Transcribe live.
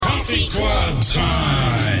Coffee Club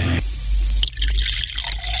time.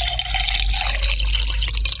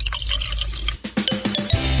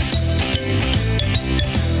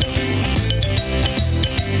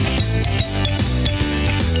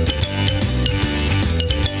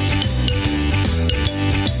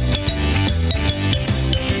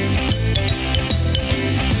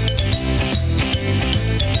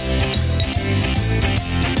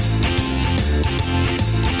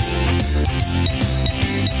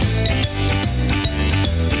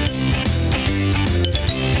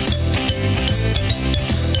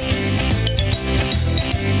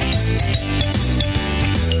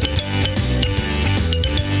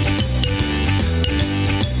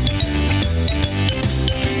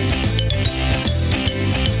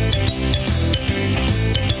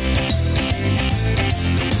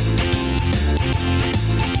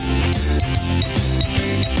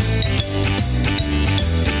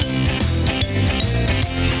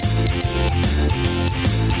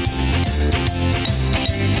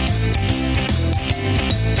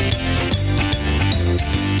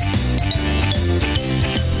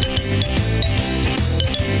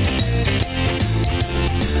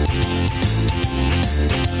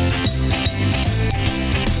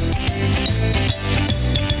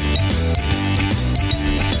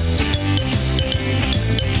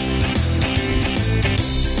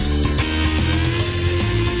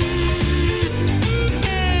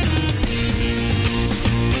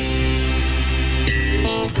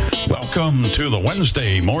 Welcome to the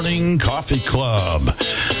Wednesday Morning Coffee Club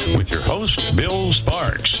with your host, Bill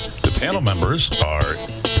Sparks. The panel members are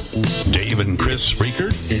Dave and Chris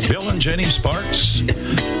Riekert, Bill and Jenny Sparks,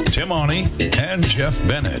 Tim Awney, and Jeff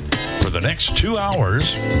Bennett. For the next 2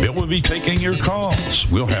 hours, Bill will be taking your calls.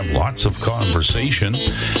 We'll have lots of conversation,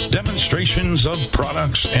 demonstrations of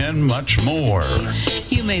products, and much more.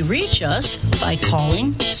 You may reach us by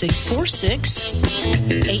calling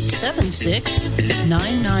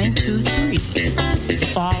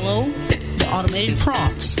 646-876-9923. Follow the automated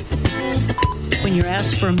prompts. When you're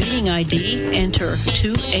asked for a meeting ID, enter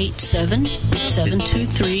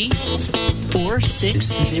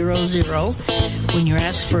 287-723-4600. When you're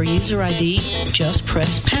asked for a user ID, just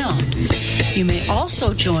press pound. You may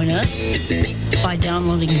also join us by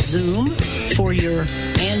downloading Zoom for your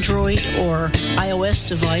Android or iOS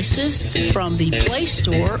devices from the Play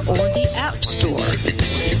Store or the App Store.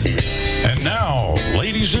 And now,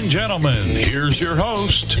 ladies and gentlemen, here's your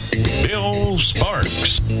host, Bill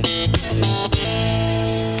Sparks.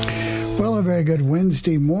 Well, a very good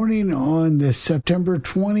Wednesday morning on this September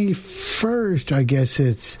 21st. I guess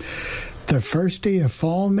it's the first day of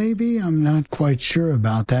fall, maybe? I'm not quite sure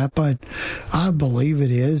about that, but I believe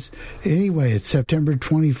it is. Anyway, it's September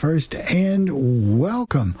 21st, and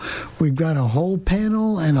welcome. We've got a whole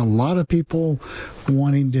panel and a lot of people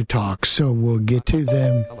wanting to talk, so we'll get to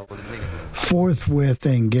them forthwith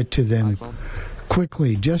and get to them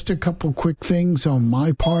quickly. Just a couple quick things on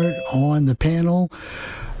my part on the panel.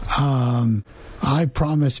 I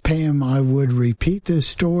promised Pam I would repeat this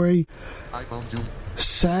story.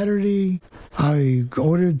 Saturday, I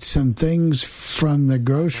ordered some things from the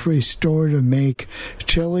grocery store to make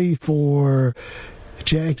chili for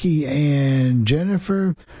Jackie and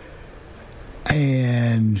Jennifer,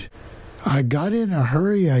 and I got in a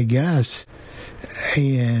hurry, I guess,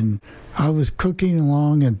 and I was cooking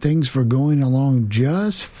along and things were going along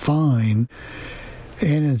just fine,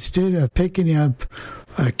 and instead of picking up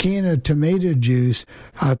a can of tomato juice,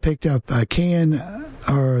 I picked up a can,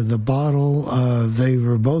 or the bottle of, they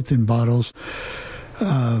were both in bottles,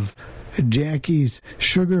 of Jackie's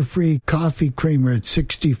sugar-free coffee creamer at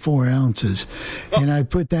 64 ounces. And I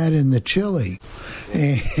put that in the chili.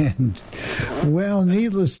 And, well,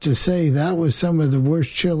 needless to say, that was some of the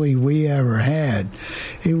worst chili we ever had.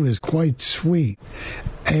 It was quite sweet.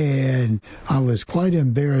 And I was quite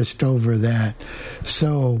embarrassed over that.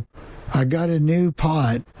 So I got a new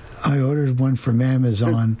pot. I ordered one from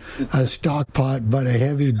Amazon, a stock pot, but a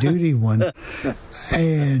heavy-duty one,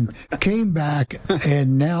 and came back,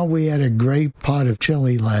 and now we had a great pot of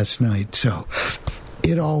chili last night. So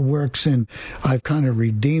it all works, and I've kind of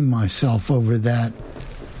redeemed myself over that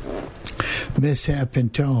mishap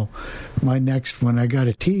until my next one. I got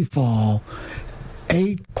a Tefal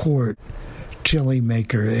 8-quart chili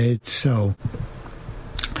maker. It's so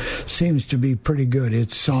seems to be pretty good.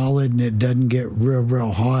 It's solid and it doesn't get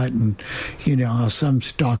real hot, and you know how some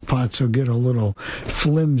stock pots will get a little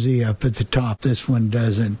flimsy up at the top. This one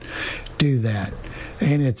doesn't do that,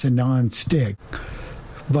 and it's a non-stick.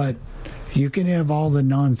 But you can have all the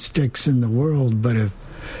non-sticks in the world, but if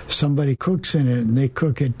somebody cooks in it and they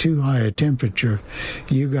cook at too high a temperature,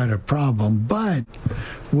 you got a problem. But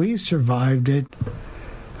we survived it.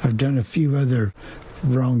 I've done a few other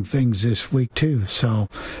wrong things this week too, so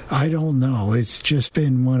I don't know. It's just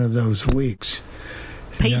been one of those weeks.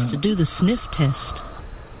 Pays to do the sniff test.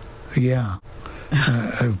 Yeah.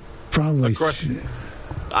 Probably. Of course,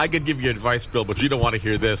 I could give you advice, Bill, but you don't want to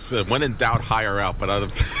hear this. When in doubt, hire out. But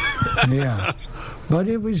yeah. But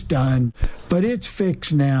it was done. But it's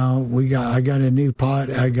fixed now. I got a new pot.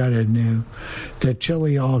 The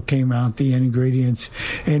chili all came out, the ingredients.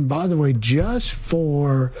 And by the way, just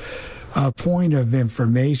for a point of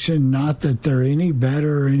information, not that they're any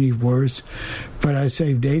better or any worse, but I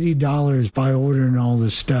saved $80 by ordering all the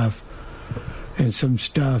stuff and some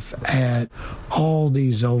stuff at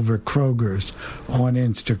Aldi's over Kroger's on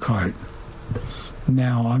Instacart.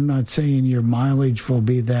 Now, I'm not saying your mileage will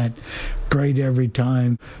be that great every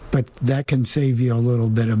time, but that can save you a little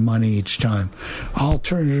bit of money each time. I'll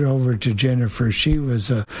turn it over to Jennifer. She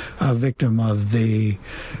was a victim of the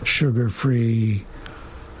sugar-free,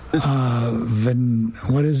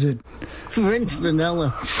 what is it? French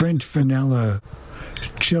vanilla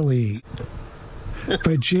chili.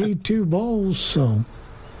 But she ate 2 bowls, so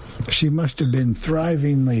she must have been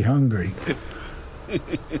thrivingly hungry.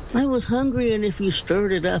 I was hungry, and if you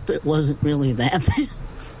stirred it up, it wasn't really that bad.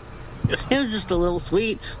 It was just a little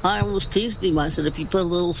sweet. I was teasing him. I said, if you put a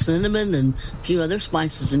little cinnamon and a few other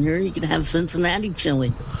spices in here, you can have Cincinnati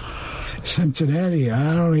chili. Cincinnati?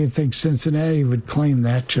 I don't even think Cincinnati would claim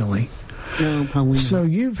that chili. No, probably not. So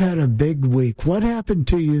you've had a big week. What happened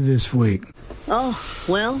to you this week? Oh,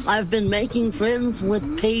 well, I've been making friends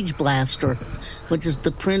with Page Blaster, which is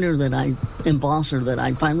the printer embosser that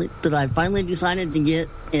I finally decided to get,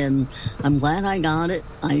 and I'm glad I got it.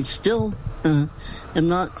 I still am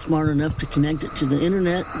not smart enough to connect it to the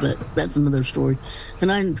internet, but that's another story.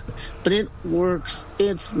 But it works.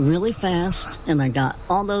 It's really fast, and I got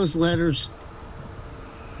all those letters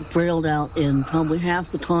brailled out in probably half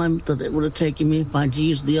the time that it would have taken me if I'd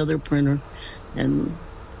used the other printer, and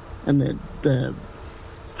the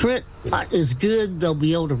print is good. They'll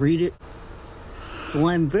be able to read it, so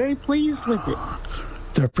I'm very pleased with it.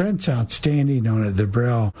 The print's outstanding on it, the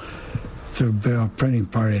Braille printing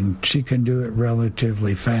part, and she can do it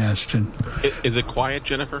relatively fast. And is it quiet,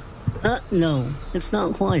 Jennifer? No, it's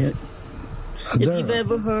not quiet. If you've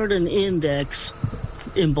ever heard an index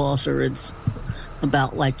embosser, it's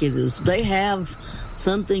about like it is. They have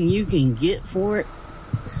something you can get for it,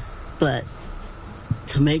 but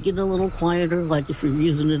to make it a little quieter, like if you're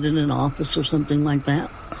using it in an office or something like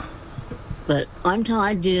that. But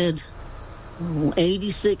I did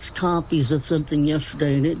 86 copies of something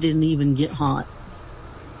yesterday, and it didn't even get hot.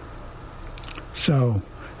 So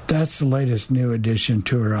that's the latest new addition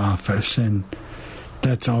to her office, and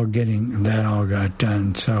that all got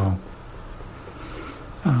done. So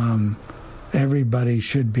everybody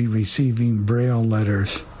should be receiving Braille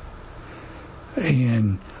letters.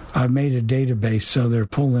 And I made a database, so they're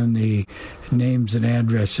pulling the names and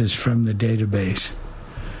addresses from the database.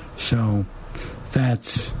 So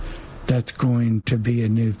that's going to be a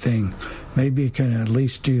new thing. Maybe you can at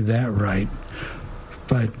least do that right.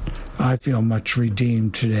 But I feel much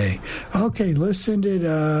redeemed today. Okay, listen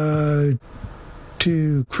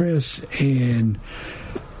to Chris in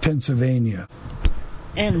Pennsylvania.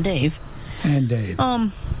 And Dave.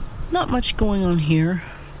 Not much going on here.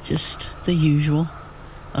 Just the usual.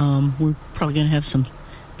 We're probably going to have some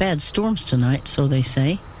bad storms tonight, so they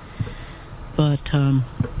say. But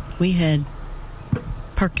we had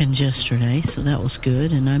Perkins yesterday, so that was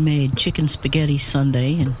good. And I made chicken spaghetti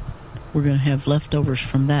Sunday, and we're going to have leftovers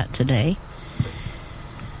from that today.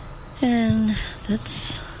 And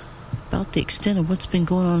that's about the extent of what's been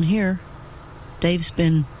going on here. Dave's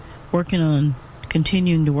been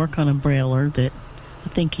continuing to work on a brailer that I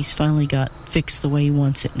think he's finally got fixed the way he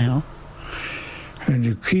wants it now. And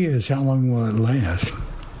the key is, how long will it last?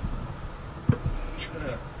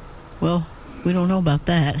 Well, we don't know about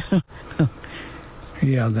that.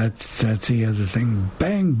 Yeah, that's the other thing.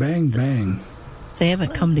 Bang, bang, bang. They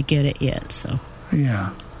haven't come to get it yet, so.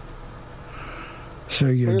 Yeah. So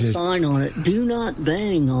you're Put a sign on it. Do not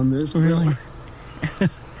bang on this brailer.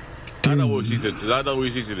 Really? Not always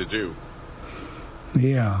easy to do.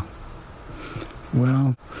 Yeah.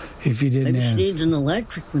 Well, if you didn't Maybe she needs an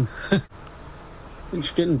electric one. If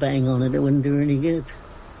she couldn't bang on it, it wouldn't do any good.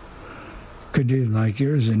 Could do like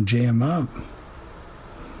yours and jam up.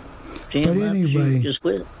 But anyway, just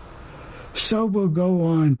quit. So we'll go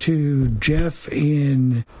on to Jeff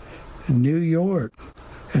in New York,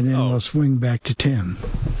 and then we'll swing back to Tim.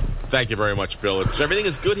 Thank you very much, Bill. Everything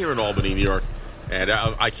is good here in Albany, New York. And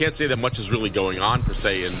I can't say that much is really going on, per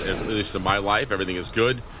se, at least in my life. Everything is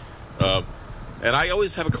good. And I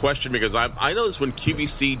always have a question because I notice when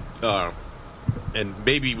QVC, and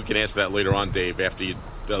maybe we can answer that later on, Dave, after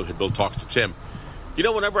Bill talks to Tim. You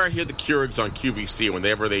know, whenever I hear the Keurigs on QVC,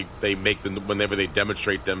 whenever they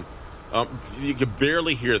demonstrate them, you can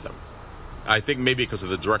barely hear them. I think maybe because of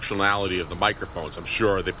the directionality of the microphones. I'm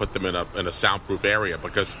sure they put them in a soundproof area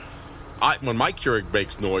because when my Keurig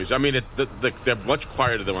makes noise, I mean, they're much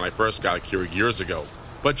quieter than when I first got a Keurig years ago.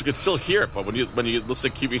 But you can still hear it. But when you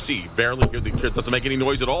listen to QVC, you barely hear the Keurig. It doesn't make any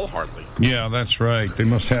noise at all, hardly. Yeah, that's right. They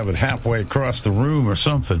must have it halfway across the room or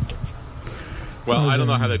something. Well, I don't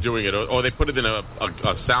know how they're doing it. Or they put it in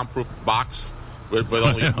a soundproof box with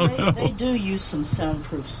only... They do use some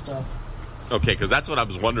soundproof stuff. Okay, because that's what I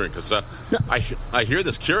was wondering. Because I hear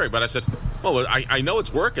this Keurig, but I said, well, I know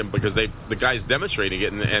it's working because the guy's demonstrating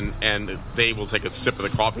it, and they will take a sip of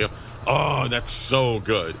the coffee. Oh, that's so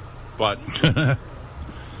good. But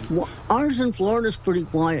well, ours in Florida is pretty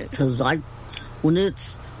quiet because when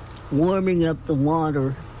it's warming up the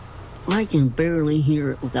water, I can barely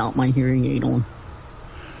hear it without my hearing aid on.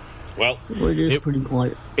 Well, it is pretty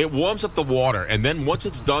quiet. It warms up the water, and then once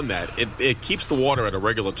it's done that, it keeps the water at a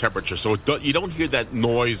regular temperature, so you don't hear that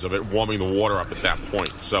noise of it warming the water up at that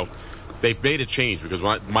point. So they've made a change because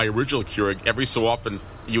my original Keurig, every so often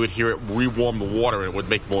you would hear it re-warm the water, and it would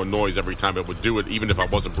make more noise every time it would do it, even if I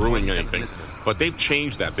wasn't brewing anything. But they've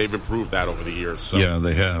changed that. They've improved that over the years. So. Yeah,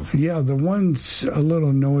 they have. Yeah, the one's a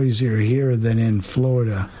little noisier here than in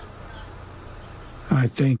Florida, I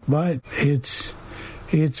think, but it's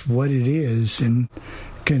what it is and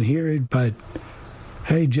can hear it. But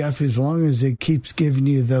hey, Jeff, as long as it keeps giving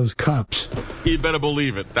you those cups, you better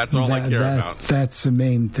believe it. That's all I care about. That's the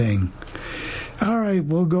main thing. All right,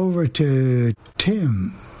 we'll go over to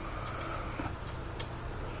Tim.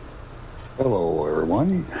 Hello,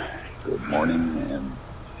 everyone. Good morning, and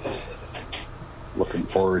looking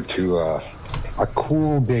forward to a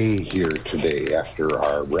cool day here today after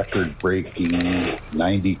our record-breaking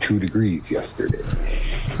 92 degrees yesterday.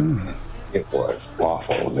 It was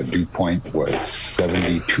awful. The dew point was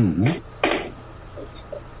 72.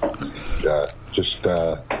 Just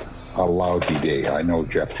a lousy day. I know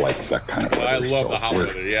Jeff likes that kind of weather. I love the hot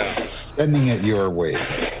weather, yeah. Sending it your way.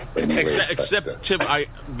 Anyway, except Tim,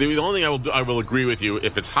 the only thing I will agree with you,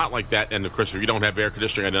 if it's hot like that, and of course if you don't have air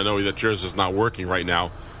conditioning, and I know that yours is not working right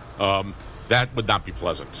now, that would not be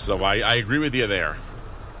pleasant. So I agree with you there.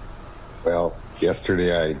 Well,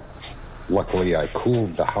 yesterday luckily I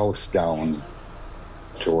cooled the house down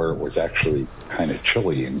to where it was actually kind of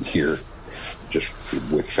chilly in here, just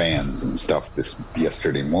with fans and stuff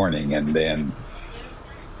yesterday morning, and then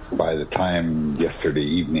by the time yesterday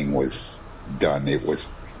evening was done, it was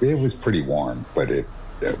pretty warm, but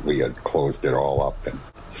we had closed it all up, and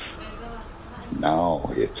now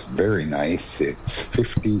it's very nice. It's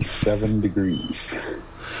 57 degrees.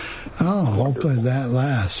 Oh, hopefully that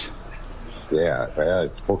lasts. Yeah,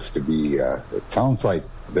 it's supposed to be. It sounds like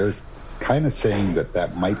they're kind of saying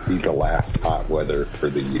that might be the last hot weather for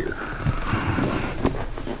the year.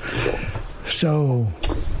 So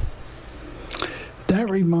that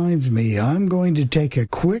reminds me, I'm going to take a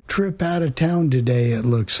quick trip out of town today, it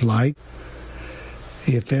looks like.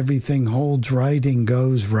 If everything holds right and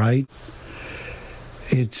goes right.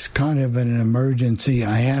 It's kind of an emergency.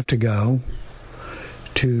 I have to go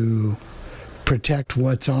to protect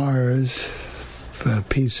what's ours, a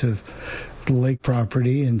piece of lake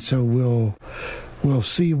property, and so we'll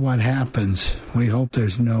see what happens. We hope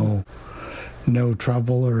there's no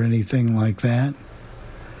trouble or anything like that.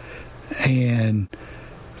 And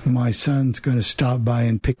my son's going to stop by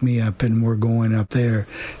and pick me up, and we're going up there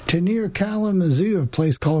to near Kalamazoo, a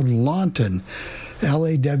place called Lawton,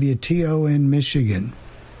 Lawton, Michigan.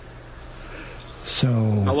 So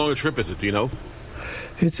how long a trip is it, do you know?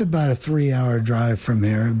 It's about a 3-hour drive from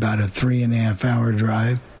here, about a 3.5-hour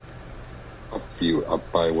drive.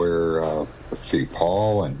 Up by where, let's see,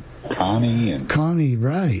 Paul and Connie. Connie,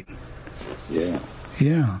 right. Yeah.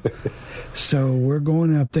 Yeah. So we're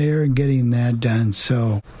going up there and getting that done.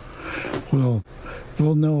 So we'll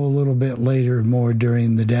know a little bit later, more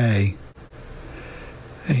during the day.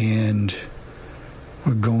 And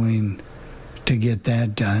we're going to get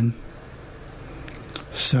that done.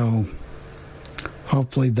 So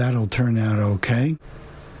hopefully that'll turn out okay.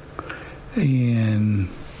 And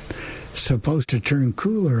supposed to turn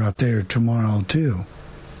cooler up there tomorrow too.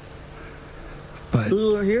 But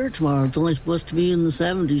cooler here tomorrow. It's only supposed to be in the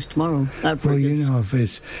 70s tomorrow. Well, you know, if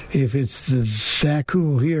it's that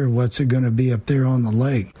cool here, what's it going to be up there on the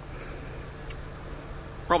lake?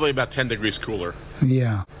 Probably about 10 degrees cooler.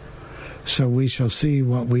 Yeah. So we shall see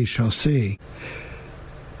what we shall see.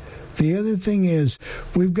 The other thing is,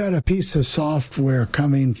 we've got a piece of software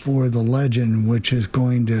coming for the Legend, which is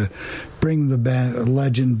going to bring the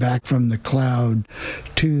Legend back from the cloud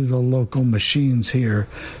to the local machines here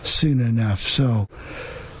soon enough. So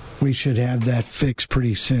we should have that fixed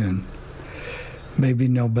pretty soon. Maybe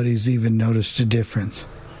nobody's even noticed a difference.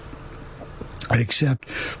 Except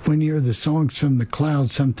when you hear the songs from the cloud,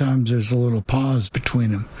 sometimes there's a little pause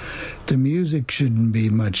between them. The music shouldn't be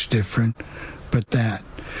much different, but that.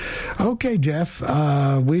 Okay, Jeff,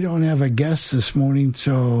 we don't have a guest this morning,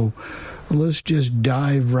 so let's just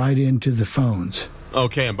dive right into the phones.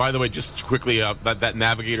 Okay, and by the way, just quickly, that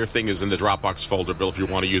Navigator thing is in the Dropbox folder, Bill, if you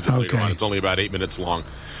want to use it later on. It's only about 8 minutes long.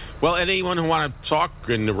 Well, anyone who want to talk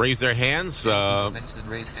and raise their hands? Yeah,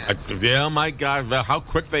 my God, how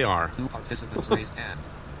quick they are. 2 participants raised hand.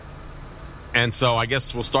 And so I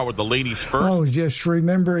guess we'll start with the ladies first. Oh, just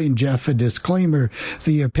remembering, Jeff, a disclaimer.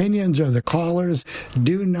 The opinions of the callers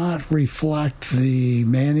do not reflect the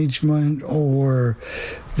management or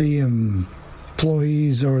the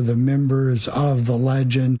employees or the members of the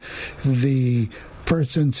Legend. The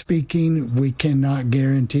person speaking, we cannot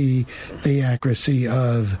guarantee the accuracy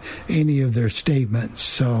of any of their statements.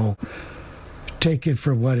 So take it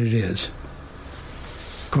for what it is.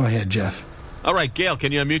 Go ahead, Jeff. All right, Gail,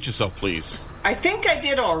 can you unmute yourself, please? I think I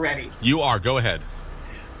did already. You are. Go ahead.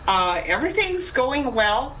 Everything's going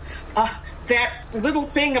well. That little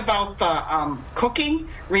thing about the cooking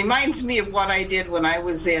reminds me of what I did when I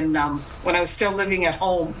was still living at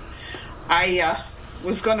home. I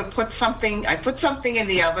was going to put something in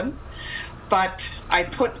the oven, but I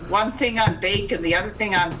put one thing on bake and the other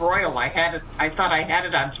thing on broil. I thought I had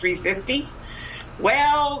it on 350.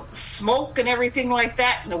 Well, smoke and everything like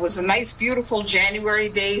that, and it was a nice, beautiful January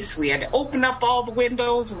day, so we had to open up all the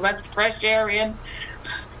windows and let the fresh air in.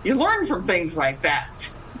 You learn from things like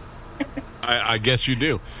that. I guess you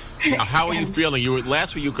do. Now, how are you feeling?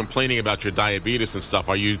 Last week you were complaining about your diabetes and stuff.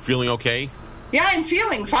 Are you feeling okay? Yeah, I'm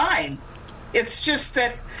feeling fine. It's just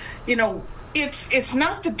that, it's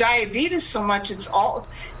not the diabetes so much. It's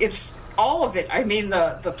all of it. I mean,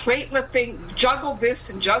 the platelet thing, juggle this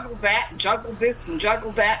and juggle that, and juggle this and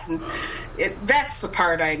juggle that, and that's the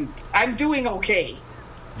part I'm doing okay.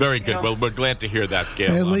 Very good. Well, we're glad to hear that,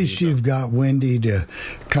 Gail. At least you've got Wendy to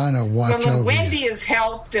kind of watch over. Well, Wendy has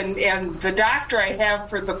helped, and the doctor I have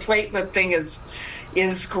for the platelet thing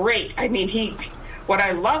is great. I mean, what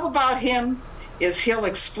I love about him is he'll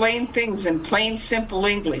explain things in plain, simple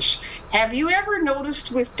English. Have you ever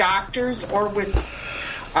noticed with doctors or with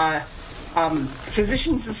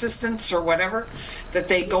physician's assistants or whatever, that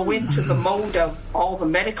they go into the mode of all the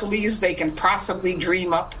medicalese they can possibly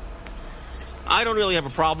dream up? I don't really have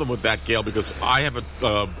a problem with that, Gail, because I have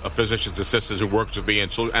a physician's assistant who works with me,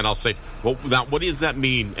 and I'll say, well, now what does that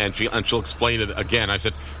mean? And she'll explain it again. I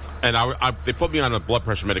said, and they put me on a blood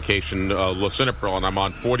pressure medication, lisinopril, and I'm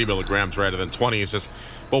on 40 milligrams rather than 20. He says,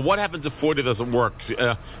 well, what happens if 40 doesn't work?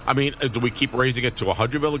 Do we keep raising it to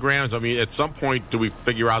 100 milligrams? I mean, at some point, do we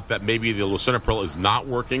figure out that maybe the lisinopril is not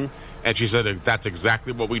working? And she said that's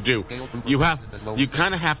exactly what we do. You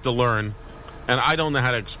kind of have to learn, and I don't know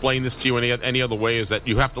how to explain this to you any other way, is that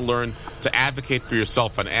you have to learn to advocate for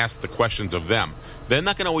yourself and ask the questions of them. They're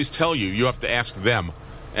not going to always tell you. You have to ask them.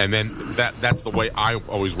 And then that's the way I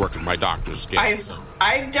always work in my doctor's case.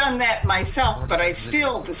 I've done that myself, but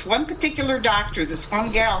this one particular doctor, this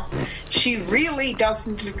one gal, she really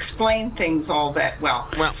doesn't explain things all that well.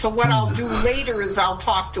 So what I'll do later is I'll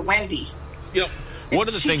talk to Wendy. One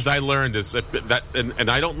of the things I learned is that and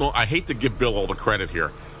I don't know, I hate to give Bill all the credit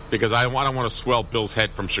here because I don't want to swell Bill's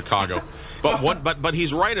head from Chicago. But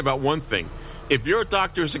he's right about one thing. If your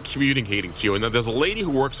doctor isn't communicating to you, and there's a lady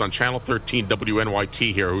who works on Channel 13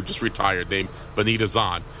 WNYT here who just retired, named Benita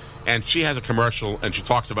Zahn, and she has a commercial, and she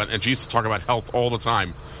used to talk about health all the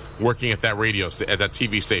time, working at that at that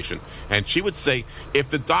TV station. And she would say, if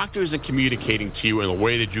the doctor isn't communicating to you in a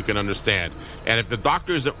way that you can understand, and if the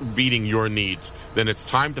doctor isn't meeting your needs, then it's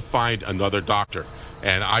time to find another doctor.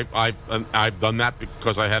 And I've done that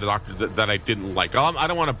because I had a doctor that I didn't like. I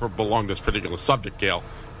don't want to belong to this particular subject, Gail.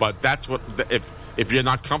 But that's what, if you're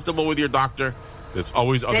not comfortable with your doctor, there's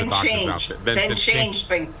always other doctors out there.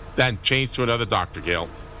 Then change to another doctor, Gail.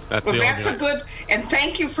 That's a good, and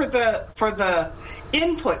thank you for the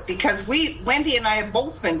input, because Wendy and I have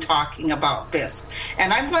both been talking about this,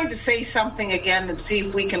 and I'm going to say something again and see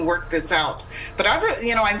if we can work this out. But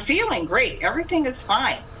I'm feeling great. Everything is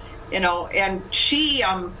fine, and she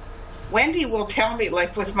Wendy will tell me,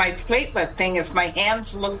 like with my platelet thing, if my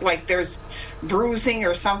hands look like there's bruising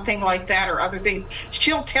or something like that or other things,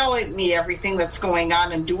 she'll tell me everything that's going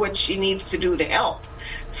on and do what she needs to do to help.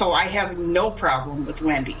 So I have no problem with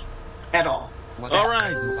Wendy at all. All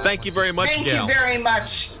right. Thank you very much, Gail. Thank you very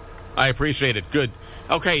much. I appreciate it. Good.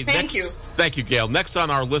 Okay. Thank you. Thank you, Gail. Next on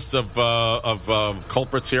our list of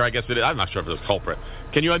culprits here, I guess it is. I'm not sure if it's culprit.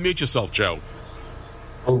 Can you unmute yourself, Joe?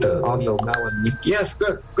 Audio now unmute. Yes,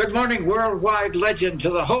 good morning, worldwide legend to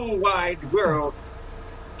the whole wide world.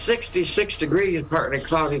 66 degrees, partly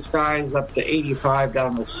cloudy skies, up to 85,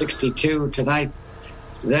 down to 62 tonight.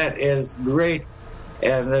 That is great.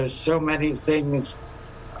 And there's so many things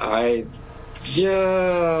I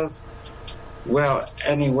just... Well,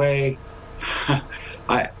 anyway,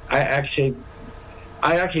 I actually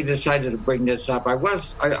decided to bring this up. I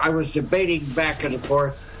was debating back and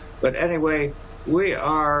forth, but anyway, we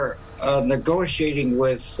are negotiating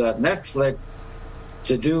with Netflix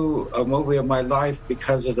to do a movie of my life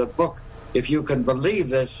because of the book. If you can believe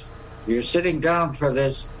this, you're sitting down for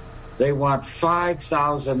this. They want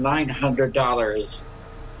 $5,900.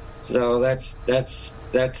 So that's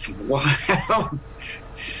wild.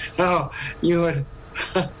 So you would.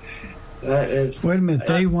 That is. Wait a minute.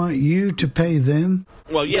 They want you to pay them?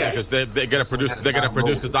 Well, yeah, because they're going to produce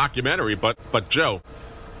the documentary. But Joe,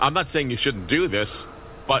 I'm not saying you shouldn't do this,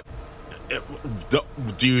 but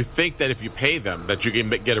do you think that if you pay them that you can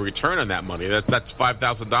get a return on that money? That's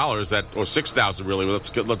 $5,000 or $6,000 really.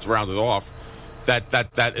 Let's round it off.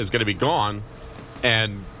 That is going to be gone.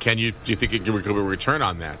 And do you think it could be a return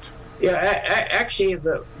on that? Yeah, actually,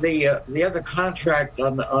 the other contract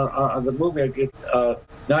on the movie, I get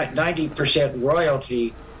 90%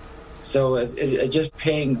 royalty, so it's just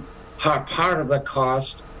paying part of the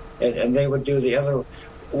cost, and they would do the other.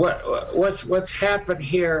 What's happened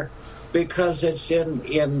here, because it's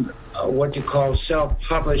in what you call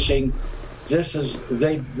self-publishing.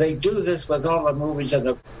 They do this with all the movies and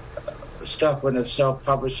the stuff when it's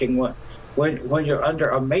self-publishing. When you're under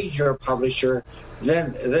a major publisher,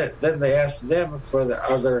 then they ask them for the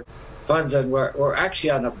other funds, and we're actually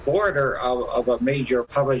on the border of a major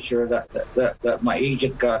publisher that my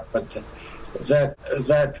agent got, but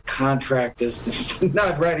that contract is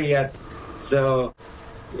not ready yet. So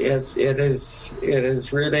it is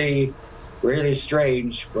really, really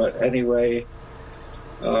strange. But anyway,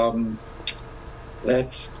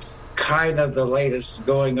 that's kind of the latest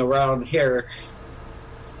going around here.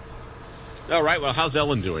 All right. Well, how's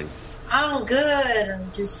Ellen doing? I'm good.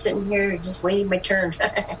 I'm just sitting here, just waiting my turn.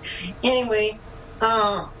 Anyway,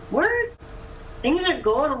 things are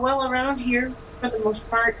going well around here for the most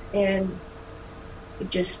part, and we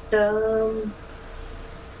just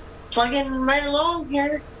plugging right along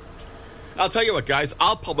here. I'll tell you what, guys.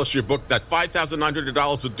 I'll publish your book. That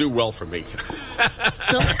 $5,900 would do well for me.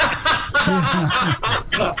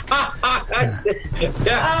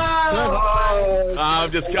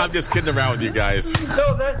 I'm just kidding around with you guys.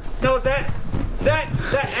 No, that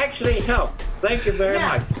actually helps. Thank you very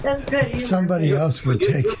much. That's good. Somebody else would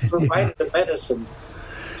take it. Provided the medicine.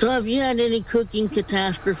 So have you had any cooking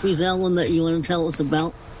catastrophes, Ellen, that you want to tell us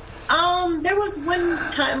about? There was one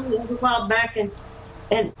time, it was a while back, and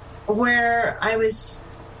where I was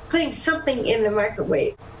putting something in the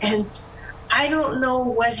microwave, and I don't know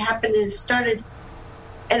what happened. It started,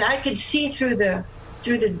 and I could see through the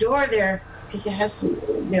door there, because it has some,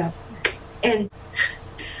 and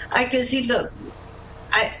I could see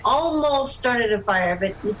I almost started a fire,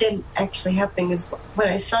 but it didn't actually happen. Is when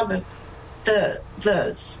I saw the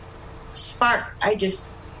spark,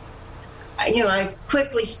 I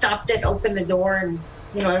quickly stopped it, opened the door, and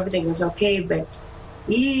everything was okay. But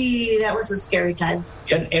that was a scary time.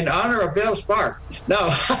 In honor of Bill Sparks. No.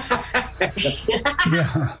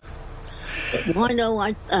 Yeah. Well, I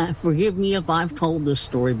know. Forgive me if I've told this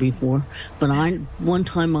story before, but one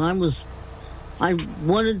time I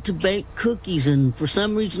wanted to bake cookies, and for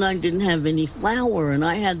some reason I didn't have any flour, and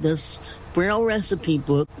I had this Braille recipe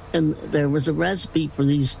book, and there was a recipe for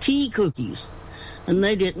these tea cookies, and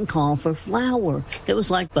they didn't call for flour. It was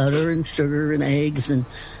like butter and sugar and eggs, and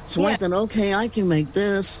so I thought, okay, I can make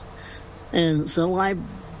this, and so I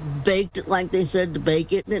baked it like they said to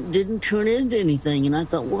bake it, and it didn't turn into anything, and I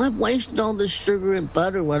thought, well, I've wasted all this sugar and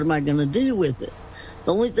butter. What am I going to do with it?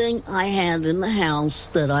 The only thing I had in the house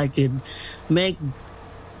that I could make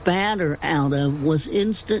batter out of was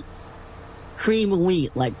instant cream of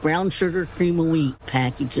wheat, like brown sugar cream of wheat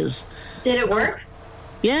packages. Did it work?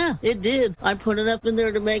 Yeah, it did. I put it up in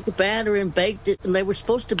there to make a batter and baked it, and they were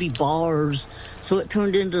supposed to be bars, so it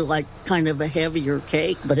turned into like kind of a heavier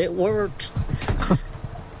cake, but it worked.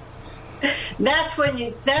 That's what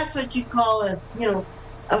you call a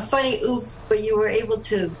funny oof, but you were able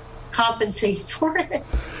to compensate for it.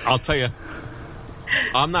 I'll tell you,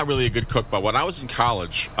 I'm not really a good cook, but when I was in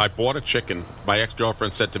college, I bought a chicken. My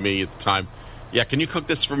ex-girlfriend said to me at the time, "Yeah, can you cook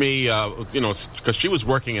this for me?" Because she was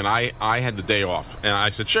working and I had the day off, and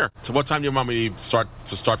I said, "Sure." So, what time do you want me to start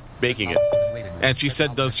baking it? And she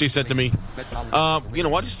said to me, "Why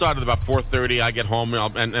don't you start at about 4:30? I get home,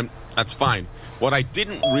 and that's fine." What I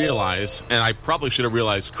didn't realize, and I probably should have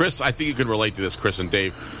realized, Chris, I think you can relate to this, Chris and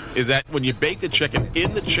Dave, is that when you bake the chicken,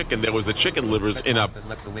 in the chicken there was the chicken livers in a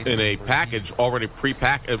package already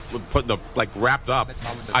pre-packed, wrapped up.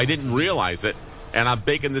 I didn't realize it, and I'm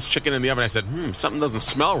baking this chicken in the oven. I said, something doesn't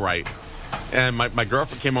smell right. And my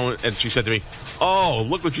girlfriend came home and she said to me, "Oh,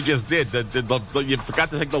 look what you just did. You forgot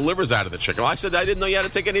to take the livers out of the chicken." Well, I said, "I didn't know you had to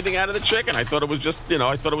take anything out of the chicken. I thought it was just, you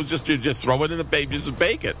just throw it in the baby, just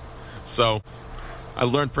bake it." So I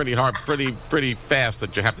learned pretty fast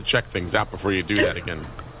that you have to check things out before you do that again.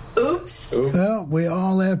 Oops. Well, we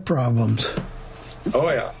all have problems. Oh,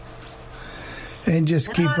 yeah. And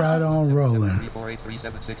just keep right on rolling.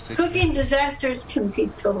 Cooking disasters can be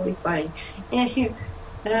totally fine.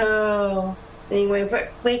 Anyway,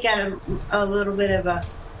 but we got a little bit of a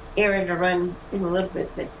errand to run in a little bit,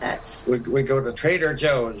 but that's... We go to Trader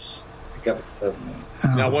Joe's. Pick up something.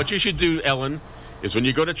 Now, what you should do, Ellen, is when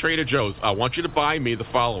you go to Trader Joe's, I want you to buy me the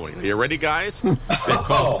following. Are you ready, guys? They're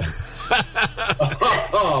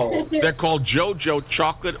called JoJo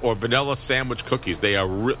chocolate or vanilla sandwich cookies. They are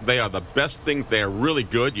the best thing. They are really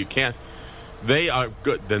good. They are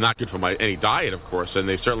good. They're not good for any diet, of course, and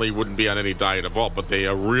they certainly wouldn't be on any diet at all, but they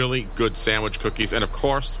are really good sandwich cookies. And, of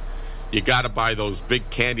course, you got to buy those big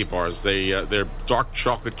candy bars. They're dark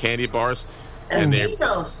chocolate candy bars. And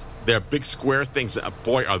those. They're big square things.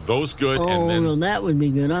 Boy, are those good. No, that would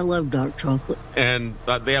be good. I love dark chocolate. And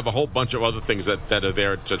they have a whole bunch of other things that are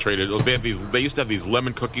there to trade. They used to have these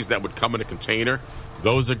lemon cookies that would come in a container.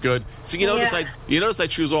 Those are good. So you notice I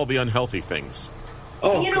choose all the unhealthy things.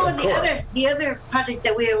 Oh, the other product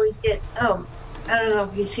that we always get. I don't know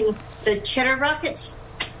if you've seen the cheddar rockets.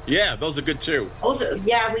 Yeah, those are good too.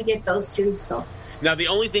 We get those too. So. Now, the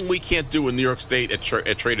only thing we can't do in New York State at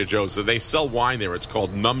Trader Joe's is they sell wine there. It's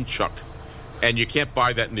called Numchuck. And you can't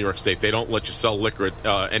buy that in New York State. They don't let you sell liquor,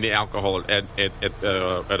 any alcohol at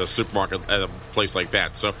a supermarket, at a place like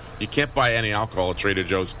that. So you can't buy any alcohol at Trader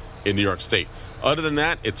Joe's in New York State. Other than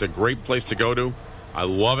that, it's a great place to go to. I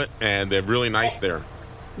love it, and they're really nice there.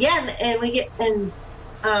 Yeah, and we get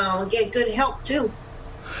good help, too.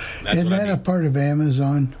 Isn't that a part of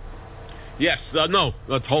Amazon? Yes, no,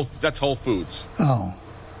 that's Whole Foods. Oh.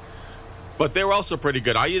 But they're also pretty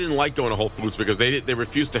good. I didn't like going to Whole Foods because they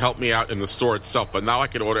refused to help me out in the store itself. But now I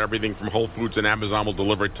can order everything from Whole Foods, and Amazon will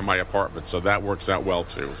deliver it to my apartment. So that works out well,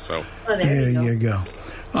 too. So there you go.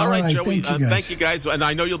 All right, Joey, thank you, guys. And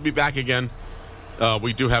I know you'll be back again.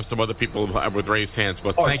 We do have some other people with raised hands,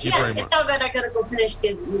 but thank you very much. It's all good. I got to go finish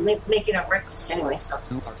making up breakfast anyway. So.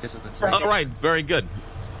 All right, very good.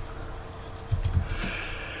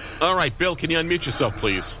 All right, Bill, can you unmute yourself,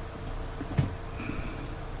 please?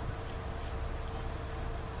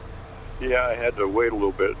 Yeah, I had to wait a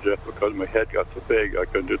little bit just because my head got so big I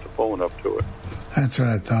couldn't get the phone up to it. That's what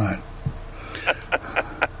I thought.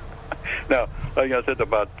 Now, like I said,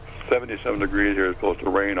 about 77 degrees here. It's supposed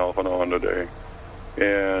to rain off and on today.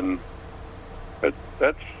 And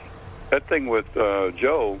that thing with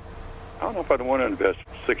Joe, I don't know if I'd want to invest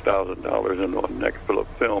 $6,000 into a neck full of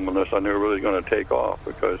film unless I knew it was really going to take off,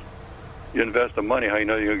 because you invest the money, how you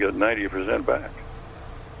know you're going to get 90% back,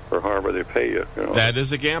 or however they pay you. That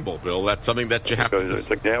is a gamble, Bill. That's something that you have to. It's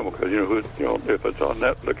a gamble because if it's on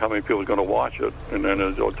Netflix, how many people are going to watch it, and then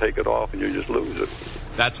they'll take it off, and you just lose it.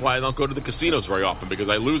 That's why I don't go to the casinos very often, because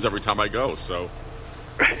I lose every time I go. So.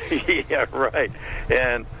 Yeah, right.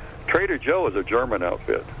 And Trader Joe is a German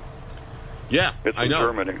outfit. Yeah, it's I in know.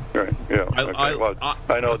 Germany. Right. Yeah.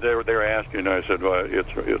 I know they're asking. I said, well, it's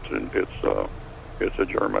a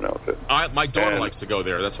German outfit. My daughter likes to go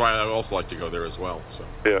there. That's why I also like to go there as well. So.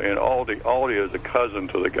 Yeah, and Aldi is a cousin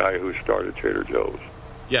to the guy who started Trader Joe's.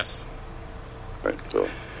 Yes. Right. So.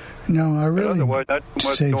 No, I really. Otherwise, that's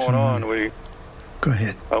what's going on. Go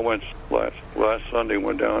ahead. I went last Sunday.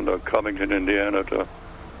 Went down to Covington, Indiana, to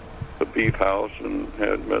the Beef House, and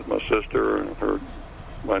had met my sister and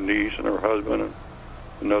my niece and her husband and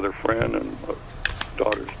another friend and my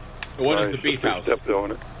daughter's. What is the Beef House?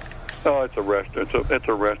 Oh, it's a restaurant. It's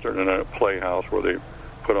a restaurant and a playhouse where they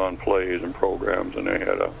put on plays and programs. And they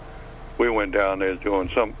had we went down there doing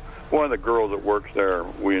one of the girls that works there.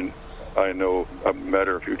 I know, I've met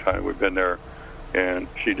her a few times. We've been there, and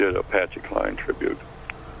she did a Patsy Cline tribute.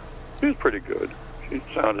 She was pretty good. She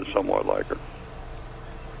sounded somewhat like her.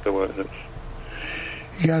 So it's,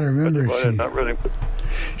 you got to remember, not really.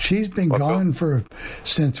 She's been gone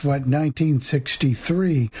since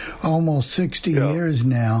 1963, almost 60 years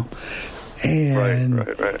now, and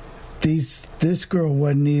right. This girl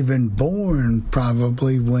wasn't even born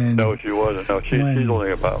probably when. No, she wasn't. No, she's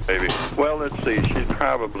only about maybe. Well, let's see. She's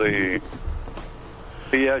probably.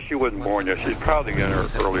 Yeah, she wasn't born yet. She's probably in her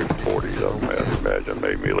early 40s. I imagine,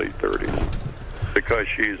 maybe late 30s, because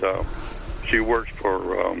she works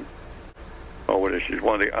for. She's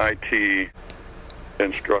one of the IT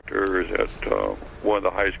instructors at one of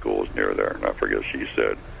the high schools near there, and I forget what she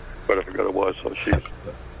said, but I forgot it was. So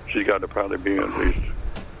she's got to probably be at least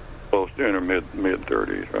close to in her mid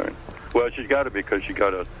 30s, right? Well, she's got to be because she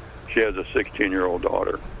has a 16-year-old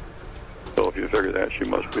daughter. So if you figure that, she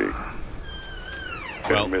must be in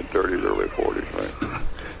mid 30s, early 40s, right?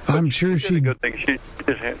 I'm sure she did a good thing. She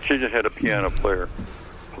just had a piano player,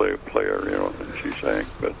 you know, and she sang.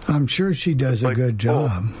 But I'm sure she does a good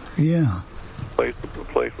job. Yeah. The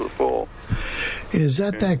place was full. Is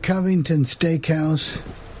that Covington Steakhouse?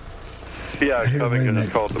 Yeah, Covington is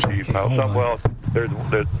called the Beef House. Well,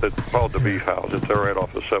 it's called the Beef House. It's right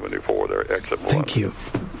off the 74 there, exit 1. Thank you.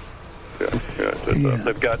 Yeah.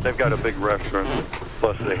 They've got a big restaurant.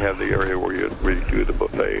 Plus, they have the area where you do the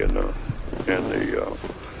buffet and the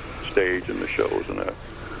stage and the shows and that.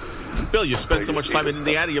 Bill, you spent so much time in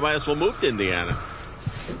Indiana, you might as well move to Indiana.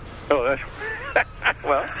 Oh, that's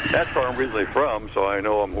where I'm originally from, so I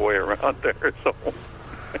know I'm way around there. So,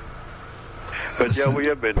 but yeah, we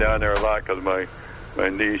have been down there a lot because my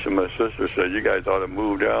niece and my sister said you guys ought to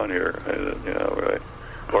move down here, and right.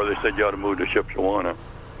 Or they said you ought to move to Shipshewana.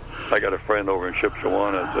 I got a friend over in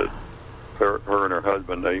Shipshewana that her and her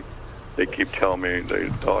husband they keep telling me they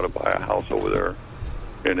ought to buy a house over there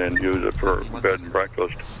and then use it for bed and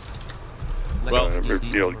breakfast. Well,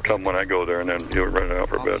 come when I go there, and then you'll rent it out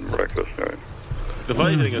for bed and breakfast. Right? The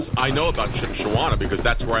funny thing is, I know about Shipshewana because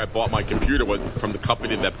that's where I bought my computer from the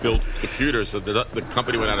company that built computers. So the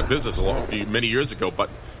company went out of business many years ago,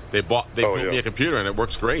 but they built me a computer, and it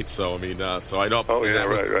works great. So I mean, so I know. Oh yeah,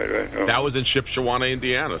 right. Oh. That was in Shipshewana,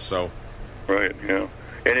 Indiana. So. Right. Yeah,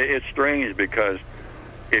 and it's strange because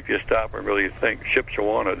if you stop and really think,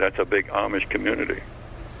 Shipshewana, that's a big Amish community.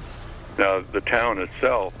 Now the town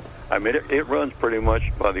itself. I mean, it runs pretty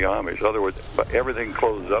much by the Amish. In other words, everything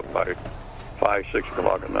closes up by 5, 6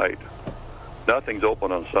 o'clock at night. Nothing's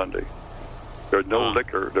open on Sunday. There's no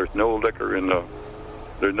liquor. There's no liquor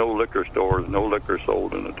There's no liquor stores. No liquor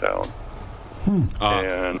sold in the town.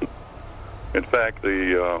 And in fact,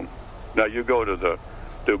 now you go to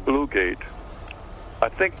the Blue Gate. I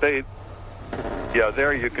think there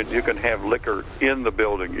you can have liquor in the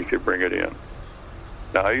building if you bring it in.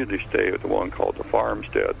 Now, I usually stay at the one called the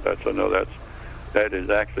Farmstead. That is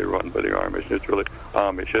actually run by the Amish. It's really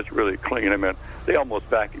Amish. It's really clean. I mean, they almost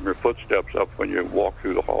vacuum your footsteps up when you walk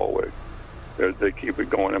through the hallway. They keep it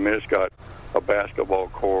going. I mean, it's got a basketball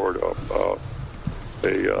court, a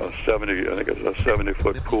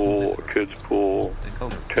 70-foot pool, a kids pool,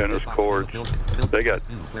 tennis courts. They got,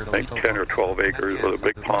 I think, 10 or 12 acres with a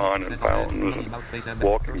big pond and fountains and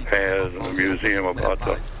walking paths and a museum about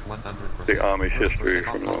the Amish history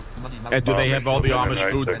from the. And do they have all the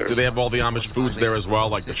Amish food? Do they have all the Amish foods there as well,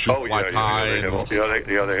 like the shoe-fly pie? And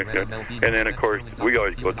then of course we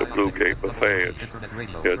always go to the Blue Gate buffet.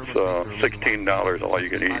 It's $16 all you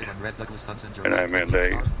can eat, and I mean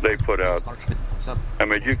they put out. I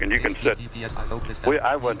mean you can sit.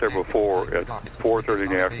 I went there before at 4:30 in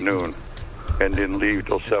the afternoon. And didn't leave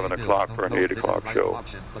till 7 o'clock for an 8 o'clock show.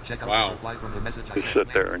 Wow! Just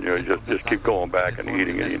sit there and just keep going back and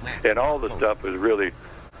eating, and all the stuff is really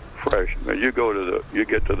fresh. I mean, you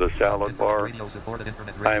get to the salad bar.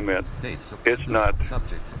 I mean, it's not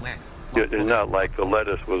like the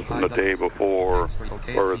lettuce was from the day before,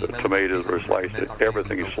 or the tomatoes were sliced.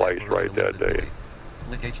 Everything is sliced right that day.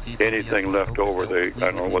 Anything left over, I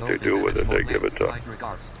don't know what they do with it. They give it to.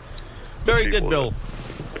 Very good, Bill.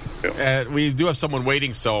 We do have someone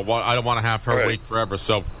waiting, so I don't want to have her wait forever.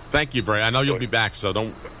 So thank you I know you'll be back, so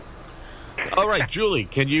don't. All right, Julie,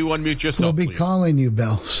 can you unmute yourself, We'll be calling you,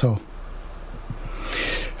 Bill, so.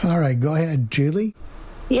 All right, go ahead, Julie.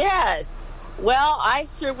 Yes. Well, I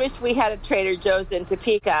sure wish we had a Trader Joe's in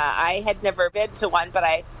Topeka. I had never been to one, but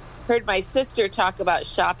I heard my sister talk about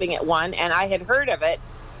shopping at one, and I had heard of it.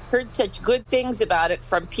 Heard such good things about it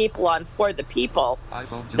from people on For the People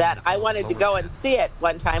that I wanted to go and see it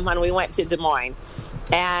one time when we went to Des Moines.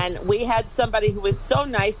 And we had somebody who was so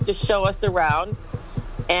nice to show us around.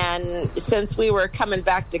 And since we were coming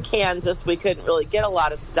back to Kansas, we couldn't really get a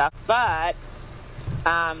lot of stuff. But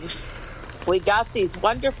we got these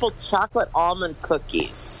wonderful chocolate almond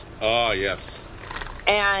cookies. Oh, yes.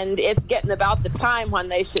 And it's getting about the time when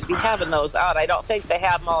they should be having those out. I don't think they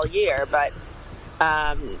have them all year, but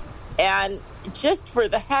and just for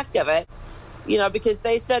the heck of it, because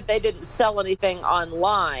they said they didn't sell anything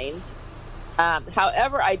online.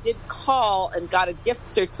 However, I did call and got a gift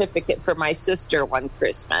certificate for my sister one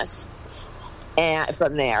Christmas, and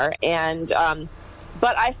from there. And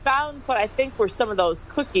but I found what I think were some of those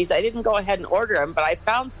cookies. I didn't go ahead and order them, but I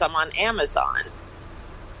found some on Amazon.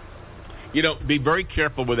 Be very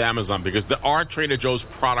careful with Amazon because there are Trader Joe's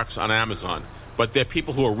products on Amazon, but there are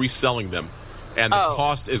people who are reselling them, and the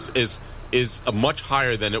cost is much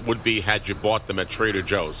higher than it would be had you bought them at Trader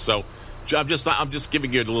Joe's. So I'm just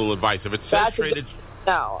giving you a little advice. If it says Trader Joe's,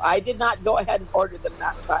 no, I did not go ahead and order them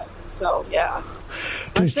that time. So yeah,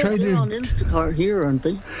 they're on Instacart here, aren't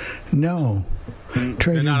they? No.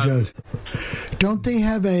 Trader Joe's. Don't they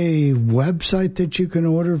have a website that you can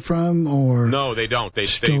order from? Or no, they don't. They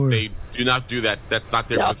do not do that. That's not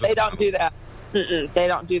their business. No, they don't do that. They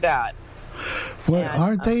don't do that. Well,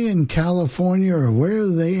 aren't they in California, or where are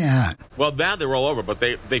they at? Well, now they're all over, but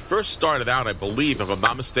they first started out, I believe, if I'm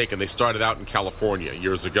not mistaken, they started out in California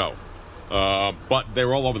years ago. But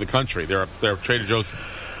they're all over the country. They're Trader Joe's.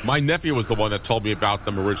 My nephew was the one that told me about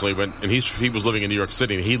them originally, and he was living in New York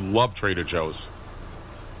City, and he loved Trader Joe's.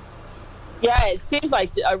 Yeah, it seems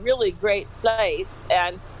like a really great place.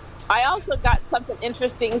 And I also got something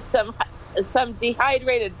interesting, some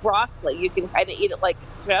dehydrated broccoli. You can kind of eat it like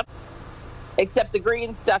chips, except the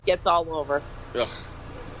green stuff gets all over. Ugh.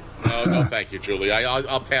 No, thank you, Julie.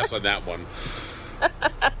 I'll pass on that one.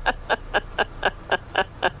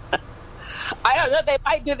 I don't know. They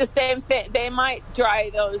might do the same thing. They might dry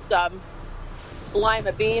those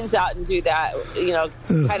lima beans out and do that,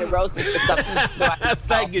 kind of roast it or something.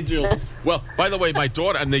 Thank you, Julie. Well, by the way, my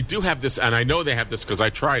daughter, and they do have this, and I know they have this because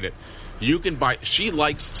I tried it. You can buy, she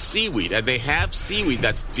likes seaweed, and they have seaweed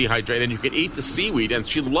that's dehydrated, and you can eat the seaweed, and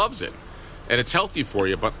she loves it. And it's healthy for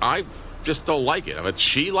you, but I just don't like it. But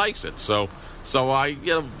she likes it. So I,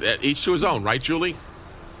 each to his own, right, Julie?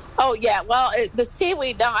 Oh, yeah. Well, the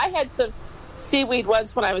seaweed, now I had some seaweed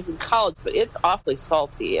once when I was in college, but it's awfully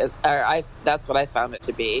salty. That's what I found it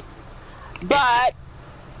to be. But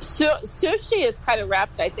sushi is kind of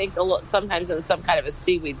wrapped, I think, sometimes in some kind of a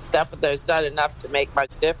seaweed stuff, but there's not enough to make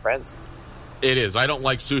much difference. It is. I don't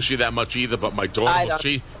like sushi that much either, but my daughter,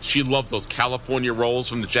 she loves those California rolls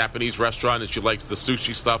from the Japanese restaurant, and she likes the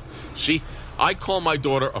sushi stuff. I call my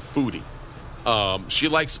daughter a foodie. She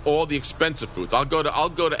likes all the expensive foods. I'll go to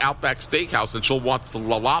Outback Steakhouse, and she'll want the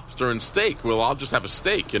lobster and steak. Well, I'll just have a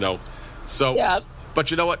steak, So, yeah. But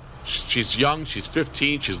you know what? She's young. She's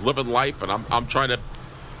 15. She's living life, and I'm trying to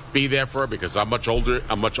be there for her because I'm much older.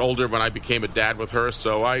 I'm much older when I became a dad with her,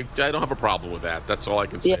 so I don't have a problem with that. That's all I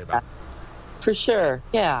can say about it. For sure,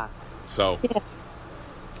 yeah. So,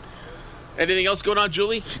 anything else going on,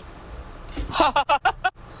 Julie?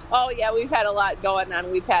 Oh yeah, we've had a lot going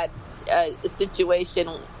on. We've had situations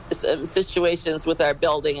with our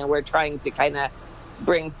building, and we're trying to kind of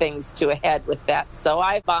bring things to a head with that. So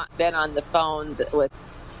I've been on the phone with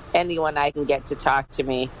anyone I can get to talk to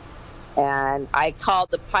me, and I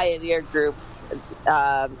called the Pioneer Group.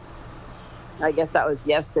 I guess that was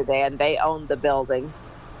yesterday, and they owned the building.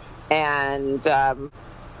 And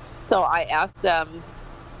so I asked them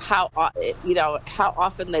how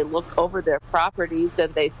often they look over their properties,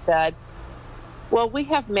 and they said, well, we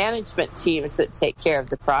have management teams that take care of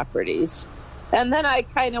the properties. And then I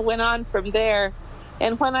kind of went on from there.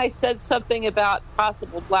 And when I said something about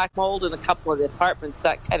possible black mold in a couple of the apartments,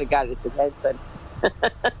 that kind of got his attention.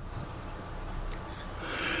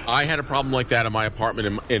 I had a problem like that in my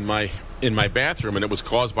apartment in my bathroom, and it was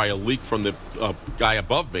caused by a leak from the guy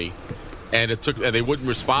above me, and they wouldn't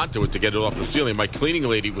respond to it to get it off the ceiling. My cleaning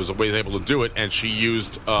lady was able to do it, and she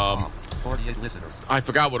used 48 listeners. I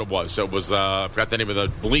forgot what it was. So it was I forgot the name of the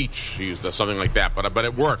bleach. She used something like that, but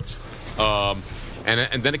it worked. And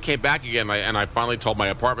then it came back again, and I finally told my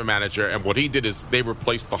apartment manager, and what he did is they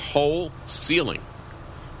replaced the whole ceiling.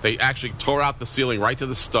 They actually tore out the ceiling right to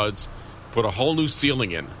the studs, put a whole new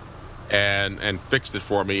ceiling in, and fixed it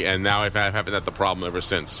for me, and now I haven't had the problem ever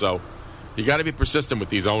since. So you got to be persistent with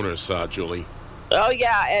these owners, Julie. Oh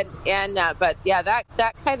yeah, but yeah,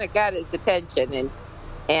 that kind of got his attention,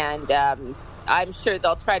 and I'm sure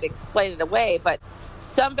they'll try to explain it away, but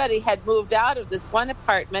somebody had moved out of this one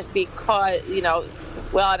apartment because, and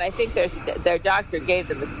I think their doctor gave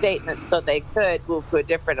them a statement so they could move to a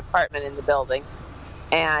different apartment in the building,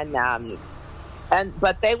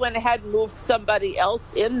 but they went ahead and moved somebody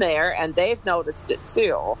else in there, and they've noticed it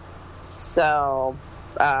too. So,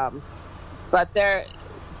 but they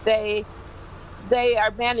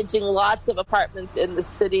are managing lots of apartments in the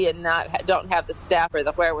city and don't have the staff or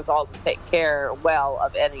the wherewithal to take care well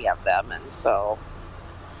of any of them, and so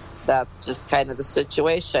that's just kind of the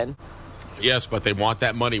situation. Yes, but they want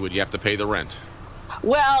that money when you have to pay the rent.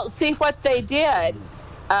 Well, see what they did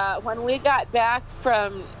when we got back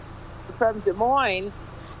from Des Moines.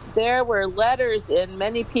 There were letters in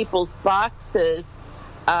many people's boxes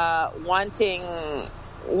wanting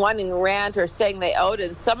rent or saying they owed,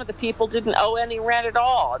 and some of the people didn't owe any rent at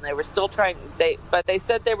all, and they were still trying. But they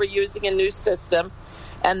said they were using a new system,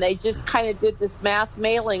 and they just kind of did this mass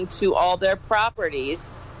mailing to all their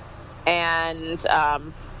properties, and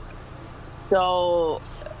so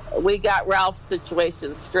we got Ralph's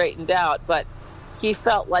situation straightened out, but he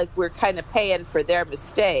felt like we're kind of paying for their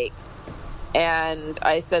mistake. And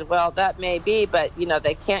I said, well, that may be, but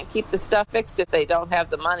they can't keep the stuff fixed if they don't have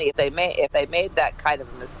the money. If they made that kind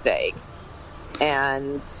of a mistake,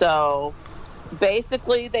 and so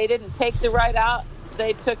basically they didn't take the right out.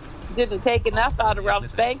 They didn't take enough out of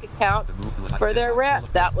Ralph's bank account for their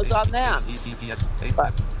rent. That was on them.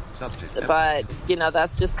 But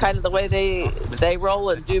that's just kind of the way they roll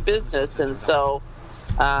and do business, and so.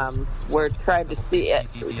 We're trying to see it.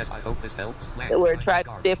 We're trying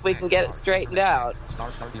to see if we can get it straightened out.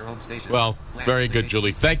 Well, very good,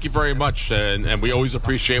 Julie. Thank you very much, and we always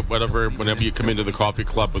appreciate whenever you come into the Coffee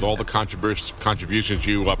Club with all the contributions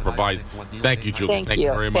you provide. Thank you, Julie. Thank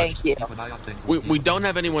you very much. Thank you. We don't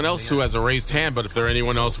have anyone else who has a raised hand, but if there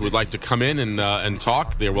anyone else who would like to come in and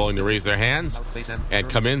talk, they're willing to raise their hands and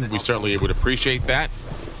come in. We certainly would appreciate that.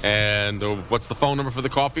 And what's the phone number for the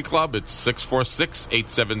Coffee Club? It's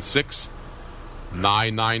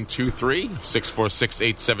 646-876-9923.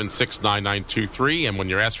 646-876-9923. And when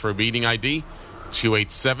you're asked for a meeting ID,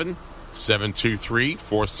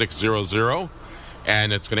 287-723-4600.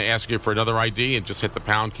 And it's going to ask you for another ID, and just hit the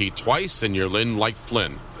pound key twice, and you're Lynn like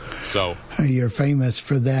Flynn. So you're famous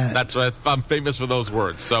for that. I'm famous for those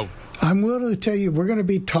words. So I'm willing to tell you, we're going to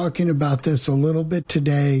be talking about this a little bit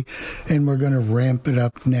today, and we're going to ramp it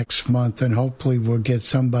up next month, and hopefully we'll get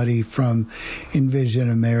somebody from Envision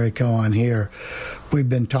America on here. We've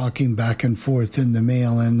been talking back and forth in the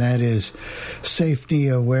mail, and that is Safety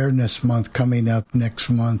Awareness Month coming up next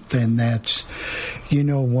month, and that's,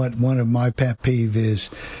 what one of my pet peeves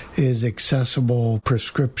is accessible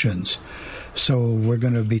prescriptions. So we're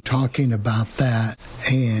going to be talking about that,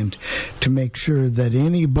 and to make sure that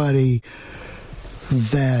anybody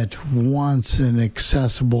that wants an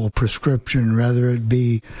accessible prescription, whether it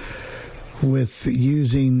be with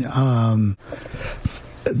using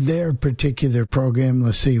their particular program,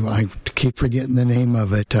 let's see, I keep forgetting the name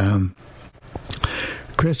of it.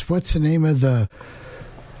 Chris, what's the name of the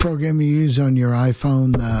program you use on your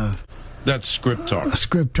iPhone? That's Script Talk.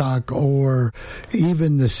 Script Talk, or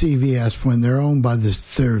even the CVS, when they're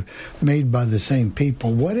they're made by the same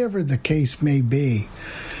people, whatever the case may be,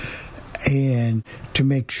 and to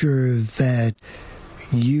make sure that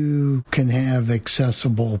you can have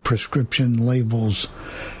accessible prescription labels.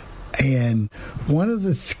 And one of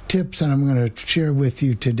the tips that I'm going to share with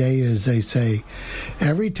you today is, they say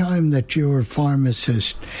every time that your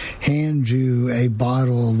pharmacist hands you a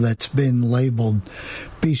bottle that's been labeled,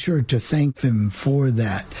 be sure to thank them for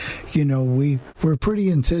that. We're pretty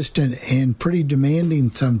insistent and pretty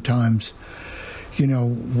demanding sometimes.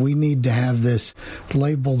 We need to have this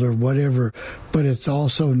labeled or whatever, but it's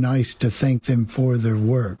also nice to thank them for their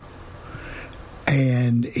work.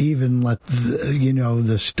 And even let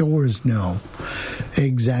the stores know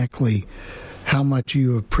exactly how much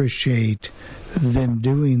you appreciate them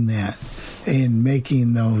doing that and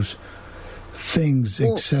making those things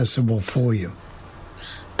accessible for you.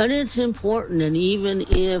 And it's important, and even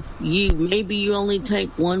if you only take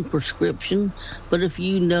one prescription, but if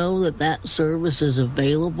you know that service is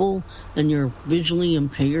available and you're visually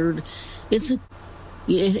impaired, it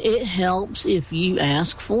helps if you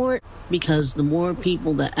ask for it, because the more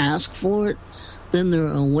people that ask for it, then they're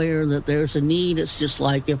aware that there's a need. It's just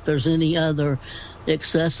like if there's any other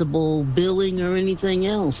accessible billing or anything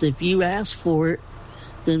else. If you ask for it,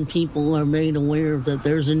 then people are made aware that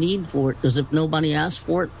there's a need for it. Because if nobody asks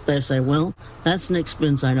for it, they say, well, that's an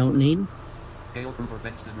expense I don't need. Gail Cooper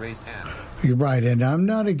Benston raised hand. You're right, and I'm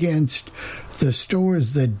not against the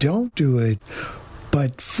stores that don't do it,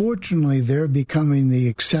 but fortunately they're becoming the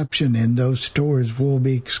exception, and those stores will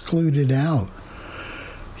be excluded out.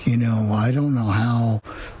 I don't know how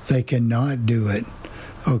they can not do it.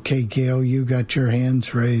 Okay, Gail, you got your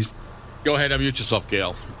hands raised. Go ahead, unmute yourself,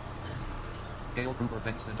 Gail. Gail Cooper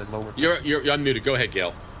Benston has lowered. You're unmuted. Go ahead,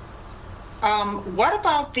 Gail. What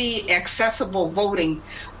about the accessible voting?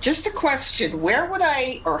 Just a question. Where would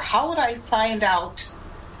I, or how would I find out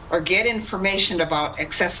or get information about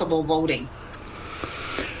accessible voting?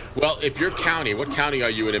 Well, if your county, what county are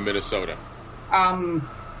you in Minnesota?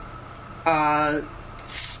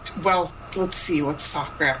 Well, let's see, what's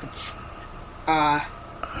Sauk Rapids? Not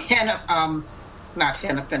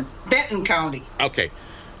Hennepin, Benton County. Okay.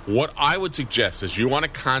 What I would suggest is you want to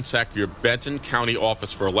contact your Benton County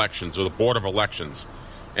Office for Elections or the Board of Elections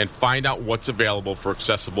and find out what's available for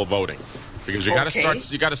accessible voting. Because you got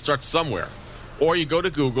to start somewhere. Or you go to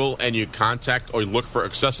Google and you contact or look for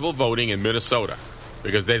accessible voting in Minnesota.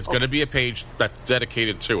 Because there's going to be a page that's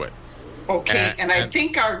dedicated to it. Okay, and I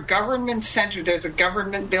think our government center, there's a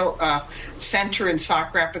government center in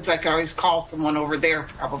Sauk Rapids. I could always call someone over there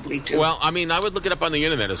probably too. Well, I mean, I would look it up on the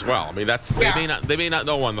internet as well. I mean, they may not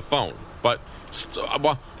know on the phone, but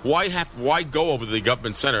why go over to the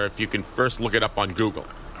government center if you can first look it up on Google?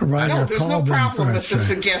 Right. No, there's no problem with the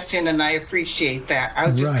suggestion, and I appreciate that. I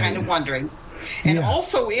was just kind of wondering. And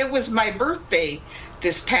also, it was my birthday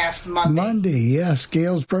this past Monday. Yes,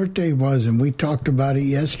 Gail's birthday was, and we talked about it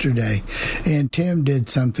yesterday. And Tim did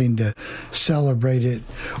something to celebrate it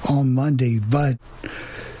on Monday. But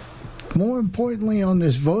more importantly on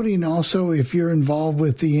this voting, also, if you're involved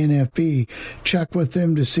with the NFB, check with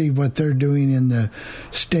them to see what they're doing in the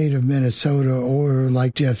state of Minnesota, or,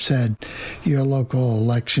 like Jeff said, your local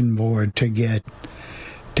election board to get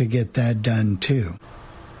that done too.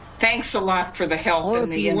 Thanks a lot for the help. Or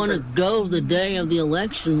and if you want to go the day of the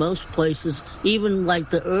election, most places, even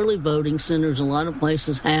like the early voting centers, a lot of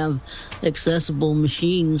places have accessible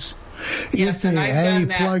machines. Yes, if they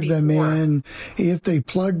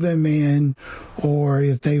plug them in, or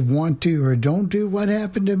if they want to or don't do what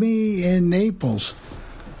happened to me in Naples,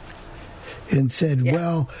 and said,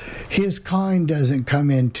 well, his kind doesn't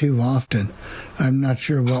come in too often. I'm not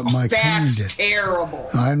sure what my kind is. That's terrible.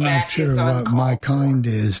 I'm not sure what my kind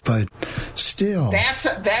is, but still.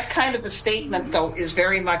 That kind of a statement, though, is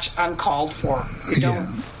very much uncalled for.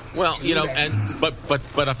 Well,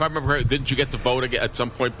 but if I remember right, didn't you get to vote again at some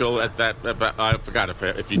point, Bill? At that, I forgot if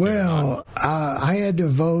you did. Well, I had to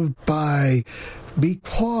vote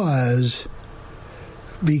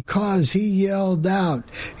because he yelled out,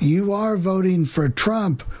 "You are voting for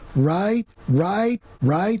Trump, right? Right?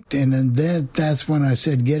 Right?" And then that's when I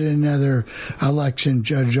said, "Get another election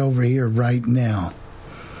judge over here right now."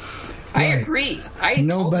 I agree.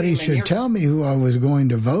 Nobody should tell me who I was going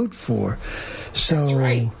to vote for. So that's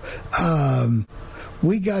right.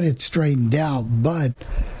 We got it straightened out, but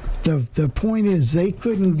the point is they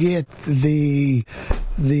couldn't get the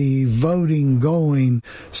voting going,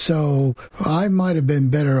 so I might have been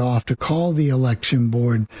better off to call the election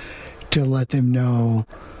board to let them know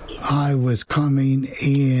I was coming,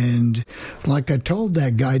 and like I told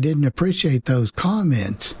that guy, I didn't appreciate those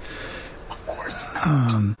comments. Of course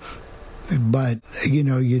not. But,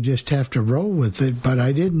 you just have to roll with it. But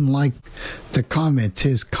I didn't like the comments,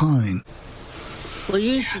 his kind. Well,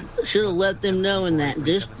 you should have let them know in that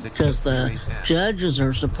district, because the judges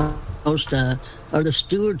are supposed to, or the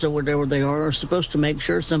stewards or whatever they are supposed to make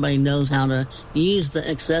sure somebody knows how to use the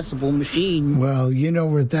accessible machine. Well, you know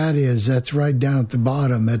where that is. That's right down at the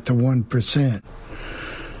bottom at the 1%.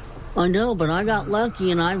 I know, but I got lucky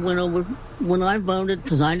and I went over when I voted,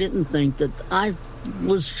 because I didn't think that I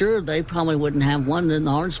was sure they probably wouldn't have one, and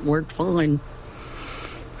ours worked fine.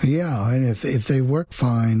 Yeah, and if they work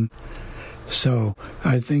fine. So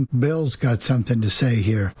I think Bill's got something to say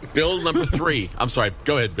here. Bill number 3. I'm sorry.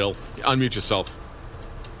 Go ahead, Bill. Unmute yourself.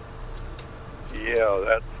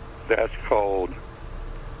 Yeah, that's called,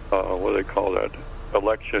 what do they call that?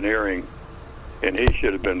 Electioneering. And he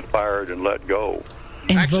should have been fired and let go.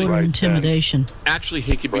 And voter intimidation. Actually,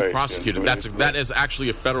 he could be prosecuted. That is actually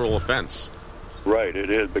a federal offense. Right, it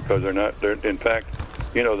is, because they're in fact,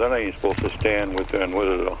 they're not even supposed to stand within,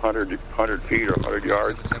 100 feet or 100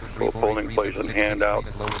 yards of a polling place and hand out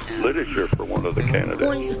literature for one of the candidates.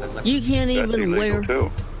 Well, you can't even wear. Too.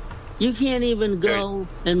 You can't even go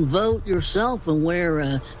and vote yourself and wear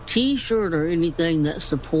a T-shirt or anything that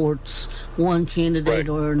supports one candidate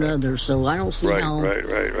or another. So I don't see how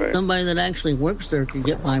somebody that actually works there could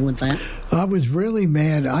get by with that. I was really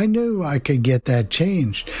mad. I knew I could get that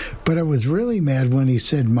changed, but I was really mad when he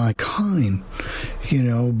said "my kind,"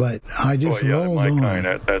 But I just rolled my on.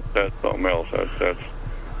 Kind. That's something else.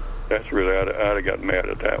 That's really. I'd have got mad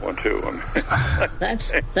at that one too.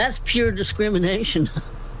 That's pure discrimination.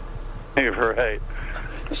 You're right.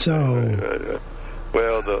 So,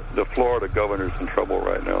 well, the Florida governor's in trouble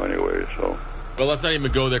right now, anyway. So Well, let's not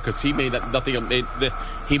even go there because he may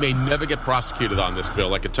he may never get prosecuted on this,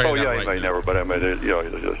 Bill. I can tell you that right he may now. never, but I mean,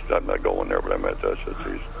 I'm not going there, but I mean,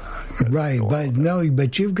 Right,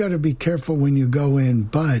 but you've got to be careful when you go in.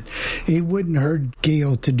 But it wouldn't hurt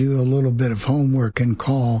Gail to do a little bit of homework and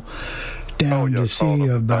call down to see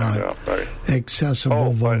about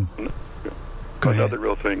accessible vote. Another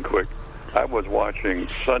real thing, quick. I was watching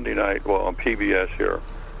Sunday night, on PBS here.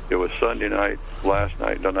 It was Sunday night, last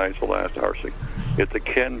night, the night's the last hour. It's a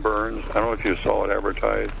Ken Burns, I don't know if you saw it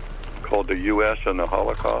advertised, called The U.S. and the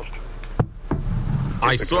Holocaust.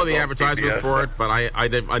 I saw the advertisement for it, but I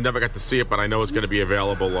never got to see it, but I know it's going to be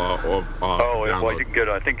available. Well, you can get.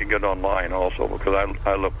 I think you can get it online also because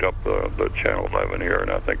I looked up the Channel 11 here, and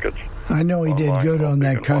I think it's. I know he did good on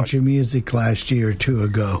that country music last year or two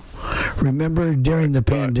ago. Remember during the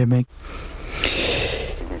pandemic?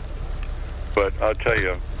 But I'll tell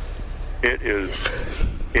you, it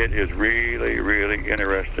is really, really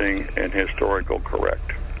interesting and historical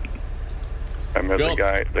correct. I mean, the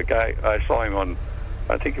guy. I saw him on.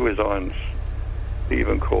 I think he was on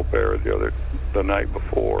Stephen Colbert the night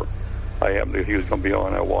before. He was going to be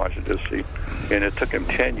on. I watched it to see, and it took him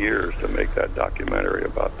 10 years to make that documentary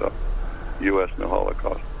about the U.S. and the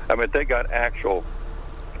Holocaust. I mean, they got actual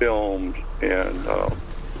films and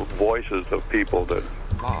voices of people that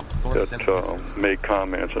made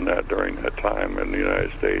comments on that during that time in the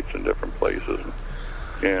United States and different places,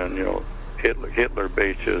 and Hitler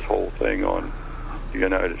based his whole thing on the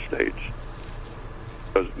United States.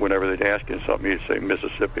 Because whenever they'd ask him something, he'd say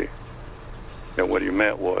Mississippi. And what he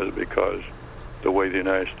meant was because the way the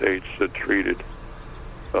United States had treated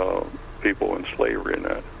people in slavery and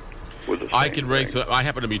that was the same I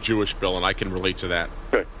happen to be Jewish, Bill, and I can relate to that.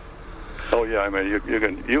 Okay. Oh yeah, I mean you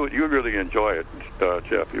really enjoy it,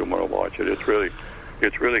 Jeff. You want to watch it. It's really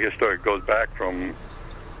historic. It goes back from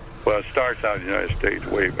it starts out in the United States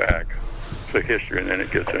way back to history, and then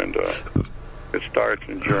it gets into. It starts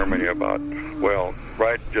in Germany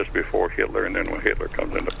right just before Hitler, and then when Hitler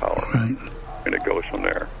comes into power. Right. And it goes from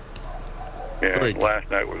there. And last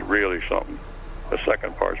night was really something. The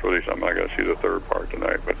second part's really something. I got to see the third part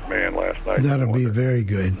tonight, but man, last night. That'll be very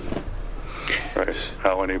good. Right.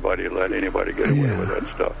 How anybody let anybody get away with that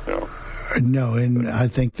stuff, No, and I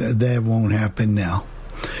think that won't happen now.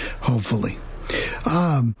 Hopefully.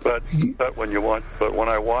 But when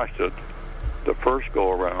I watched it, the first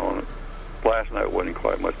go around. Last night wasn't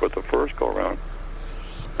quite much, but the first go around,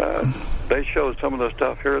 they showed some of the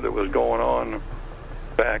stuff here that was going on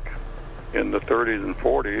back in the 30s and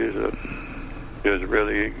 40s that is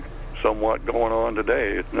really somewhat going on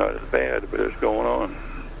today. It's not as bad, but it's going on.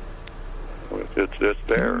 It's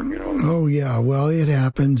there, Oh, yeah. Well, it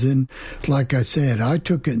happens. And like I said, I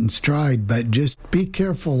took it in stride, but just be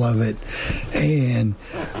careful of it and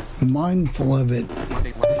mindful of it.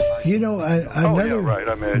 Another... right.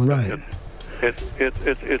 I mean, right. It's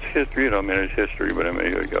history. I mean, it's history, but I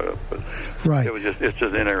mean, you got to. Right. It's just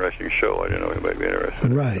an interesting show. I didn't know anybody would be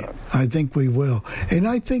interested. Right. I think we will. And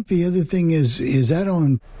I think the other thing is that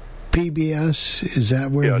on PBS? Is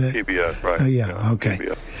that where PBS, right. Okay.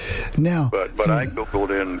 PBS. Now, but I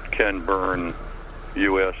Googled in Ken Burns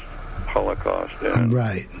U.S. Holocaust, and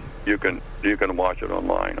you can watch it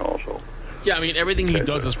online also. Yeah, I mean, everything he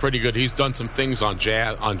does is pretty good. He's done some things on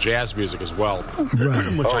jazz music as well,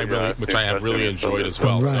 which I have really enjoyed as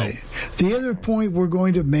well. Right. So. The other point we're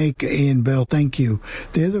going to make, and Bill, thank you.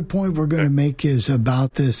 The other point we're going to make is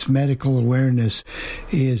about this medical awareness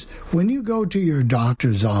is when you go to your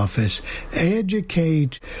doctor's office,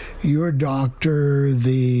 educate your doctor,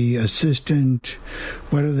 the assistant,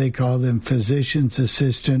 what do they call them, physician's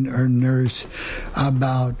assistant or nurse,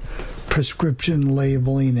 about prescription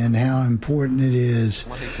labeling and how important it is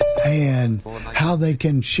and how they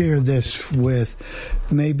can share this with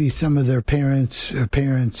maybe some of their parents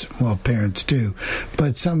too,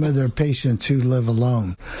 but some of their patients who live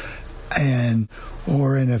alone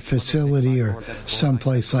or in a facility or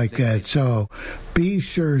someplace like that. So be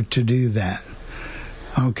sure to do that.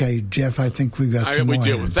 Okay, Jeff, I think we've got some more. We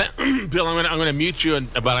do. Bill, I'm going to mute you,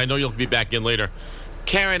 but I know you'll be back in later.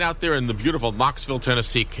 Karen out there in the beautiful Knoxville,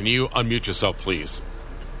 Tennessee, can you unmute yourself, please?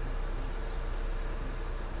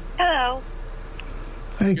 Hello.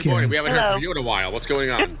 Hey, good morning. We haven't heard from you in a while. What's going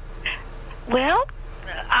on? Well,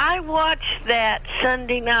 I watched that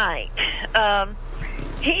Sunday night.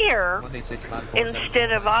 Here,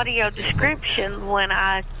 instead of audio description, when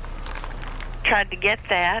I tried to get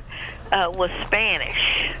that, was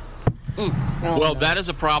Spanish. Well, that is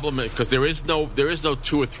a problem because there is no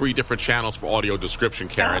 2 or 3 different channels for audio description,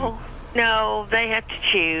 Karen. No, they have to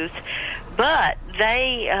choose. But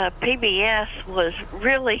PBS was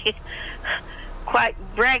really quite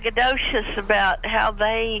braggadocious about how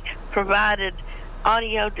they provided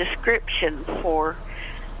audio description for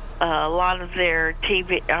a lot of their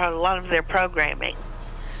TV, a lot of their programming.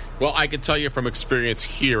 Well, I can tell you from experience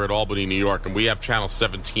here at Albany, New York, and we have Channel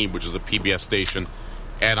 17, which is a PBS station,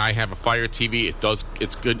 and I have a Fire TV.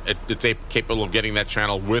 It's good. It's capable of getting that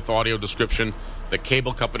channel with audio description. The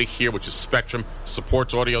cable company here, which is Spectrum,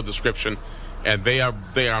 supports audio description, and they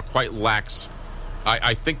are quite lax.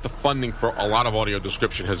 I think the funding for a lot of audio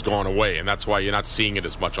description has gone away, and that's why you're not seeing it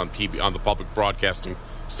as much on the public broadcasting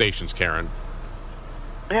stations, Karen.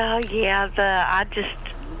 Oh yeah,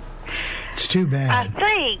 It's too bad. I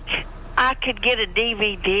think I could get a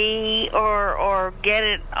DVD or get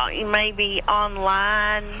it maybe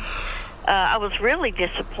online. I was really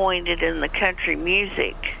disappointed in the country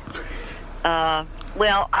music.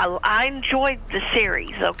 Well, I enjoyed the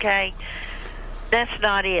series, okay? That's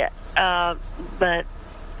not it. But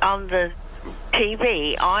on the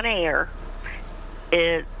TV, on air,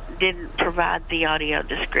 it didn't provide the audio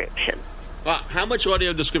description. How much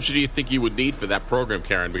audio description do you think you would need for that program,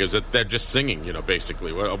 Karen? Because they're just singing,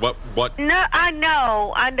 basically. What? No, I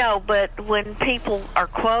know, but when people are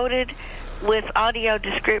quoted with audio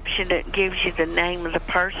description, it gives you the name of the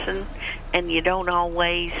person, and you don't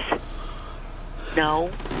always know.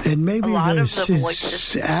 And maybe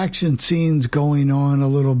there's action scenes going on a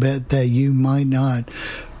little bit that you might not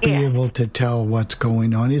be able to tell what's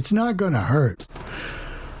going on. It's not going to hurt.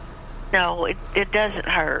 No, it doesn't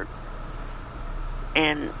hurt.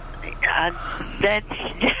 And that's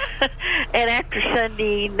and after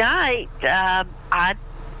Sunday night, I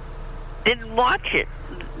didn't watch it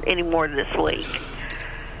anymore this week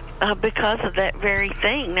because of that very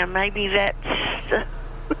thing. Now maybe that's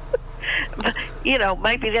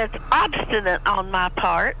maybe that's obstinate on my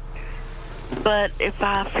part, but if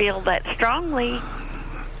I feel that strongly,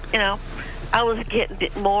 I was getting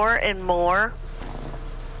more and more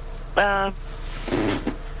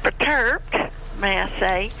perturbed, may I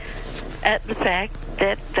say, at the fact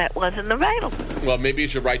that wasn't available. Well, maybe you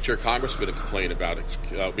should write your congressman and complain about it,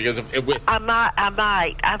 because I might.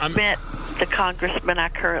 I've met the congressman I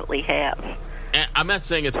currently have. I'm not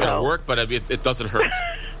saying it's going to work, but it doesn't hurt.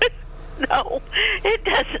 No, it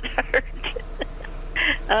doesn't hurt.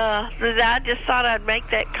 I just thought I'd make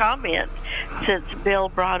that comment since Bill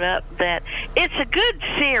brought up that it's a good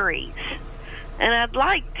series, and I'd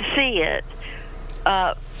like to see it.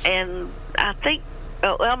 And I think,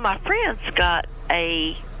 my friends got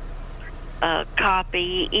a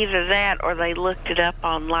copy, either that or they looked it up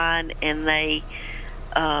online, and they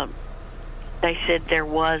said there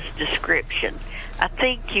was description. I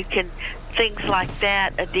think you can, things like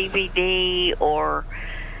that, a DVD or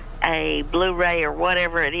a Blu-ray or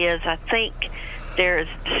whatever it is, I think there is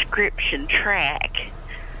a description track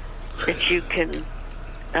that you can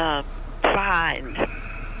find.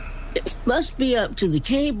 It must be up to the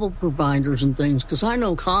cable providers and things, because I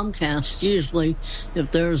know Comcast usually,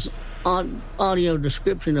 if there's audio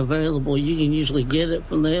description available, you can usually get it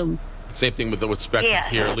from them. Same thing with Spectrum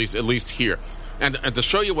here, at least here. And to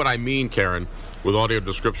show you what I mean, Karen, with audio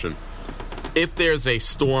description, if there's a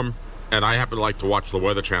storm, and I happen to like to watch the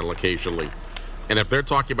Weather Channel occasionally, and if they're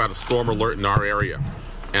talking about a storm alert in our area,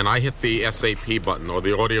 and I hit the SAP button or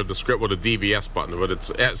the audio descript or the DVS button, but it's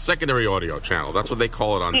a secondary audio channel. That's what they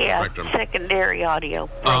call it on Spectrum. Secondary audio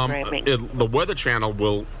programming. The Weather Channel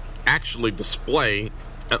will actually display,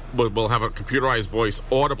 will have a computerized voice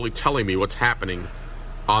audibly telling me what's happening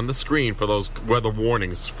on the screen for those weather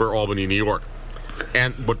warnings for Albany, New York.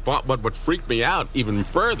 And what freaked me out even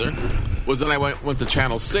further was that I went to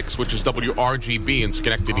Channel 6, which is WRGB in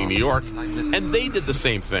Schenectady, New York, and they did the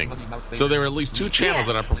same thing. So there are at least two channels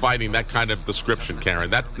that are providing that kind of description,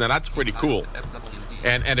 Karen. That's pretty cool.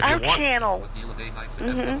 And if our you want channel,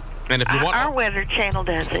 and if you want our Weather Channel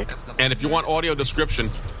does it. And if you want audio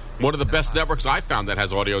description, one of the best networks I found that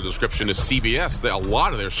has audio description is CBS. A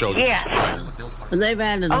lot of their shows. Yeah. And they've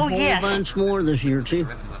added a whole bunch more this year, too.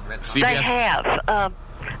 CBS. They have.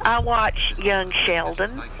 I watch Young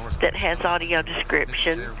Sheldon that has audio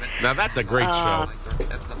description. Now, that's a great show.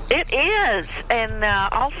 It is. And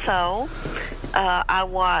also, I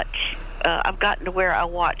watch, I've gotten to where I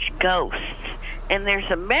watch Ghosts. And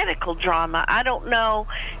there's a medical drama. I don't know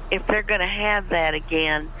if they're going to have that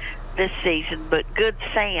again this season, but Good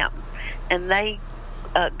Sam. And they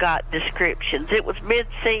got descriptions. It was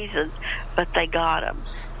mid-season, but they got them.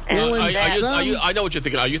 I know what you're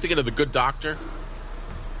thinking. Are you thinking of The Good Doctor?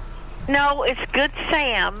 No, it's Good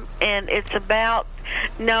Sam, and it's about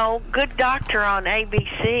Good Doctor on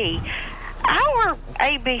ABC. our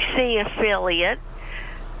ABC affiliate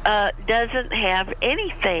doesn't have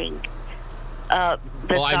anything. Well,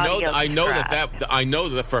 I know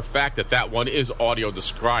that for a fact that one is audio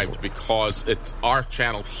described because it's our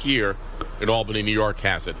channel here in Albany, New York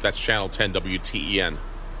has it. That's channel 10 WTEN.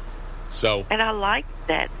 So, and I like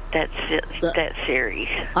that series.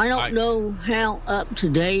 I don't know how up to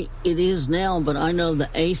date it is now, but I know the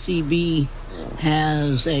ACB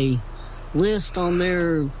has a list on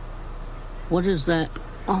their, what is that,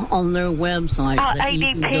 on their website.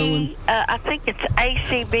 ADP, I think it's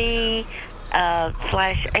ACB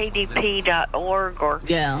 /ADP.org or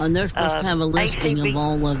yeah, and they're supposed to have a listing ACB. of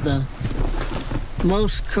all of the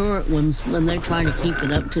most current ones when they try to keep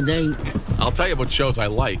it up to date. I'll tell you what shows I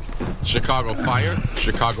like. Chicago Fire,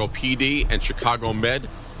 Chicago PD, and Chicago Med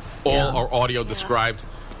all are audio described,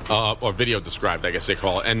 or video described, I guess they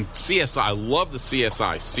call it. And CSI, I love the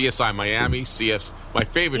CSI. CSI Miami, my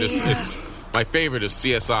favorite is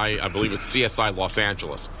CSI, I believe it's CSI Los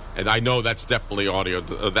Angeles. And I know that's definitely audio,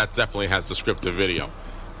 that definitely has descriptive video.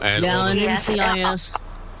 And NCIS.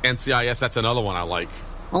 NCIS, that's another one I like.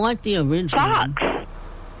 I like the original one.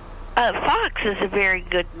 Fox is a very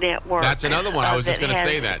good network. That's another one. I was just going to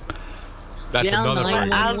say that. That's another one.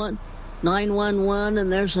 911,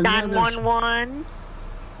 and there's another. 911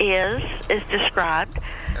 is described,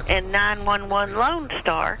 and 911 Lone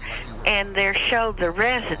Star, and their show The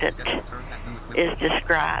Resident is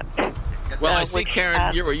described. Well, I see,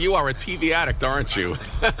 Karen, you are a TV addict, aren't you?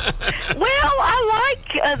 Well,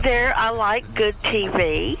 I like good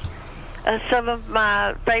TV. Some of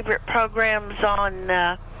my favorite programs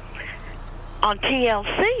on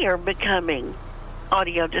TLC are becoming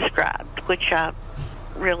audio described, which I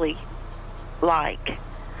really like.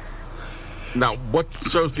 Now, what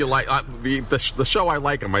shows do you like? The show I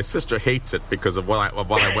like, and my sister hates it because of what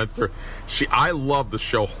I went through. I love the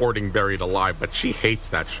show Hoarding Buried Alive, but she hates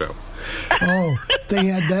that show. Oh, they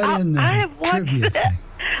had that in the trivia thing.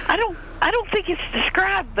 I don't think it's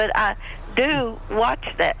described, but I do watch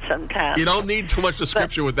that sometimes. You don't need too much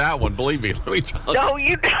description with that one, believe me. Let me tell you. No,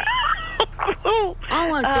 you don't. I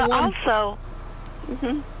like the one. Also,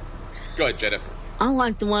 go ahead, Jennifer. I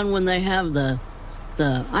like the one when they have the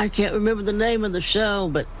I can't remember the name of the show,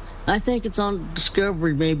 but I think it's on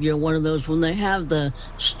Discovery maybe, or one of those, when they have the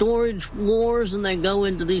storage wars and they go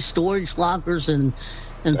into these storage lockers and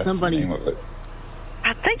That's somebody. the name of it.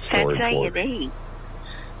 I think Storage that's wars. A&E.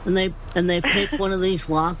 And they pick one of these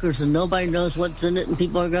lockers and nobody knows what's in it, and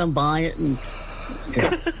people are going to buy it and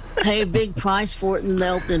pay a big price for it, and they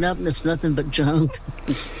open it up and it's nothing but junk.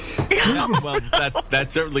 Yeah, well,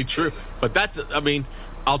 that's certainly true. But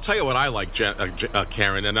I'll tell you what I like,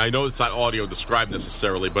 Karen, and I know it's not audio described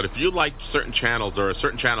necessarily, but if you like certain channels, there are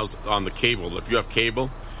certain channels on the cable. If you have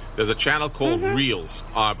cable, there's a channel called Reels.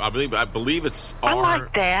 I believe it's I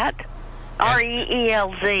like that.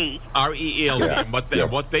 REELZ. REELZ. Yeah. And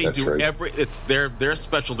what they do, right. it's their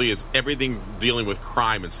specialty is everything dealing with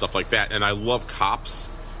crime and stuff like that. And I love Cops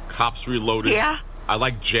Reloaded. Yeah. I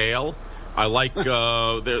like Jail. I like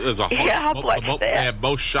there's a they have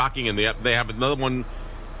Most Shocking, and they have another one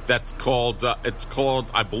that's called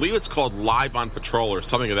I believe it's called Live on Patrol or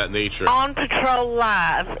something of that nature. On Patrol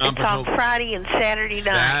Live. It's on Friday and Saturday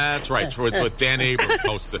night. That's right. With Dan Abrams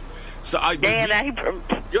hosted. So Dan Abrams.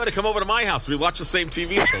 You ought to come over to my house. We watch the same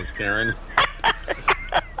TV shows, Karen.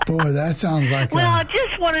 Boy, that sounds like I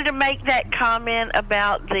just wanted to make that comment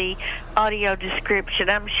about the audio description.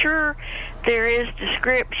 I'm sure there is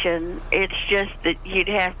description. It's just that you'd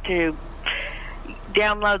have to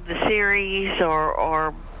download the series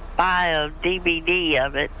or buy a DVD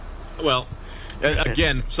of it. Well,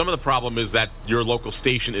 again, some of the problem is that your local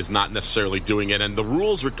station is not necessarily doing it, and the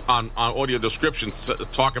rules on audio descriptions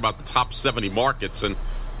talk about the top 70 markets, and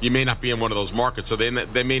you may not be in one of those markets, so they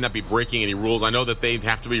may not be breaking any rules. I know that they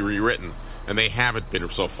have to be rewritten, and they haven't been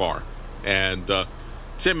so far. And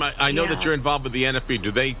Tim, I know that you're involved with the NFB. Do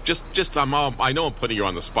they I know I'm putting you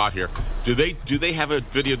on the spot here. Do they have a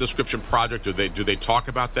video description project? Do they talk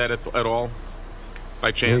about that at all,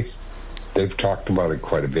 by chance? They've talked about it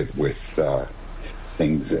quite a bit with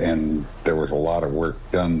things, and there was a lot of work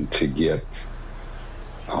done to get,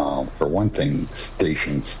 for one thing,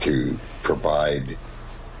 stations to provide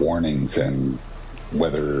warnings and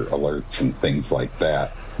weather alerts and things like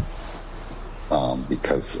that,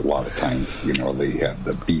 because a lot of times, they have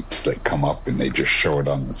the beeps that come up and they just show it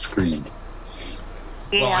on the screen.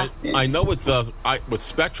 Yeah. Well, I know with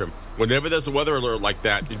Spectrum, whenever there's a weather alert like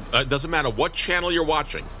that, it doesn't matter what channel you're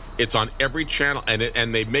watching. It's on every channel,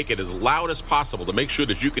 and they make it as loud as possible to make sure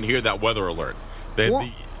that you can hear that weather alert. Have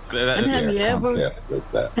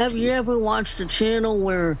you ever watched a channel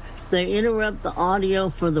where they interrupt the audio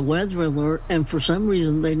for the weather alert, and for some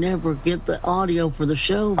reason they never get the audio for the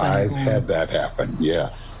show back I've on. had that happen,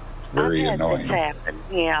 yes. Very I've had annoying. this happen,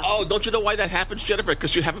 yeah. Oh, don't you know why that happens, Jennifer?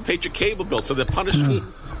 Because you haven't paid your cable bill, so they're punishing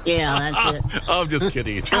you. Yeah, that's it. I'm just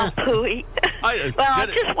kidding. Oh, pooey. Well, I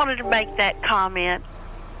just wanted to make that comment.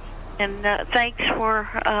 And thanks for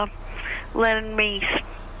letting me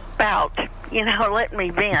spout, letting me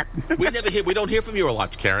vent. We don't hear from you a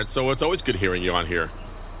lot, Karen, so it's always good hearing you on here.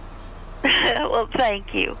 Well,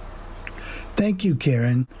 thank you. Thank you,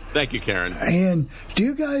 Karen. Thank you, Karen. And do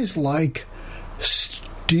you guys like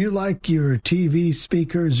your TV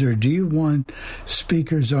speakers, or do you want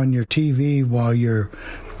speakers on your TV while you're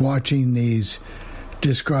watching these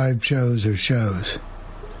described shows or shows?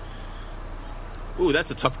 Ooh,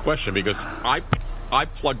 that's a tough question because I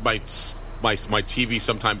plug my TV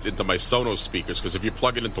sometimes into my Sonos speakers, because if you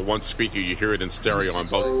plug it into one speaker, you hear it in stereo on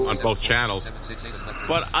both channels.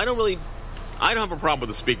 But I don't have a problem with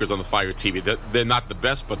the speakers on the Fire TV. They're not the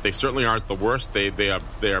best, but they certainly aren't the worst. They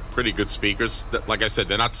are pretty good speakers. Like I said,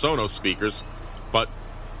 they're not Sonos speakers, but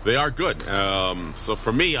they are good. So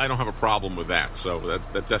for me, I don't have a problem with that. So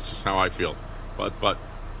that's just how I feel. But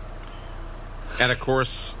and of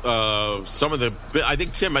course, some of the I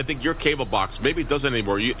think your cable box maybe it doesn't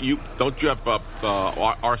anymore. You have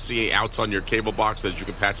RCA outs on your cable box that you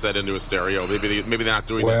can patch that into a stereo. Maybe they're not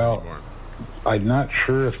doing that anymore. I'm not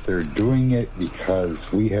sure if they're doing it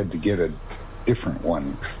because we had to get a different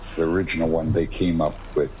one. The original one they came up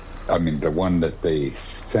with, the one that they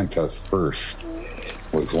sent us first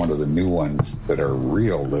was one of the new ones that are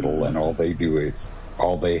real little, and all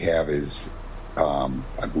they have is, I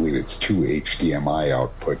believe it's 2 HDMI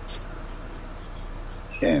outputs.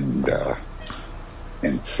 And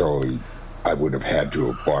so I would have had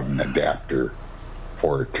to have bought an adapter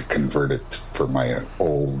for it to convert it for my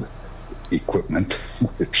old equipment,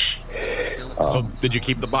 which so did you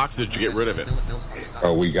keep the box or did you get rid of it?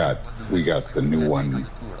 Oh, we got the new one.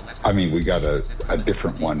 We got a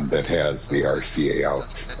different one that has the RCA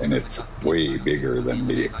out, and it's way bigger than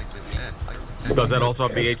the. Does it also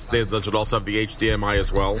have the HDMI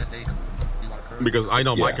as well? Because I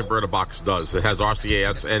know my converter box does. It has RCA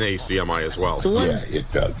outs and HDMI as well. Yeah, it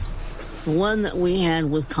does. The one that we had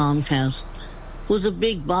with Comcast was a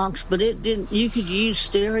big box, but it didn't. You could use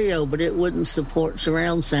stereo, but it wouldn't support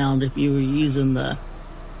surround sound if you were using the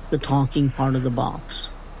talking part of the box.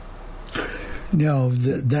 No,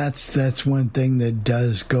 that's one thing that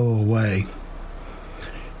does go away.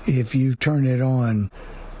 If you turn it on,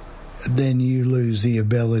 then you lose the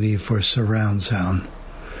ability for surround sound.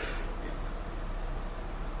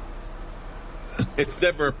 It's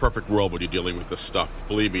never a perfect world when you're dealing with this stuff.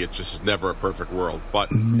 Believe me, it's just never a perfect world.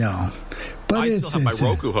 But no, but I still have my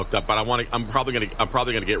Roku hooked up. But I'm probably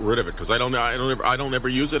gonna get rid of it because I don't ever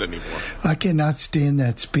use it anymore. I cannot stand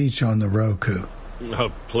that speech on the Roku.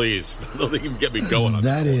 Oh, please, don't even get me going on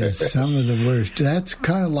that. Is some of the worst. That's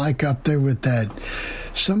kind of like up there with that.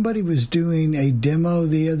 Somebody was doing a demo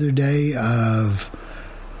the other day of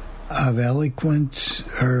Eloquence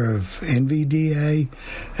or of NVDA,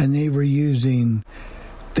 and they were using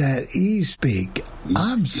that eSpeak.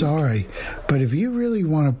 I'm sorry, but if you really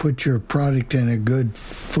want to put your product in a good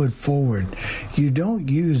foot forward, you don't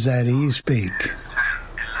use that eSpeak.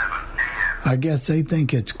 I guess they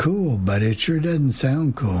think it's cool, but it sure doesn't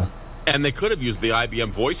sound cool. And they could have used the IBM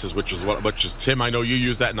Voices, which is Tim. I know you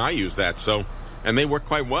use that, and I use that. So, and they work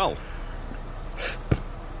quite well.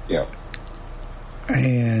 Yeah.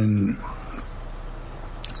 And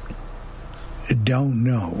don't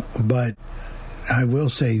know, but I will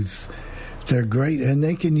say they're great, and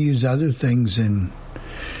they can use other things. And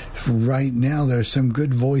right now, there's some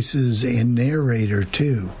good voices in Narrator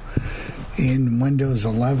too. In Windows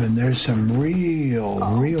 11, there's some real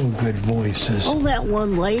good voices. Oh, that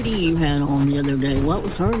one lady you had on the other day. What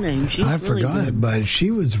was her name? I forgot, good. But she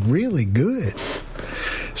was really good.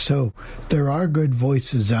 So there are good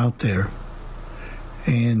voices out there.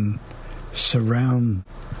 And surround.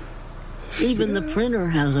 Even the printer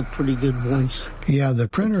has a pretty good voice. Yeah, the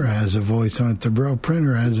printer has a voice on it. The Braille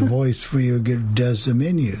printer has a voice for you. Does the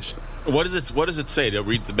menus. What does it say? To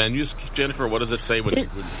read the menus, Jennifer? What does it say?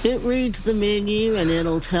 It reads the menu, and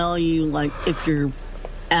it'll tell you like if you're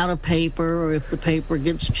out of paper or if the paper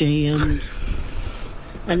gets jammed,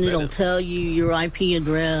 and it'll tell you your IP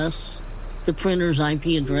address, the printer's IP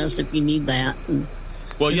address if you need that. And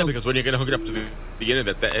well, yeah, because when you're going to hook it up to the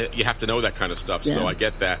internet, you have to know that kind of stuff. Yeah. So I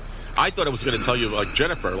get that. I thought it was going to tell you like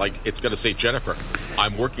Jennifer, like it's going to say Jennifer,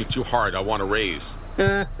 I'm working too hard. I want to raise.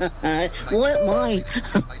 Well, it might.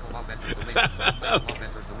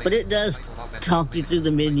 But it does talk you through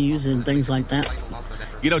the menus and things like that.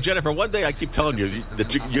 You know, Jennifer, one day I keep telling you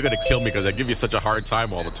that you're going to kill me because I give you such a hard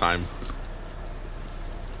time all the time.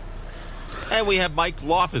 And we have Mike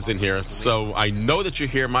Loftus in here, so I know that you're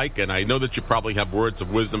here, Mike, and I know that you probably have words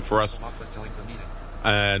of wisdom for us.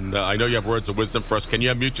 And I know you have words of wisdom for us. Can you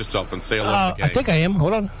unmute yourself and say hello to the gang? I think I am.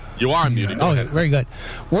 Hold on. You are unmuted. Oh, okay, very good.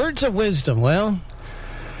 Words of wisdom. Well,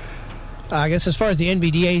 I guess as far as the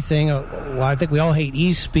NVDA thing, well, I think we all hate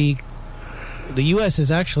eSpeak. The U.S.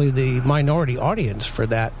 is actually the minority audience for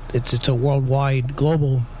that. It's a worldwide,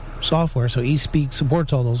 global software, so eSpeak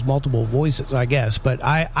supports all those multiple voices, I guess. But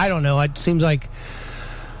I don't know. It seems like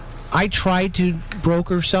I tried to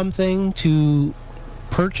broker something to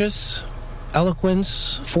purchase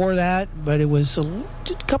Eloquence for that, but it was a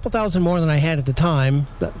couple thousand more than I had at the time.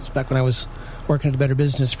 That's back when I was working at the Better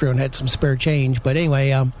Business Bureau and had some spare change. But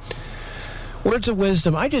anyway, Words of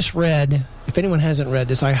Wisdom. I just read, if anyone hasn't read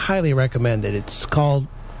this, I highly recommend it. It's called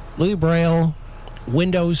Louis Braille,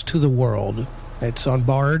 Windows to the World. It's on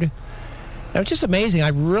Bard. It was just amazing. I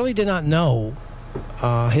really did not know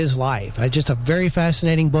his life. It's just a very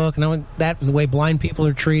fascinating book. And that the way blind people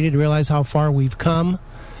are treated, realize how far we've come.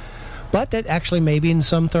 But that actually maybe in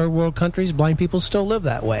some third world countries, blind people still live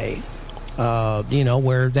that way. Where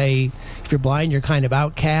if you're blind, you're kind of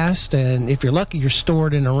outcast. And if you're lucky, you're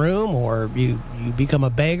stored in a room or you become a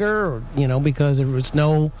beggar, or, because there was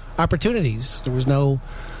no opportunities. There was no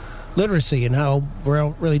literacy, and how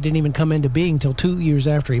Braille really didn't even come into being until 2 years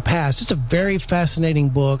after he passed. It's a very fascinating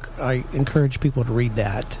book. I encourage people to read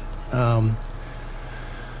that.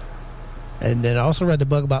 And then I also read the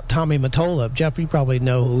book about Tommy Mottola. Jeff, you probably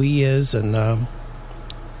know who he is, and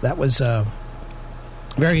that was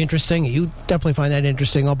very interesting. You definitely find that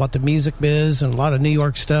interesting, all about the music biz and a lot of New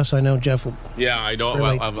York stuff, so I know Jeff will... Yeah, I know.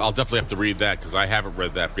 Well, I'll definitely have to read that, because I haven't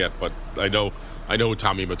read that yet, but I know who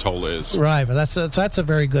Tommy Mottola is. Right, but that's a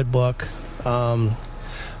very good book.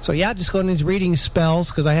 Just go in these reading spells,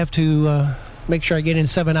 because I have to... make sure I get in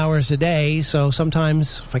 7 hours a day, so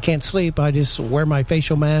sometimes if I can't sleep, I just wear my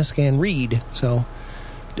facial mask and read. So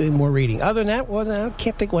doing more reading. Other than that, I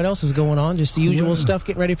can't think what else is going on. Just the usual stuff,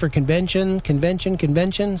 getting ready for convention.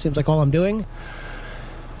 Seems like all I'm doing.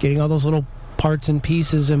 Getting all those little parts and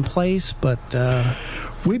pieces in place, but...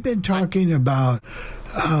 We've been talking about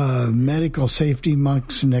medical safety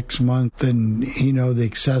months next month, and, the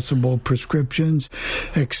accessible prescriptions,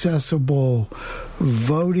 accessible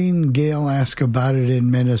voting. Gail asked about it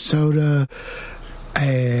in Minnesota.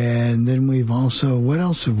 And then we've also, what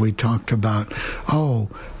else have we talked about? Oh,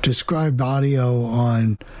 described audio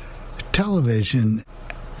on television,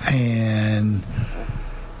 and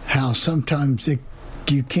how sometimes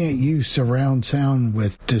you can't use surround sound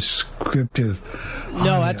with descriptive audio.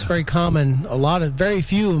 No, that's very common. Very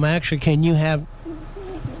few of them actually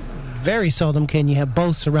very seldom can you have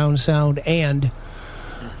both surround sound and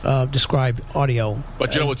described audio.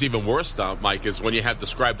 But you know what's even worse, Mike, is when you have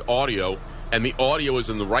described audio and the audio is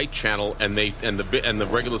in the right channel and the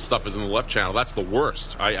regular stuff is in the left channel. That's the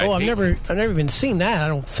worst. I've never even seen that, I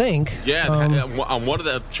don't think. Yeah, on one of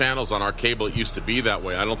the channels on our cable, it used to be that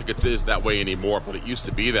way. I don't think it is that way anymore, but it used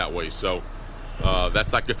to be that way. So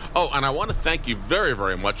that's not good. Oh, and I want to thank you very,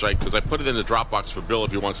 very much, because I put it in the Dropbox for Bill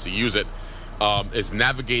if he wants to use it. Is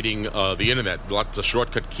navigating the internet. Lots of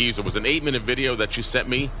shortcut keys. It was an 8-minute video that you sent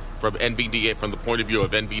me from NVDA, from the point of view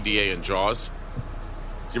of NVDA and JAWS.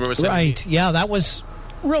 Do you remember sending me? Right. Yeah, that was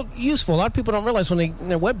real useful. A lot of people don't realize in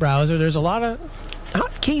their web browser, there's a lot of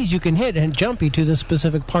keys you can hit and jump you to the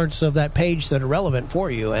specific parts of that page that are relevant for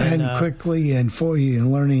you. And quickly and for you,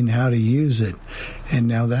 and learning how to use it. And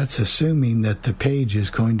now that's assuming that the page is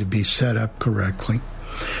going to be set up correctly.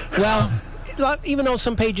 Well... even though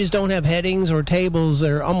some pages don't have headings or tables,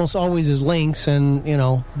 there almost always is links and,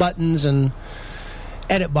 buttons and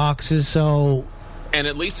edit boxes. So, and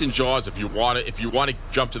at least in JAWS, if you want to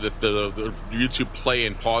jump to the YouTube play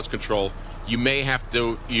and pause control, you may have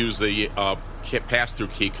to use the pass-through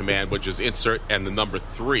key command, which is insert and the number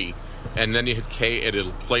 3, and then you hit K, and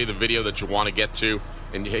it'll play the video that you want to get to,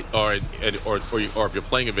 and you hit, or if you're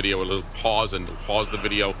playing a video, it'll pause the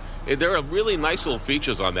video. There are really nice little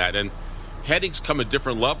features on that, and headings come at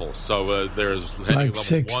different levels, so there's heading like level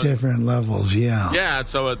 6 1. Different levels, yeah. Yeah,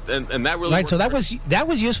 so and that really right. So that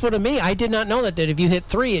was useful to me. I did not know that if you hit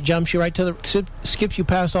 3, it jumps you right to skips you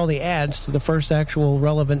past all the ads to the first actual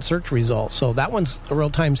relevant search result. So that one's a real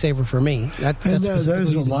time saver for me. There's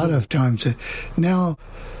a lot of times. Now,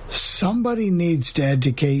 somebody needs to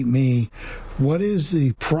educate me. What is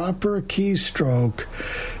the proper keystroke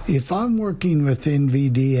if I'm working with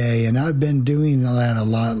NVDA, and I've been doing that a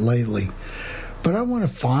lot lately? but I want to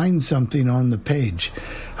find something on the page.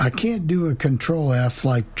 I can't do a Control F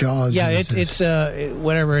like JAWS. Yeah, uses. it's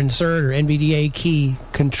whatever, insert or NVDA key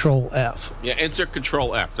Control F. Yeah, insert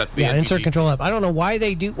Control F. That's the Yeah, NVDA. insert Control F. I don't know why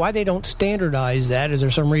they don't standardize that. Is there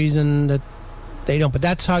some reason that they don't? But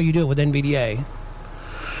that's how you do it with NVDA.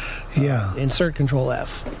 Yeah. Insert Control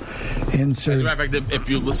F. Insert. As a matter of fact, if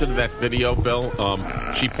you listen to that video, Bill,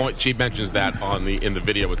 she mentions that in the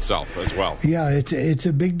video itself as well. Yeah, it's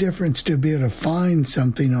a big difference to be able to find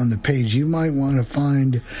something on the page. You might want to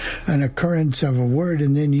find an occurrence of a word,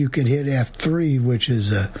 and then you could hit F3, which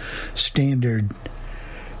is a standard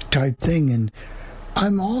type thing. And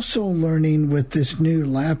I'm also learning with this new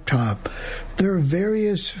laptop, there are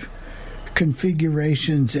various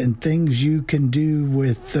configurations and things you can do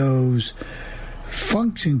with those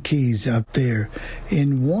function keys up there.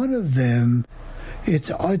 In one of them, it's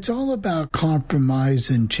all about compromise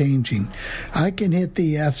and changing. I can hit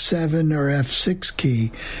the F7 or F6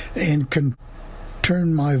 key and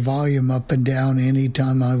turn my volume up and down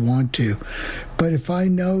anytime I want to. But if I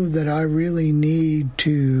know that I really need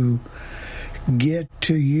to get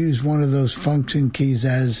to use one of those function keys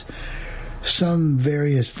as some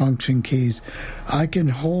various function keys, I can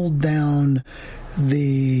hold down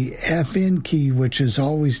the FN key, which is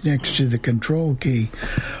always next to the control key,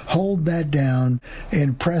 hold that down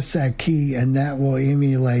and press that key, and that will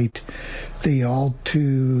emulate the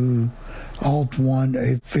Alt2,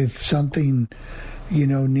 Alt1 if something,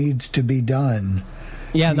 needs to be done.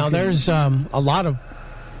 Yeah, now there's a lot of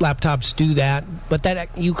laptops do that, but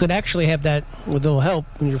that you could actually have that with a little help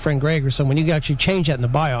from your friend Greg or someone. You can actually change that in the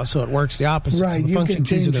BIOS so it works the opposite. Right, so the you function can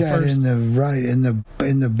keys change are the that first.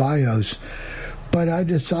 in the BIOS. But I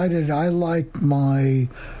decided I like my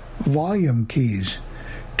volume keys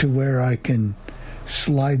to where I can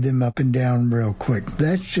slide them up and down real quick.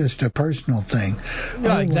 That's just a personal thing.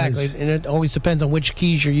 Yeah, exactly, and it always depends on which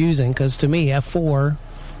keys you're using. Because to me, F4.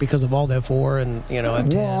 Because of Alt F4 and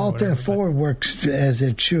F10. Well, Alt F4 works as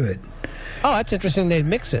it should. Oh, that's interesting. They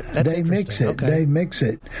mix it. They mix it. Okay. They mix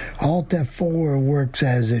it. Alt F4 works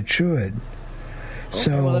as it should. Okay,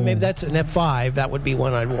 so, well, then maybe that's an F5. That would be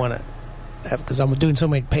one I'd want to have because I'm doing so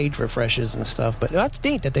many page refreshes and stuff. But that's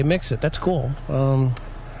neat that they mix it. That's cool. So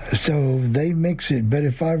they mix it. But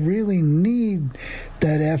if I really need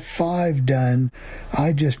that F5 done,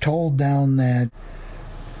 I just hold down that.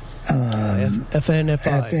 FN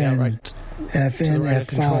F5, yeah, right. FN right, F5.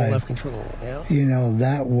 Control, left control, yeah.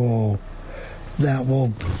 That will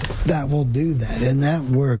do that, and that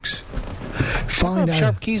works.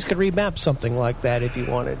 Sharp keys could remap something like that if you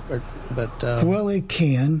wanted, well, it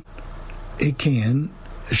can.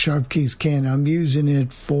 Sharp keys can. I'm using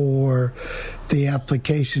it for the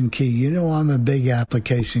application key. I'm a big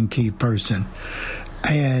application key person.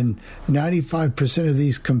 And 95% of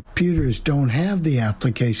these computers don't have the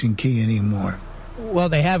application key anymore. Well,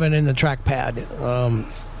 they have it in the trackpad. Or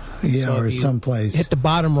someplace. Hit the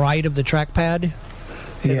bottom right of the trackpad.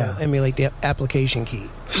 Yeah. Emulate the application key.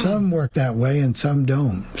 Some work that way and some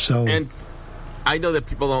don't. So. And I know that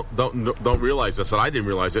people don't realize this, and I didn't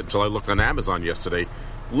realize it until I looked on Amazon yesterday.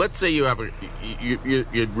 Let's say you have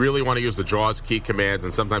you really want to use the JAWS key commands,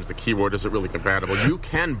 and sometimes the keyboard isn't really compatible. You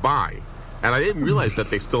can buy. And I didn't realize that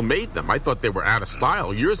they still made them. I thought they were out of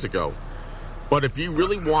style years ago. But if you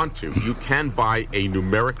really want to, you can buy a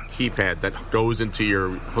numeric keypad that hooks into your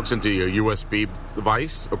USB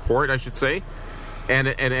device, or port, I should say, and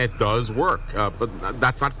it does work. But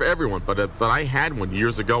that's not for everyone. But I had one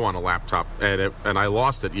years ago on a laptop, and I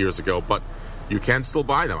lost it years ago. But you can still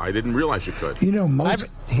buy them. I didn't realize you could.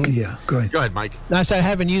 Yeah, go ahead. Go ahead, Mike. No, I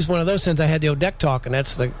haven't used one of those since I had the Odec Talk, and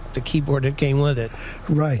that's the keyboard that came with it.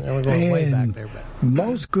 Right. And we're going way back there. But.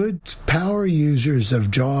 Most good power users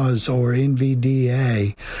of JAWS or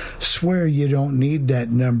NVDA swear you don't need that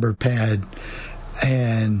number pad,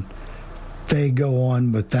 and they go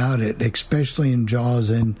on without it, especially in JAWS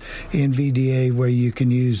and NVDA where you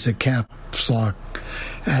can use the caps lock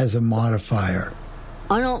as a modifier.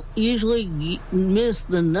 I don't usually miss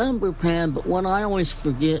the number pad, but what I always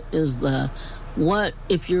forget is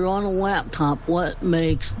if you're on a laptop, what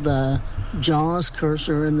makes the JAWS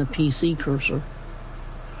cursor and the PC cursor?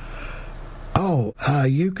 Oh,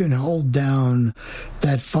 you can hold down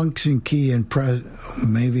that function key and press.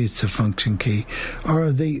 Maybe it's the function key,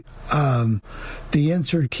 or the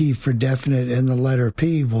insert key for definite, and the letter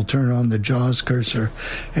P will turn on the JAWS cursor,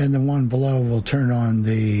 and the one below will turn on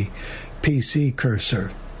the PC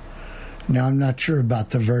cursor. Now, I'm not sure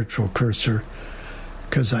about the virtual cursor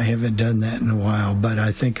because I haven't done that in a while, but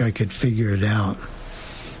I think I could figure it out.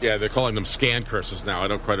 Yeah, they're calling them scan cursors now. I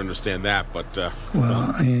don't quite understand that, but...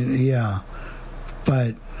 yeah.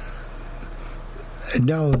 But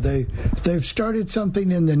No, they've started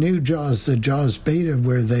something in the new JAWS, the JAWS beta,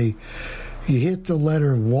 where you hit the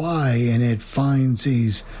letter Y and it finds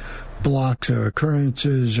these blocks or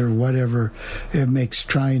occurrences or whatever. It makes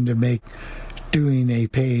trying to make doing a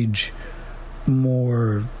page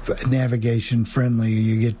more navigation friendly.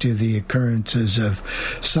 You get to the occurrences of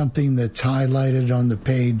something that's highlighted on the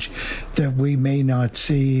page that we may not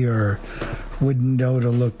see or wouldn't know to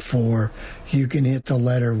look for. You can hit the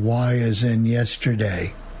letter Y as in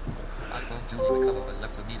yesterday.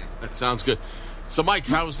 That sounds good. So, Mike,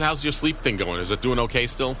 how's your sleep thing going? Is it doing okay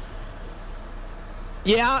still?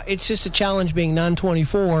 Yeah, it's just a challenge being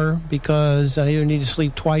non-24 because I either need to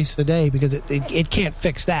sleep twice a day because it can't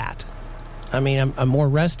fix that. I mean, I'm more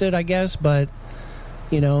rested, I guess, but,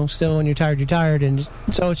 still when you're tired, you're tired. And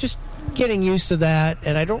so it's just getting used to that.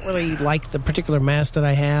 And I don't really like the particular mask that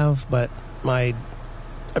I have, but I've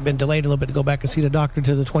been delayed a little bit to go back and see the doctor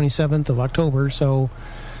to the 27th of October. So,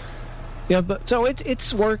 yeah,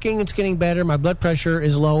 it's working. It's getting better. My blood pressure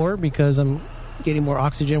is lower because I'm getting more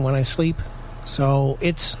oxygen when I sleep. So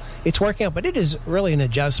it's working out, but it is really an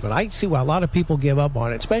adjustment. I see why a lot of people give up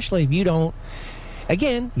on it, especially if you don't.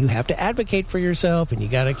 Again, you have to advocate for yourself, and you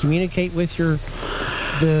got to communicate with your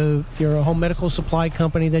home medical supply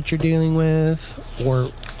company that you're dealing with,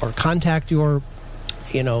 or contact your,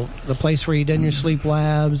 the place where you done your sleep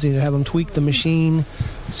labs. You have them tweak the machine.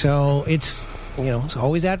 So it's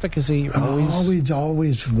always advocacy. Always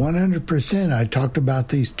 100%. I talked about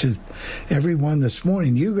these to everyone this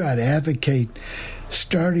morning. You got to advocate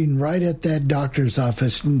starting right at that doctor's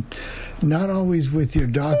office, not always with your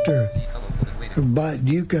doctor. But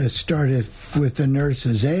you can start it with the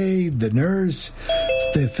nurse's aide, the nurse,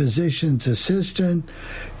 the physician's assistant.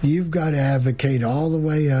 You've got to advocate all the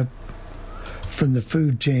way up from the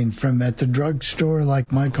food chain, from at the drugstore,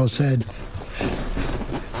 like Michael said,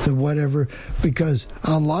 the whatever, because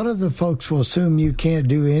a lot of the folks will assume you can't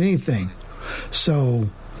do anything. So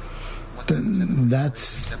that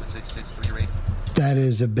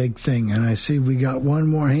is a big thing. And I see we got one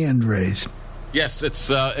more hand raised. Yes,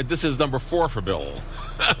 this is number 4 for Bill.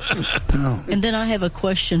 Oh. And then I have a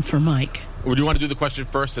question for Mike. Would you want to do the question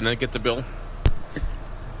first and then get to Bill?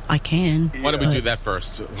 I can. Why don't we do that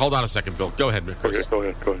first? Hold on a second, Bill. Go ahead, Chris.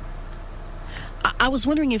 Okay, go ahead. I was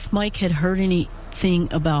wondering if Mike had heard anything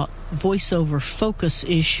about voiceover focus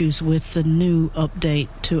issues with the new update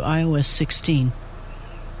to iOS 16.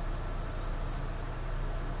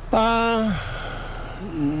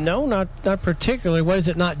 No, not particularly. What is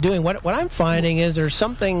it not doing? What I'm finding is there's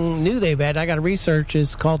something new they've added. I got to research.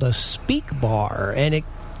 It's called a speak bar, and it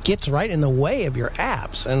gets right in the way of your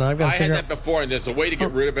apps. And I've got to figure had that before, and there's a way to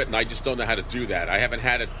get rid of it, and I just don't know how to do that. I haven't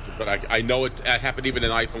had it, but I know it happened even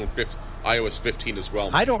in iOS 15 as well.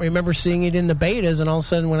 I don't remember seeing it in the betas, and all of a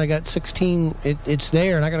sudden when I got 16, it's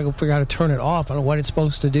there, and I got to go figure out how to turn it off. I don't know what it's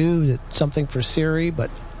supposed to do. Is it something for Siri? But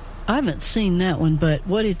I haven't seen that one, but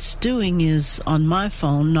what it's doing is on my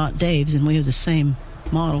phone, not Dave's, and we have the same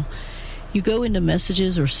model. You go into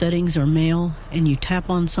messages or settings or mail, and you tap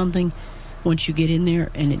on something once you get in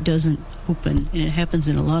there, and it doesn't open, and it happens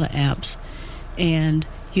in a lot of apps. And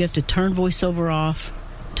you have to turn VoiceOver off,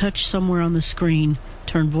 touch somewhere on the screen,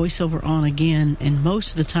 turn VoiceOver on again, and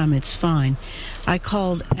most of the time it's fine. I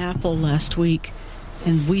called Apple last week,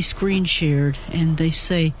 and we screen shared, and they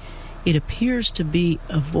say it appears to be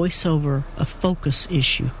a focus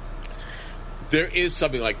issue. There is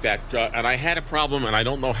something like that, and I had a problem, and I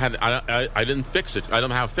don't know how to, I didn't fix it. I don't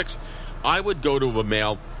know how to fix it. I would go to a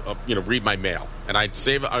mail, read my mail, and I'd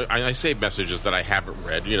save. I save messages that I haven't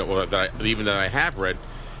read, or that I have read,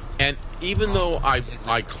 and even though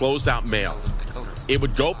I closed out mail, it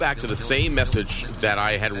would go back to the same message that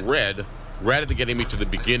I had read, rather than getting me to the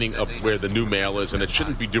beginning of where the new mail is, and it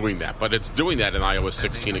shouldn't be doing that, but it's doing that in iOS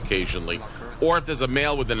 16 occasionally. Or if there's a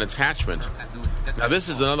mail with an attachment. Now, this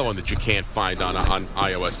is another one that you can't find on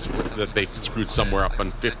iOS, that they've screwed somewhere up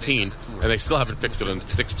on 15, and they still haven't fixed it on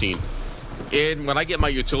 16. And when I get my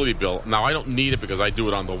utility bill, now I don't need it because I do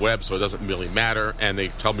it on the web, so it doesn't really matter, and they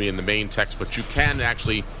tell me in the main text, but you can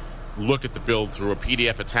actually look at the bill through a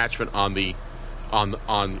PDF attachment in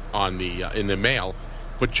the mail.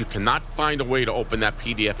 But you cannot find a way to open that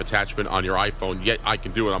PDF attachment on your iPhone, yet I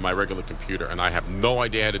can do it on my regular computer, and I have no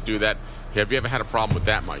idea how to do that. Have you ever had a problem with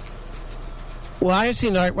that, Mike? Well, I've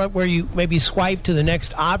seen where you maybe swipe to the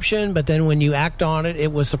next option, but then when you act on it,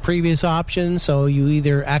 it was the previous option, so you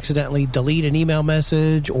either accidentally delete an email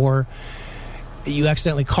message or you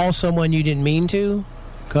accidentally call someone you didn't mean to,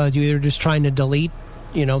 because you're either just trying to delete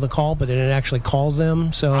the call, but then it actually calls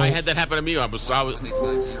them. So I had that happen to me.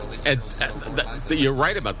 You're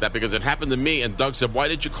right about that, because it happened to me. And Doug said, "Why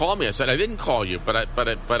did you call me?" I said, "I didn't call you, but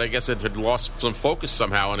I guess it had lost some focus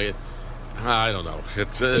somehow." And I don't know.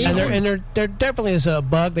 There definitely is a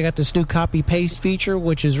bug. They got this new copy paste feature,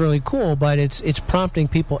 which is really cool, but it's prompting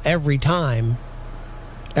people every time.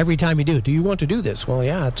 Every time you do it, do you want to do this? Well,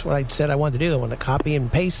 yeah, that's what I said I wanted to do. I want to copy and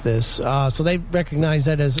paste this. So they recognize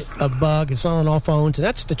that as a bug. It's not on all phones. And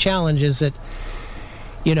that's the challenge, is that,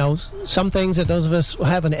 some things that those of us who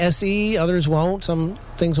have an SE, others won't. Some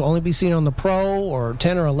things will only be seen on the Pro or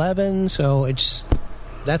 10 or 11. So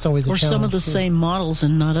that's always a challenge. Or some of the same models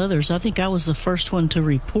and not others. I think I was the first one to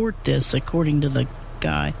report this, according to the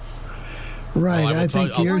guy. Right, I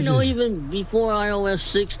think yours I know even before iOS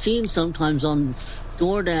 16, sometimes on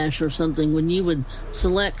DoorDash or something, when you would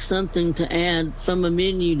select something to add from a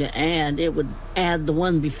menu to add, it would add the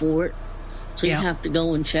one before it. So you have to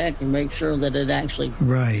go and check and make sure that it actually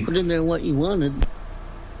put in there what you wanted.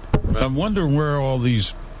 I'm wondering where all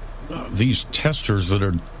these testers that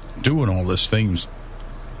are doing all these things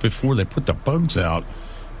before they put the bugs out.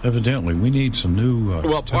 Evidently, we need some new.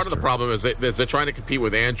 Well, part of the problem is they're trying to compete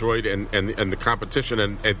with Android and the competition,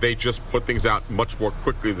 and they just put things out much more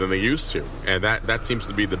quickly than they used to, and that seems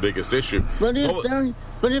to be the biggest issue. But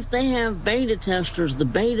if they have beta testers, the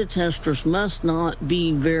beta testers must not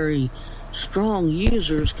be very strong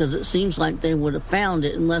users, because it seems like they would have found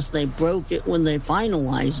it unless they broke it when they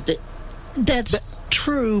finalized it. That's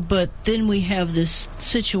true, but then we have this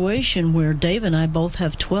situation where Dave and I both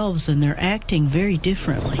have 12s, and they're acting very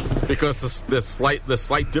differently. Because the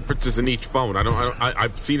slight differences in each phone.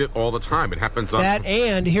 I've seen it all the time. It happens on that.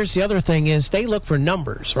 And here's the other thing: is they look for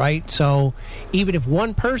numbers, right? So even if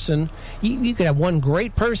one person, you could have one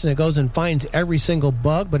great person that goes and finds every single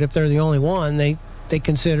bug, but if they're the only one, they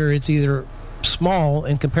consider it's either small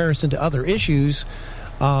in comparison to other issues,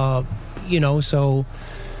 so.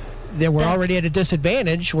 We're already at a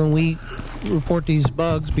disadvantage when we report these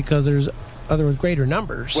bugs because there's other greater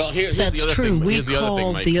numbers. Well, here's that's the other true. thing. We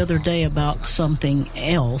called the other day about something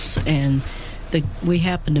else, and we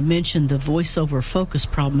happened to mention the voiceover focus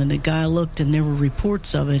problem, and the guy looked, and there were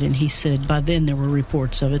reports of it, and he said, by then there were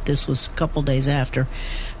reports of it. This was a couple days after.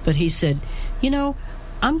 But he said,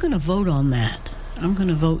 I'm going to vote on that. I'm going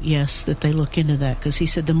to vote yes that they look into that, because he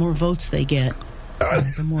said the more votes they get,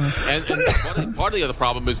 the more. And part of the other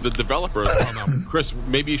problem is the developers. Chris,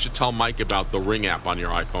 maybe you should tell Mike about the Ring app on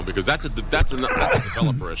your iPhone, because that's a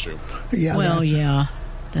developer issue. Yeah,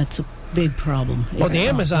 that's a big problem. Well, the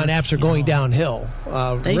Amazon apps are going downhill.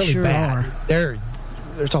 They really sure bad. are.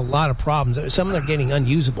 There's a lot of problems. Some of them are getting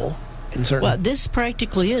unusable. Well, this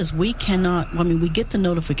practically is. We cannot. We get the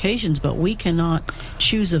notifications, but we cannot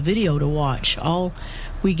choose a video to watch. All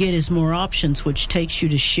we get is more options, which takes you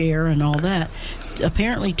to share and all that.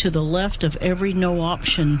 Apparently, to the left of every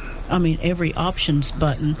every options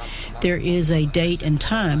button, there is a date and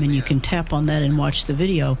time, and you can tap on that and watch the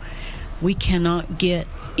video. We cannot get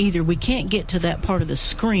we can't get to that part of the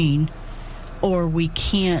screen, or we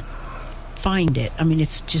can't find it.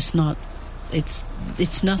 It's just not. It's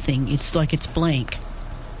nothing. It's like it's blank.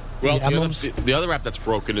 Well, the other app that's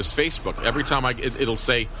broken is Facebook. Every time it'll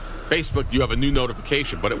say, Facebook, you have a new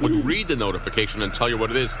notification, but it would read the notification and tell you what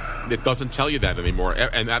it is. It doesn't tell you that anymore,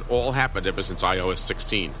 and that all happened ever since iOS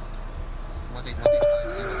 16.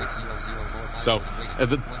 So,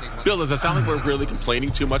 Bill, does that sound like we're really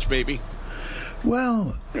complaining too much, maybe?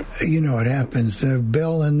 Well, what happens,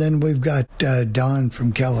 Bill, and then we've got Don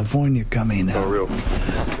from California coming out.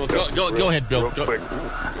 Well, go ahead, Bill. Real quick.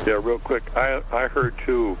 Yeah, real quick. I heard,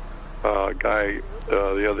 too, a guy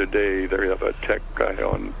the other day, they have a tech guy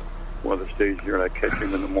on one of the stages here, and I catch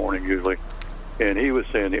him in the morning usually, and he was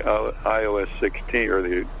saying the iOS 16, or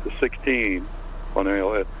the 16 on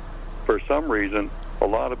iOS, for some reason, a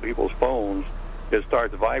lot of people's phones, it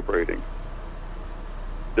starts vibrating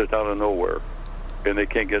just out of nowhere. And they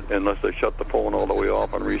can't get, unless they shut the phone all the way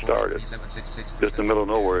off and restart it. Just in the middle of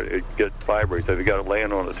nowhere, it vibrates. If you got it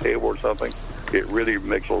laying on a table or something, it really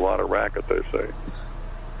makes a lot of racket, they say.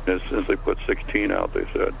 And since they put 16 out, they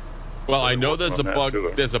said. Well, I know there's a bug.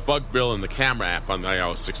 There's a bug, Bill, in the camera app on the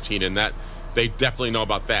iOS 16, and that they definitely know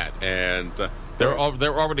about that. And there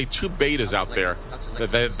are already 2 betas out there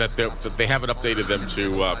that they haven't updated them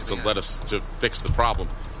to let us to fix the problem.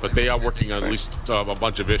 But they are working on at least a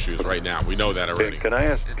bunch of issues right now. We know that already. Can I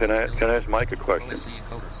ask Mike a question?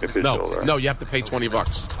 If he's still there? No, you have to pay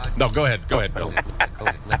 $20. No, go ahead, Bill.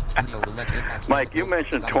 Mike, you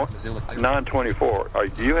mentioned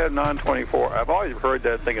non-24. Do you have non-24? I've always heard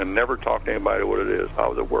that thing and never talked to anybody what it is. How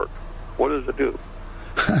does it work? What does it do?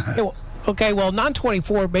 Okay, well,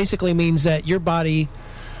 non-24 basically means that your body,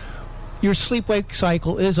 your sleep-wake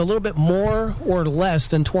cycle is a little bit more or less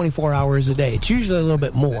than 24 hours a day. It's usually a little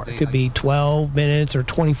bit more. It could be 12 minutes or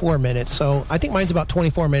 24 minutes. So I think mine's about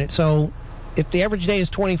 24 minutes. So if the average day is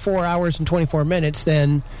 24 hours and 24 minutes,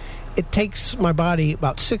 then it takes my body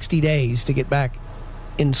about 60 days to get back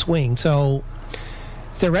in swing. So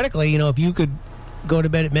theoretically, if you could go to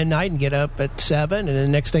bed at midnight and get up at 7, and then the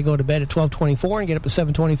next day go to bed at 12:24 and get up at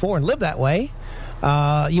 7:24 and live that way,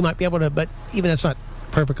 you might be able to, but even that's not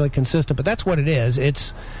perfectly consistent, but that's what it is.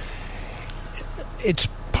 It's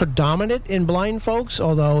predominant in blind folks,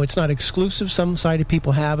 although it's not exclusive. Some sighted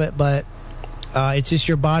people have it, but it's just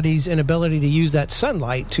your body's inability to use that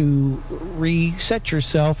sunlight to reset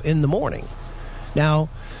yourself in the morning. Now,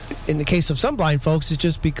 in the case of some blind folks, it's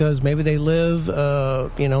just because maybe they live,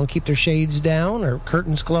 keep their shades down or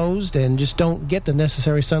curtains closed and just don't get the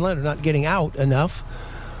necessary sunlight or not getting out enough.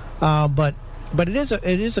 But it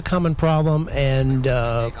is a common problem, and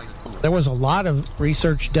there was a lot of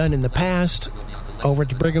research done in the past over at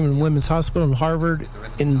the Brigham and Women's Hospital in Harvard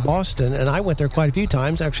in Boston, and I went there quite a few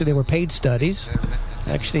times. Actually, they were paid studies.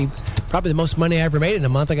 Actually, probably the most money I ever made in a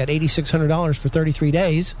month. I got $8,600 for 33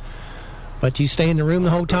 days. But you stay in the room the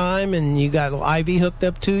whole time, and you got an IV hooked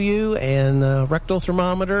up to you, and a rectal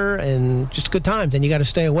thermometer, and just good times. And you got to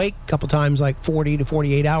stay awake a couple times, like 40 to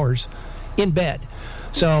 48 hours in bed.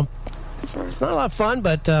 So it's not a lot of fun,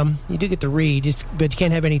 but you do get to read. But you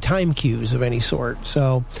can't have any time cues of any sort.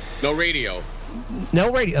 So no radio.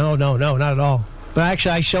 No radio. Oh, no, not at all. But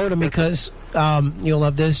actually, I showed him because you'll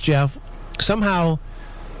love this, Jeff. Somehow,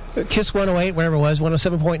 KISS 108, whatever it was,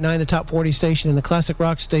 107.9, the top 40 station, and the classic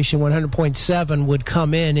rock station, 100.7, would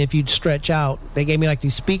come in if you'd stretch out. They gave me like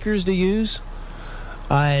these speakers to use,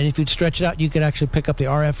 and if you'd stretch it out, you could actually pick up the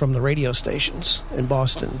RF from the radio stations in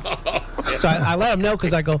Boston. So I let them know,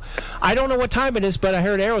 because I go, I don't know what time it is, but I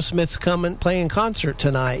heard Aerosmith's coming, playing concert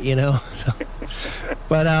tonight, So,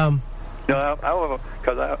 but because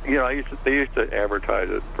they used to advertise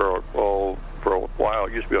it for a while.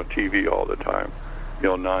 It used to be on TV all the time.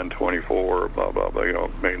 non-24, blah, blah, blah,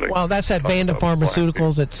 mainly. Well, that's that Vanda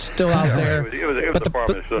Pharmaceuticals that's still out there. It was a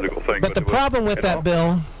pharmaceutical thing. But the problem with that,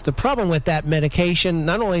 Bill, the problem with that medication,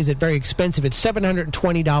 not only is it very expensive, it's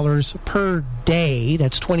 $720 per day.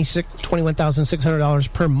 That's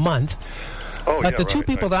 $21,600 per month. But the two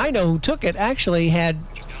people that I know who took it actually had,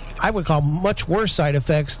 I would call, much worse side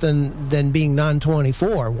effects than being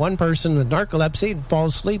non-24. One person with narcolepsy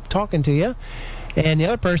falls asleep talking to you, and the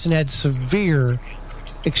other person had severe,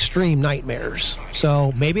 extreme nightmares.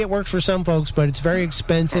 So maybe it works for some folks, but it's very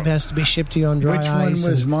expensive, has to be shipped to you on dry ice. Which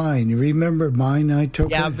one was mine? You remember mine I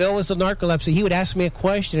took? Yeah, Bill was with narcolepsy. He would ask me a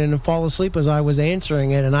question and fall asleep as I was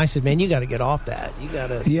answering it, and I said, man, you got to get off that. You got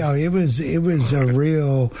to. Yeah, it was a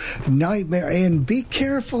real nightmare. And be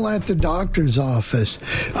careful at the doctor's office.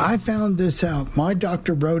 I found this out. My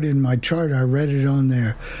doctor wrote in my chart. I read it on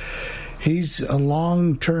there. He's a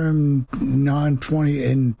long-term non-20,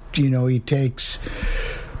 and, he takes,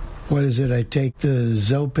 what is it? I take the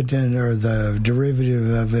Zolpidem, or the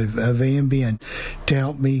derivative of Ambien, to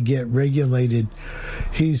help me get regulated.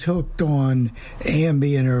 He's hooked on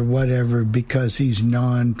Ambien or whatever because he's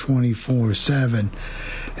non-24/7.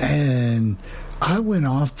 And I went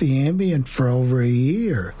off the Ambien for over a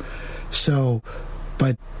year. So,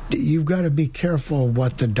 but you've got to be careful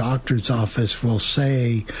what the doctor's office will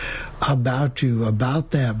say about you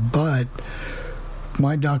about that. But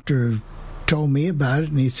my doctor told me about it,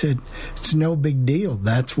 and he said, it's no big deal.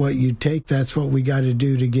 That's what you take. That's what we got to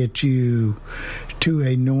do to get you to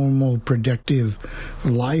a normal, productive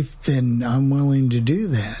life. Then I'm willing to do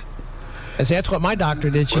that. And see, that's what my doctor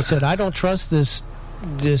did. She said, I don't trust this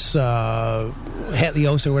Hetlioz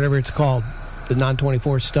or whatever it's called, the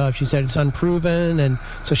non-24 stuff. She said it's unproven, and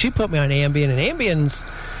so she put me on Ambien. And Ambien's,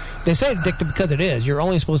 they say addictive because it is. You're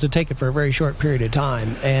only supposed to take it for a very short period of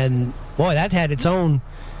time, and boy, that had its own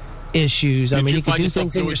issues. I mean, you can do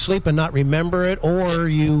things in your sleep and not remember it, or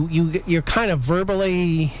you're kind of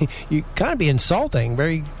verbally, you kind of be insulting,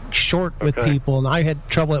 very short with people, and I had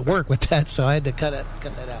trouble at work with that, so I had to cut that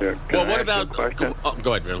out. Yeah, well, what about? Go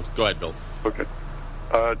ahead, Bill. Go ahead, Bill. Okay.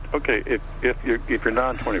 Okay, if you're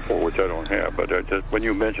non-24, which I don't have, but just when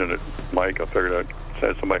you mentioned it, Mike, I figured I'd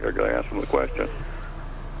say somebody I got to ask him the question.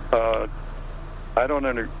 I don't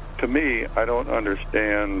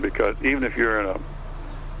understand, because even if you're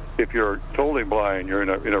totally blind, you're in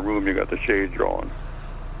a room, you got the shades drawn,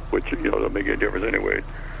 which don't make any difference anyway.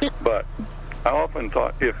 But I often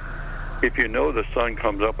thought if the sun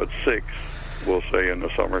comes up at 6, we'll say in the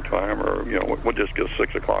summertime, or we'll just get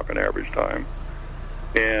 6 o'clock on average time.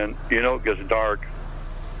 And it gets dark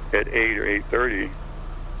at 8 or 8:30.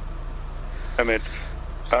 I mean,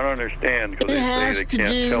 I don't understand because they say they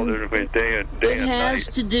can't tell the difference between day and night. It has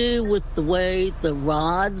to do with the way the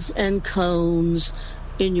rods and cones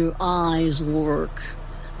in your eyes work.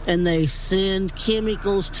 And they send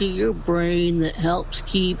chemicals to your brain that helps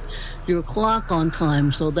keep your clock on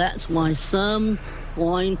time. So that's why some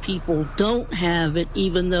blind people don't have it,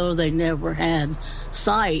 even though they never had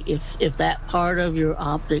sight. If that part of your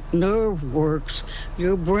optic nerve works,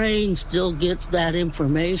 your brain still gets that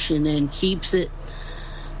information and keeps it.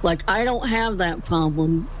 Like, I don't have that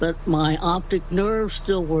problem, but my optic nerve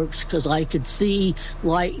still works because I could see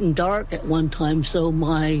light and dark at one time. So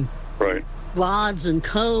my rods and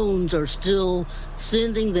cones are still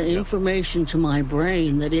sending the information to my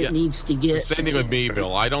brain that it needs to get. The same thing with me,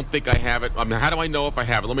 Bill. I don't think I have it. I mean, how do I know if I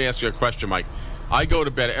have it? Let me ask you a question, Mike. I go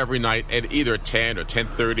to bed every night at either 10 or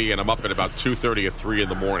 10:30, and I'm up at about 2:30 or 3 in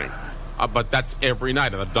the morning. But that's every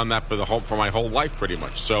night, and I've done that for my whole life pretty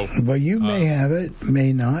much. So, well, you may have it,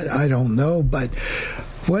 may not. I don't know. But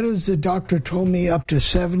what has the doctor told me? Up to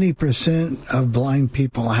 70% of blind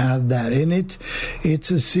people have that, and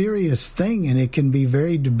it's a serious thing, and it can be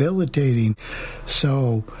very debilitating.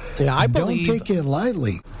 So, don't take it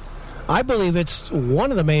lightly. I believe it's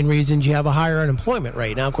one of the main reasons you have a higher unemployment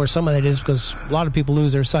rate. Now, of course, some of that is because a lot of people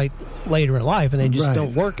lose their sight later in life and they just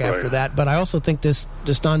don't work after that. But I also think this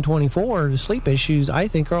non-24, the sleep issues, I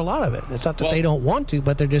think are a lot of it. It's not that they don't want to,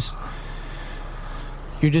 but you're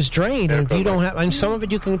just drained. And if you don't have, and some of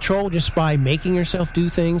it you can control just by making yourself do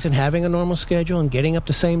things and having a normal schedule and getting up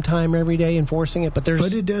the same time every day and forcing it. But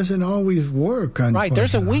it doesn't always work. Right.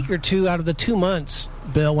 There's a week or two out of the 2 months,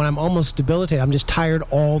 Bill, when I'm almost debilitated. I'm just tired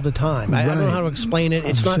all the time. I don't know how to explain it.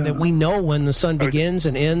 It's not that we know when the sun begins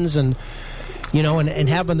and ends, and and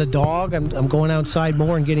having the dog, I'm going outside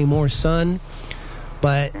more and getting more sun,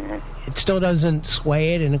 but it still doesn't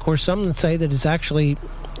sway it. And of course, some say that it's actually,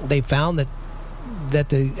 they found that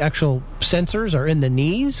the actual sensors are in the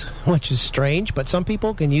knees, which is strange, but some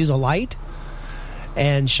people can use a light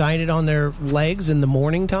and shine it on their legs in the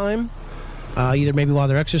morning time, either maybe while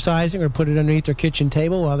they're exercising or put it underneath their kitchen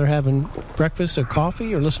table while they're having breakfast or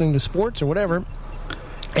coffee or listening to sports or whatever,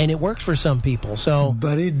 and it works for some people. So,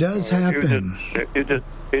 but it does happen. It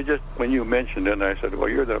just when you mentioned it, and I said, well,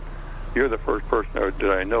 you're the first person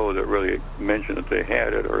that I know that really mentioned that they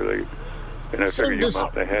had it, or they. And I figured you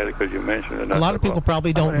must have had it because you mentioned it. A lot of people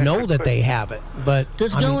probably don't know that they have it, but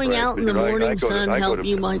does going out in the morning sun help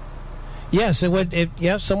you, Mike? Yes, it would.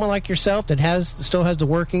 If someone like yourself that still has the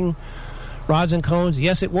working rods and cones,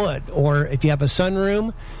 yes, it would. Or if you have a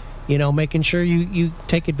sunroom, making sure you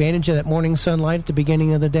take advantage of that morning sunlight at the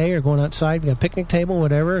beginning of the day, or going outside, you got a picnic table,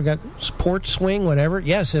 whatever, got porch swing, whatever.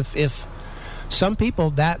 Yes, if some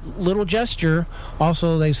people, that little gesture,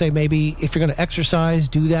 also they say maybe if you're going to exercise,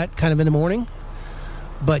 do that kind of in the morning.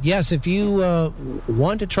 But yes, if you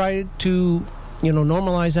want to try to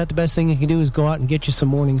normalize that, the best thing you can do is go out and get you some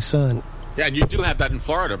morning sun. Yeah, and you do have that in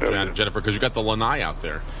Florida, Jennifer, because you got the lanai out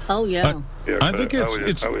there. Oh yeah. I think I was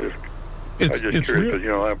just curious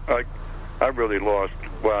because I really lost.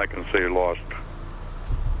 Well, I can say lost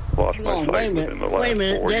my sight within the last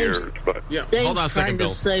 4 years. But hold on a second,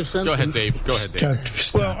 Bill. Go ahead, Dave.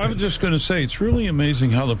 Well, I was just going to say, it's really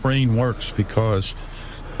amazing how the brain works, because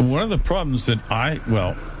one of the problems that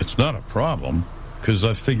it's not a problem because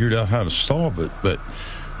I figured out how to solve it, but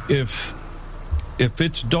if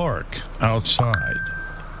it's dark outside,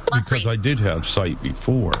 because I did have sight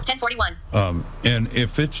before. 10:41. And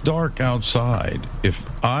if it's dark outside, if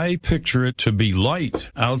I picture it to be light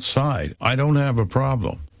outside, I don't have a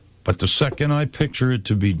problem. But the second I picture it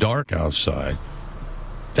to be dark outside,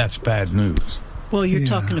 that's bad news. Well, you're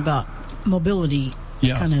talking about mobility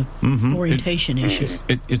kind of orientation issues.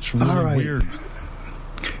 It's really weird.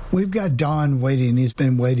 We've got Don waiting. He's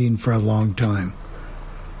been waiting for a long time.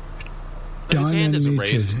 His hand isn't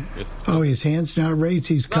raised. Oh, his hand's not raised.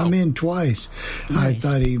 He's come in twice. I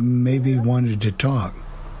thought he maybe wanted to talk.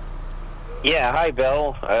 Yeah, hi,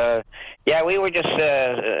 Bill. We were just,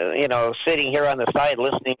 sitting here on the side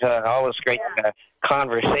listening to all this great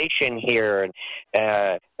conversation here.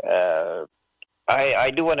 And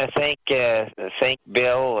I do want to thank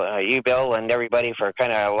Bill, you, Bill, and everybody for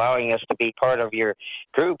kind of allowing us to be part of your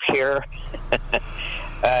group here.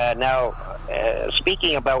 Now,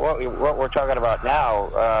 speaking about what we're talking about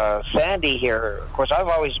now, Sandy here, of course, I've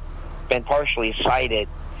always been partially sighted.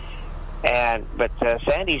 But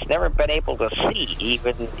Sandy's never been able to see,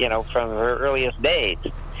 even from her earliest days.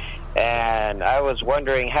 And I was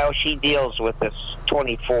wondering how she deals with this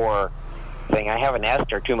 24 thing. I haven't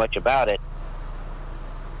asked her too much about it.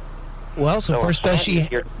 Well, so first, does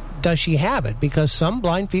does she have it? Because some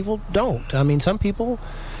blind people don't. I mean, some people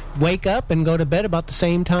wake up and go to bed about the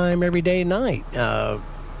same time every day and night.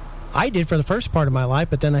 I did for the first part of my life,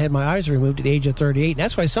 but then I had my eyes removed at the age of 38. And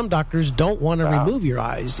that's why some doctors don't want to remove your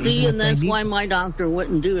eyes. See, and that's why my doctor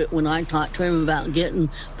wouldn't do it when I talked to him about getting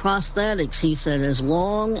prosthetics. He said as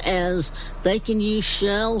long as they can use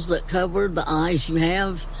shells that cover the eyes you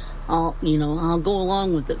have, I'll go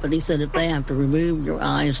along with it. But he said if they have to remove your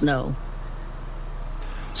eyes, no.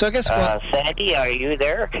 So I guess what? Sandy, are you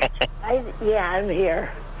there? I'm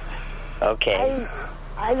here. Okay.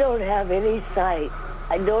 I don't have any sight.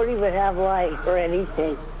 I don't even have light or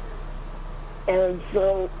anything. And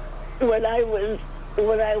so when I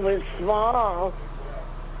was small,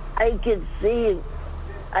 I could see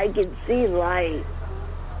light,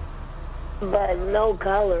 but no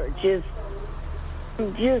color, just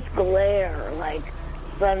glare like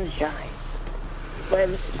sunshine. But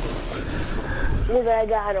when I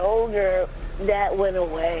got older, that went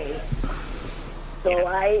away. So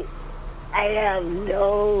I have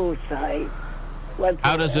no sight.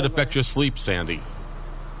 How does it affect your sleep, Sandy?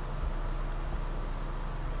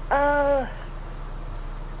 I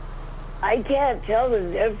can't tell the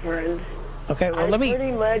difference. Okay, well, I let me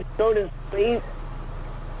pretty much go to sleep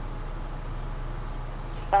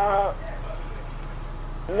the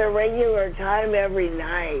regular time every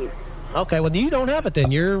night. Okay, well, you don't have it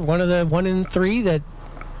then. You're one of the 1 in 3 that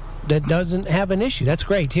doesn't have an issue. That's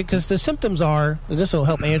great, because the symptoms are, this will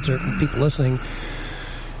help answer people listening,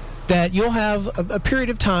 that you'll have a period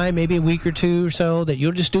of time, maybe a week or two or so, that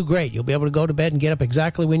you'll just do great. You'll be able to go to bed and get up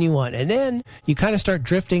exactly when you want. And then you kind of start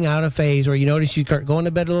drifting out of phase where you notice you start going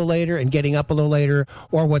to bed a little later and getting up a little later.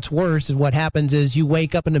 Or what's worse is what happens is you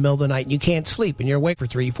wake up in the middle of the night and you can't sleep and you're awake for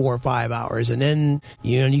 3, 4, 5 hours. And then,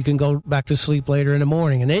 you can go back to sleep later in the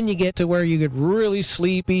morning. And then you get to where you get really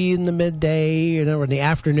sleepy in the midday, or in the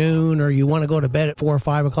afternoon, or you want to go to bed at 4 or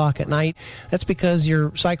 5 o'clock at night. That's because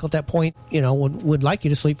your cycle at that point, would like you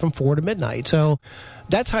to sleep from 4 to midnight. So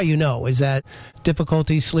that's how you know, is that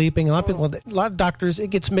difficulty sleeping. A lot of doctors,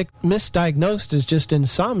 it gets misdiagnosed as just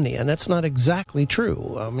insomnia, and that's not exactly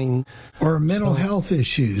true. I mean, or mental health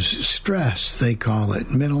issues, stress, they call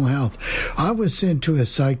it, mental health. I was sent to a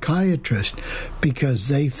psychiatrist because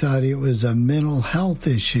they thought it was a mental health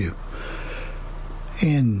issue,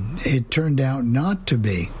 and it turned out not to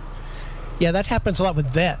be. Yeah, that happens a lot with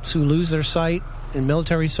vets who lose their sight in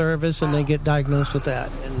military service, and they get diagnosed with that,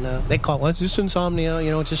 and they call it, it's just insomnia,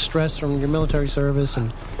 it's just stress from your military service,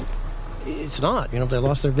 and it's not. They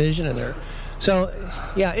lost their vision, and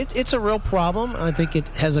it's a real problem. I think it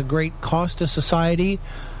has a great cost to society.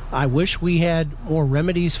 I wish we had more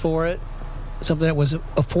remedies for it, something that was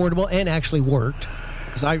affordable and actually worked.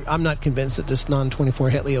 Because I'm not convinced that this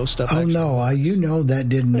non-24 Hetlio stuff. Oh no, that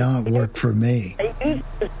did not work for me. I used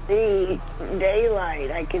to see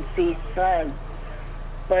daylight. I could see sun.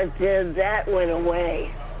 But then that went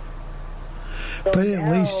away. So but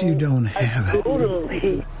at least you don't have it.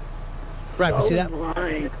 Totally. Right, but see that.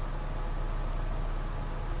 Blind.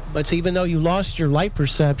 But even though you lost your light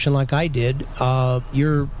perception like I did,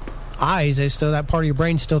 your eyes, that part of your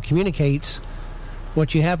brain still communicates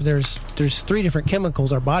what you have. There's 3 different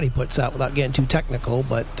chemicals our body puts out, without getting too technical,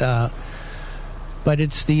 but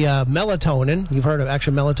it's the melatonin. You've heard of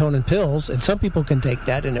actual melatonin pills, and some people can take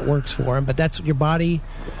that and it works for them, but that's your body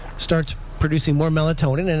starts producing more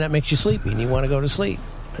melatonin, and that makes you sleepy, and you want to go to sleep.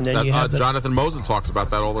 And then you have Jonathan Mosen talks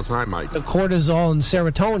about that all the time, Mike. The cortisol and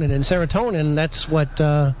serotonin, that's what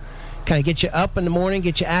kind of gets you up in the morning,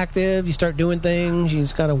 get you active, you start doing things, you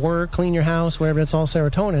just got to work, clean your house, whatever. That's all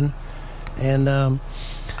serotonin. And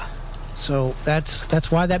so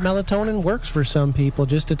that's why that melatonin works for some people,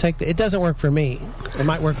 just to take it doesn't work for me. It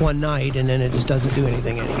might work one night and then it just doesn't do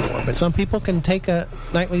anything anymore. But some people can take a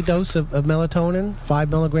nightly dose of melatonin, 5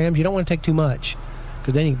 milligrams. You don't want to take too much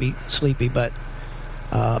because then you can be sleepy, but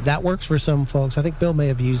that works for some folks. I think Bill may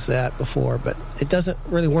have used that before, but it doesn't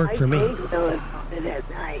really work for me. I take melatonin at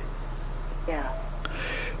night. Yeah.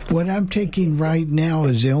 What I'm taking right now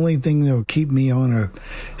is the only thing that will keep me on a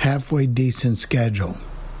halfway decent schedule.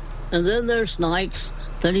 And then there's nights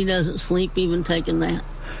that he doesn't sleep even taking that.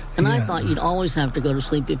 And I thought you'd always have to go to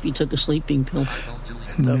sleep if you took a sleeping pill.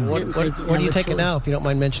 No. What are you taking now, if you don't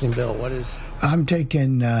mind mentioning, Bill? What is? I'm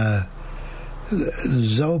taking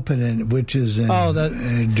Zopidem, which is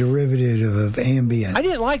a derivative of Ambien. I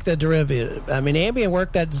didn't like the derivative. I mean, Ambien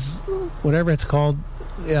worked, that's whatever it's called.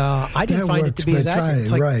 I didn't find it to be as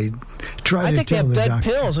accurate. I think they have dead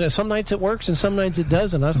pills. Some nights it works and some nights it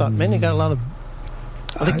doesn't. I thought, man, they got a lot of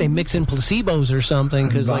I think they mix in placebos or something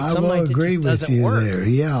because, like, I some will nights it agree just with doesn't you work. there.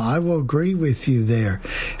 Yeah, I will agree with you there.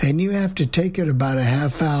 And you have to take it about a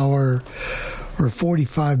half hour or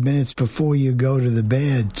 45 minutes before you go to the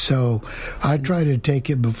bed. So I try to take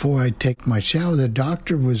it before I take my shower. The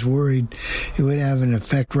doctor was worried it would have an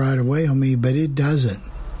effect right away on me, but it doesn't.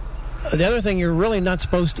 The other thing, you're really not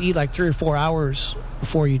supposed to eat like 3 or 4 hours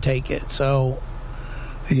before you take it. So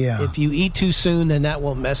yeah, if you eat too soon, then that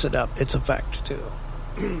will mess it up, its effect too.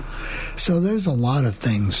 So there's a lot of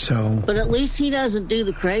things. So, but at least he doesn't do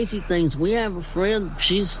the crazy things. We have a friend,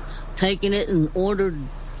 she's taken it and ordered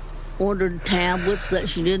tablets that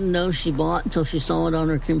she didn't know she bought until she saw it on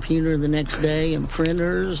her computer the next day, and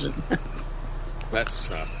printers. And That's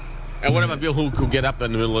and what about people who get up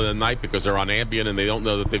in the middle of the night because they're on Ambien and they don't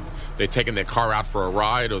know that they've taken their car out for a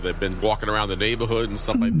ride or they've been walking around the neighborhood and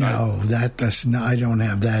stuff like that? No, that's not, I don't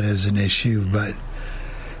have that as an issue,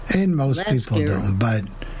 and most That's people scary. don't. But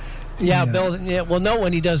Yeah, you know, Bill. Yeah, well, know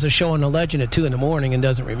when he does a show on the Legend at 2 a.m. and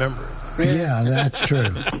doesn't remember. Yeah, that's true.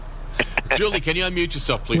 Julie, can you unmute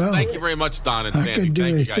yourself, please? Well, Thank you very much, Don and I Sandy. could do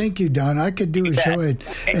Thank it. you, guys. Thank you, Don. I could do a show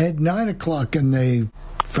at 9 o'clock, and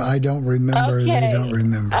I don't remember. Okay. They don't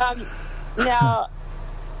remember. Now,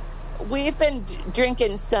 we've been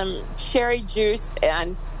drinking some cherry juice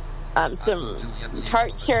and some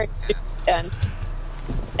tart cherry juice,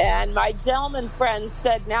 and my gentleman friend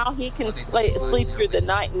said now he can sleep through the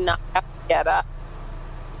night and not have to get up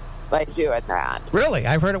by doing that. Really?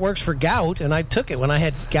 I've heard it works for gout, and I took it when I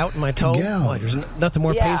had gout in my toe. Gout. Boy, there's nothing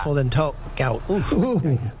more Yeah. painful than gout. Ooh.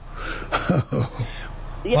 Ooh.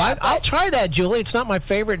 Yeah, Well, I'll try that, Julie. It's not my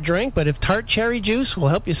favorite drink, but if tart cherry juice will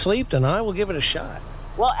help you sleep, then I will give it a shot.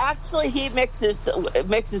 well, actually, he mixes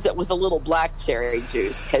it with a little black cherry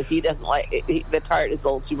juice because he doesn't like the tart is a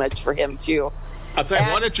little too much for him too. I'll tell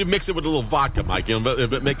you, why don't you mix it with a little vodka, Mike?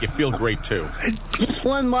 It'll make you feel great, too. just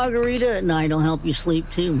one margarita at night will help you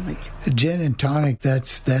sleep too, Mike. Gin and tonic.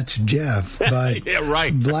 That's Jeff. But Yeah,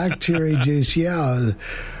 right. black cherry juice. Yeah,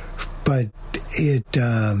 but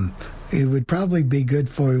it would probably be good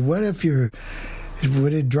for you. What if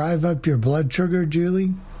would it drive up your blood sugar,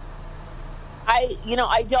 Julie?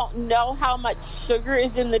 I don't know how much sugar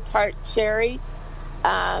is in the tart cherry.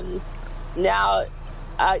 Now,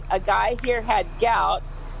 a guy here had gout,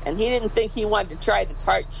 and he didn't think he wanted to try the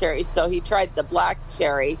tart cherry, so he tried the black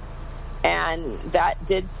cherry, and that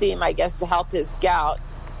did seem, I guess, to help his gout.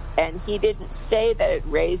 And he didn't say that it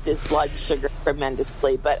raised his blood sugar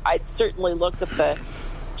tremendously, but I'd certainly look at the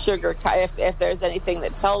sugar if there's anything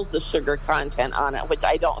that tells the sugar content on it, which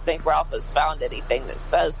I don't think Ralph has found anything that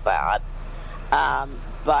says that.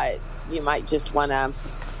 But you might just want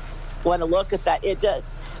to look at that. It does.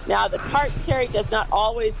 Now, the tart cherry does not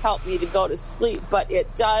always help me to go to sleep, but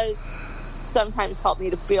it does sometimes help me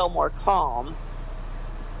to feel more calm.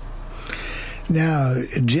 Now,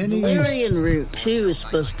 Jenny Valerian root too is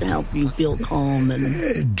supposed to help you feel calm.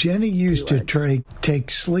 And Jenny used to take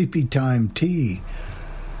sleepy time tea.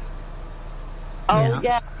 Oh,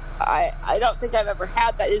 yeah. I don't think I've ever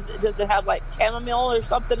had that. Does it have like chamomile or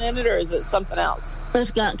something in it, or is it something else?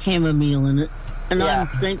 it's got chamomile in it. And Yeah.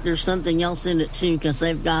 I think there's something else in it too, because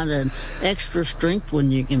they've got an extra strength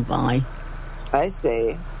one you can buy. I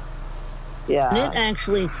see. Yeah. And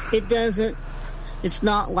it doesn't. It's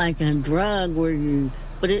not like a drug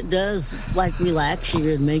but it does like relax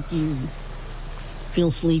you and make you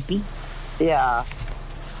feel sleepy. Yeah.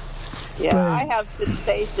 Yeah, But- I have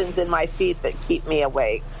sensations in my feet that keep me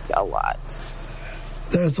awake a lot.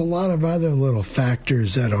 There's a lot of other little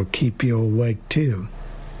factors that'll keep you awake too.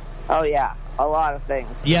 Oh, yeah. A lot of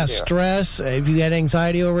things. Yeah, do. stress. If you had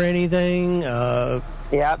anxiety over anything,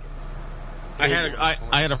 Yep. I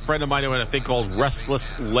had a friend of mine who had a thing called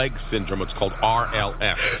restless leg syndrome. It's called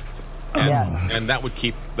RLS. And that would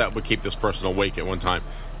keep this person awake at one time.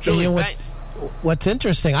 Julie, you know what's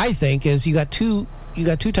interesting, I think, is you got two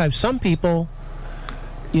types. Some people,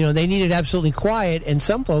 they need it absolutely quiet, and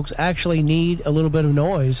some folks actually need a little bit of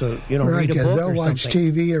noise, or right, read a 'cause book they'll or watch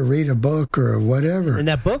something. TV or read a book or whatever. And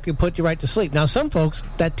that book could put you right to sleep. Now, some folks,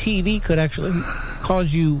 that TV could actually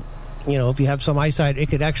cause you, if you have some eyesight, it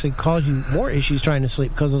could actually cause you more issues trying to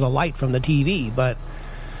sleep because of the light from the TV. But,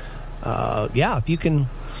 if you can...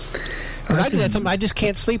 I do that. I just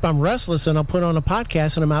can't sleep. I'm restless, and I'll put on a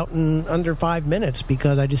podcast, and I'm out in under 5 minutes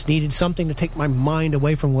because I just needed something to take my mind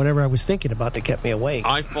away from whatever I was thinking about that kept me awake.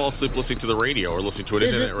 I fall asleep listening to the radio or listening to an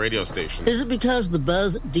internet radio station. Is it because the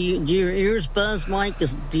buzz? Do your ears buzz, Mike?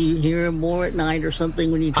 Do you hear them more at night or something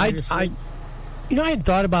when you try to sleep? I hadn't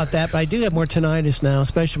thought about that, but I do have more tinnitus now,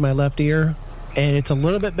 especially my left ear, and it's a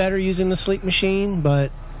little bit better using the sleep machine, but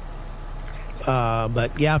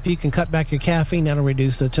But yeah, if you can cut back your caffeine, that'll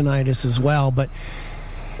reduce the tinnitus as well. But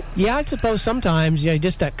yeah, I suppose sometimes,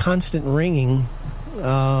 just that constant ringing,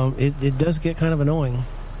 it does get kind of annoying.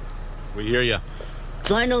 We hear you.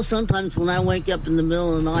 So I know sometimes when I wake up in the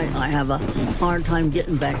middle of the night, I have a hard time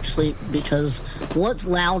getting back to sleep because what's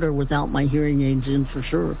louder without my hearing aids in for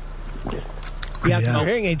sure. Yeah, the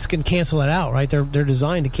hearing aids can cancel it out, right? They're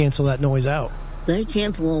designed to cancel that noise out. They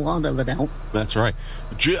cancel a lot of it out. That's right.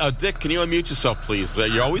 Dick, can you unmute yourself, please?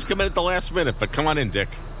 You always come in at the last minute, but come on in, Dick.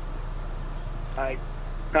 Hi,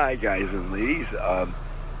 guys and ladies. I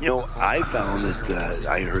found that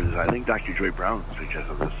I heard this. I think Dr. Joy Brown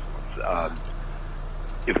suggested this once.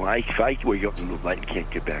 If I wake up in the middle of the night and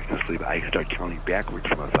can't get back to sleep, I start counting backwards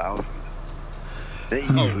from 1,000. That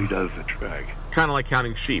usually does the trick. Kind of like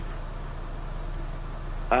counting sheep.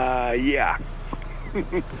 Yeah.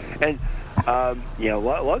 And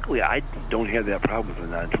luckily I don't have that problem with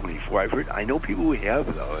the non-24. I know people who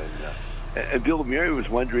have though. And Bill, Mary was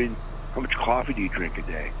wondering, how much coffee do you drink a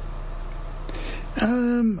day?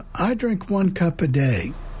 I drink 1 cup a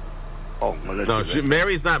day. Oh, well, no,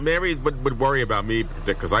 Mary's not. Mary would worry about me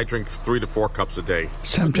because I drink 3 to 4 cups a day.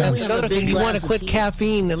 Sometimes. Another thing, you want to quit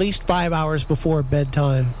caffeine at least 5 hours before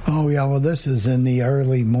bedtime. Oh yeah, well this is in the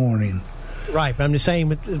early morning. Right, but I'm just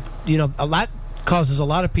saying, a lot causes a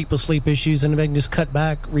lot of people sleep issues, and if they can just cut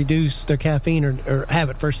back, reduce their caffeine, or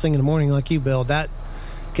have it first thing in the morning like you, Bill, that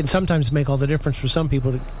can sometimes make all the difference for some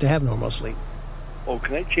people to have normal sleep. Oh,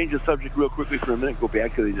 can I change the subject real quickly for a minute? Go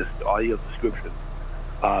back to the audio description.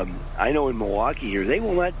 I know in Milwaukee here, they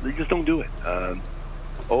just don't do it.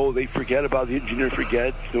 They forget about the engineer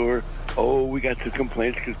forgets, or, we got some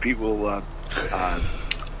complaints because people,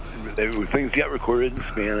 things get recorded in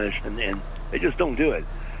Spanish, and they just don't do it.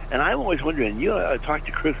 And I'm always wondering, I talked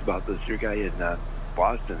to Chris about this, your guy in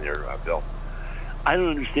Boston there, Bill. I don't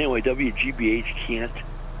understand why WGBH can't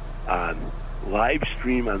live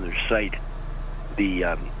stream on their site the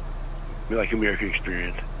like American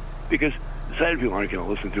Experience, because the sighted people aren't going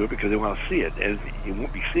to listen to it because they want to see it, and it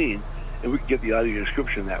won't be seen, and we can get the audio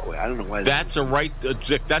description that way. I don't know why. That's a right,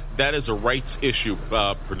 Dick. That is a rights issue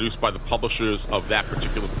produced by the publishers of that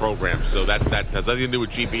particular program. So that has nothing to do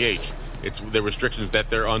with GBH. It's the restrictions that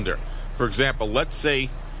they're under. For example, let's say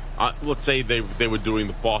they were doing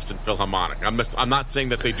the Boston Philharmonic. I'm not saying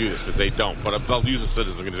that they do this because they don't, but I'll use this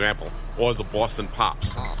as an example. Or the Boston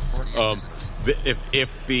Pops.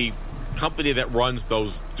 If the company that runs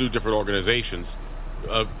those 2 different organizations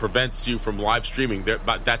prevents you from live streaming,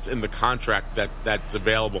 that's in the contract that's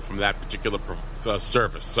available from that particular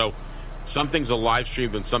service. So some things are live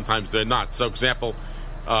streamed and sometimes they're not. So, example,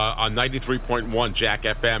 on 93.1 Jack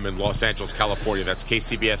FM in Los Angeles, California, that's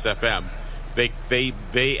KCBS FM,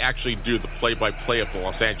 they actually do the play-by-play of the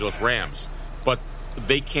Los Angeles Rams, but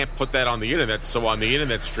they can't put that on the internet. So on the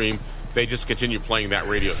internet stream, they just continue playing that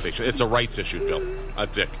radio station. It's a rights issue, Bill.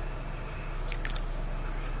 Dick.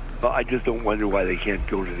 Well, I just don't wonder why they can't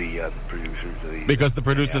go to the producers. Because the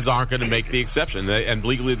producers aren't going to make the exception, and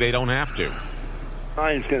legally they don't have to.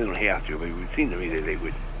 I understand they don't have to, but it would seem to me that they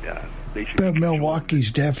would. They should. But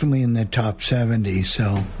Milwaukee's definitely in the top 70,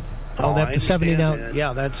 so. That the 70 now. That.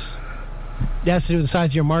 Yeah, that has to do with the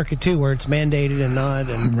size of your market too, where it's mandated and not.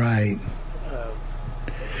 And right.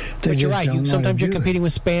 But you're right. Sometimes you're competing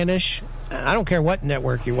with Spanish. I don't care what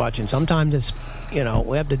network you're watching. Sometimes it's, we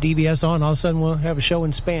have the DBS on, all of a sudden we'll have a show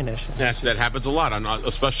in Spanish. That happens a lot,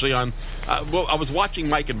 especially on... I was watching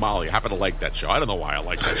Mike and Molly. I happen to like that show. I don't know why I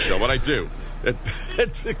like that show, but I do.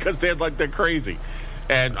 It's because they're crazy.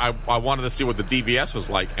 And I wanted to see what the DBS was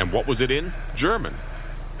like, and what was it in? German.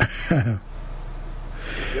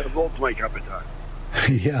 Both my cup of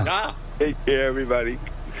tea. Yeah. Take care, everybody.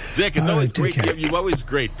 Dick, it's always great. You're always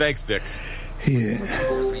great. Thanks, Dick. Yeah.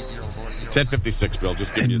 10:56, Bill.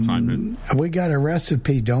 Just give me the time, man. We got a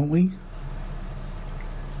recipe, don't we?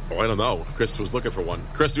 Oh, I don't know. Chris was looking for one.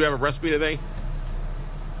 Chris, do you have a recipe today?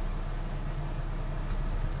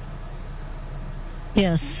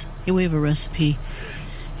 Yes, we have a recipe.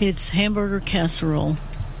 It's hamburger casserole,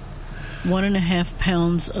 1.5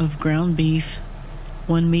 pounds of ground beef,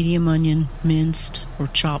 1 medium onion minced or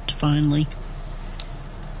chopped finely,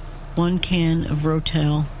 1 can of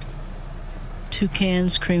Rotel, 2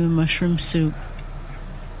 cans cream and mushroom soup,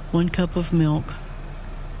 1 cup of milk,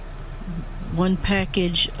 1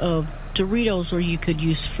 package of Doritos, or you could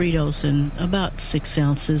use Fritos, and about 6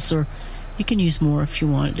 ounces, or you can use more if you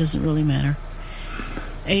want. It doesn't really matter.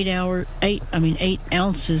 8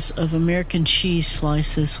 ounces of American cheese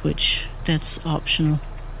slices, which that's optional.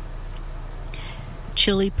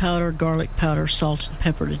 Chili powder, garlic powder, salt, and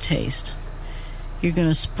pepper to taste. You're going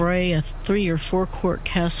to spray a 3 or 4 quart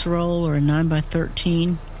casserole or a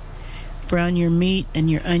 9x13. Brown your meat and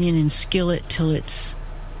your onion in skillet till it's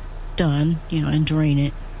done, and drain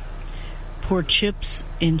it. Pour chips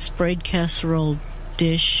in sprayed casserole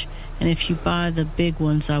dish, and if you buy the big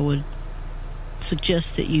ones, I would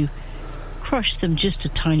suggest that you crush them just a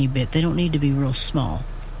tiny bit. They don't need to be real small.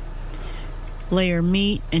 Layer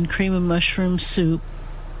meat and cream of mushroom soup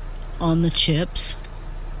on the chips.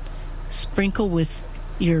 Sprinkle with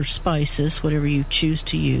your spices, whatever you choose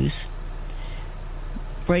to use.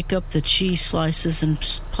 Break up the cheese slices and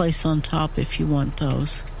place on top if you want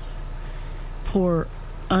those. Pour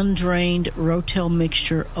undrained Rotel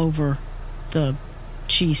mixture over the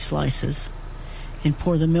cheese slices and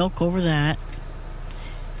pour the milk over that.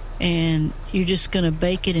 And you're just going to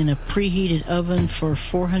bake it in a preheated oven for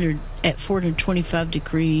 425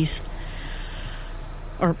 degrees,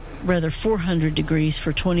 or rather 400 degrees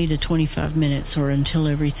for 20 to 25 minutes, or until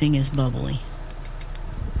everything is bubbly.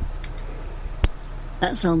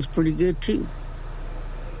 That sounds pretty good too.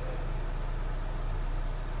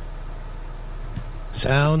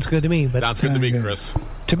 Sounds good to me. But sounds good to me, Chris.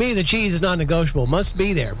 To me, the cheese is non-negotiable. Must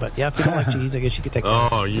be there, but yeah, if you don't like cheese, I guess you could take.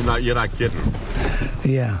 Oh, you're not kidding.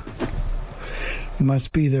 Yeah,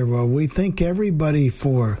 must be there. Well, we thank everybody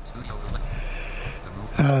for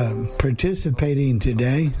participating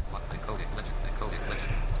today,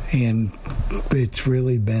 and it's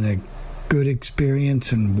really been a good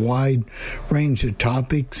experience and wide range of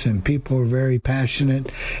topics, and people are very passionate,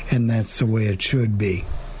 and that's the way it should be.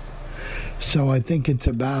 So I think it's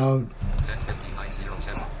about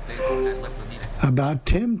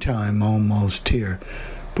Tim time almost here,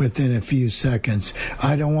 within a few seconds.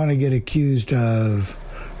 I don't want to get accused of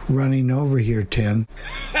running over here, Tim.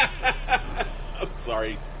 I'm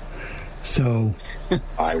sorry. So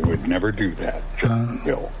I would never do that,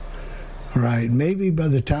 Bill. Right. Maybe by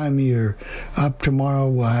the time you're up tomorrow,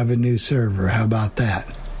 we'll have a new server. How about that?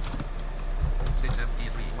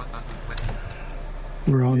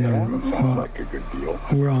 We're on sounds like a good deal.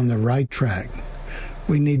 We're on the right track.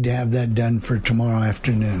 We need to have that done for tomorrow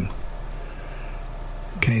afternoon.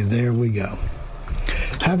 Okay, there we go.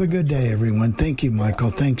 Have a good day, everyone. Thank you, Michael.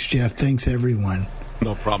 Thanks, Jeff. Thanks, everyone.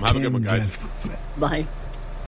 No problem. Have a good one, guys. Bye.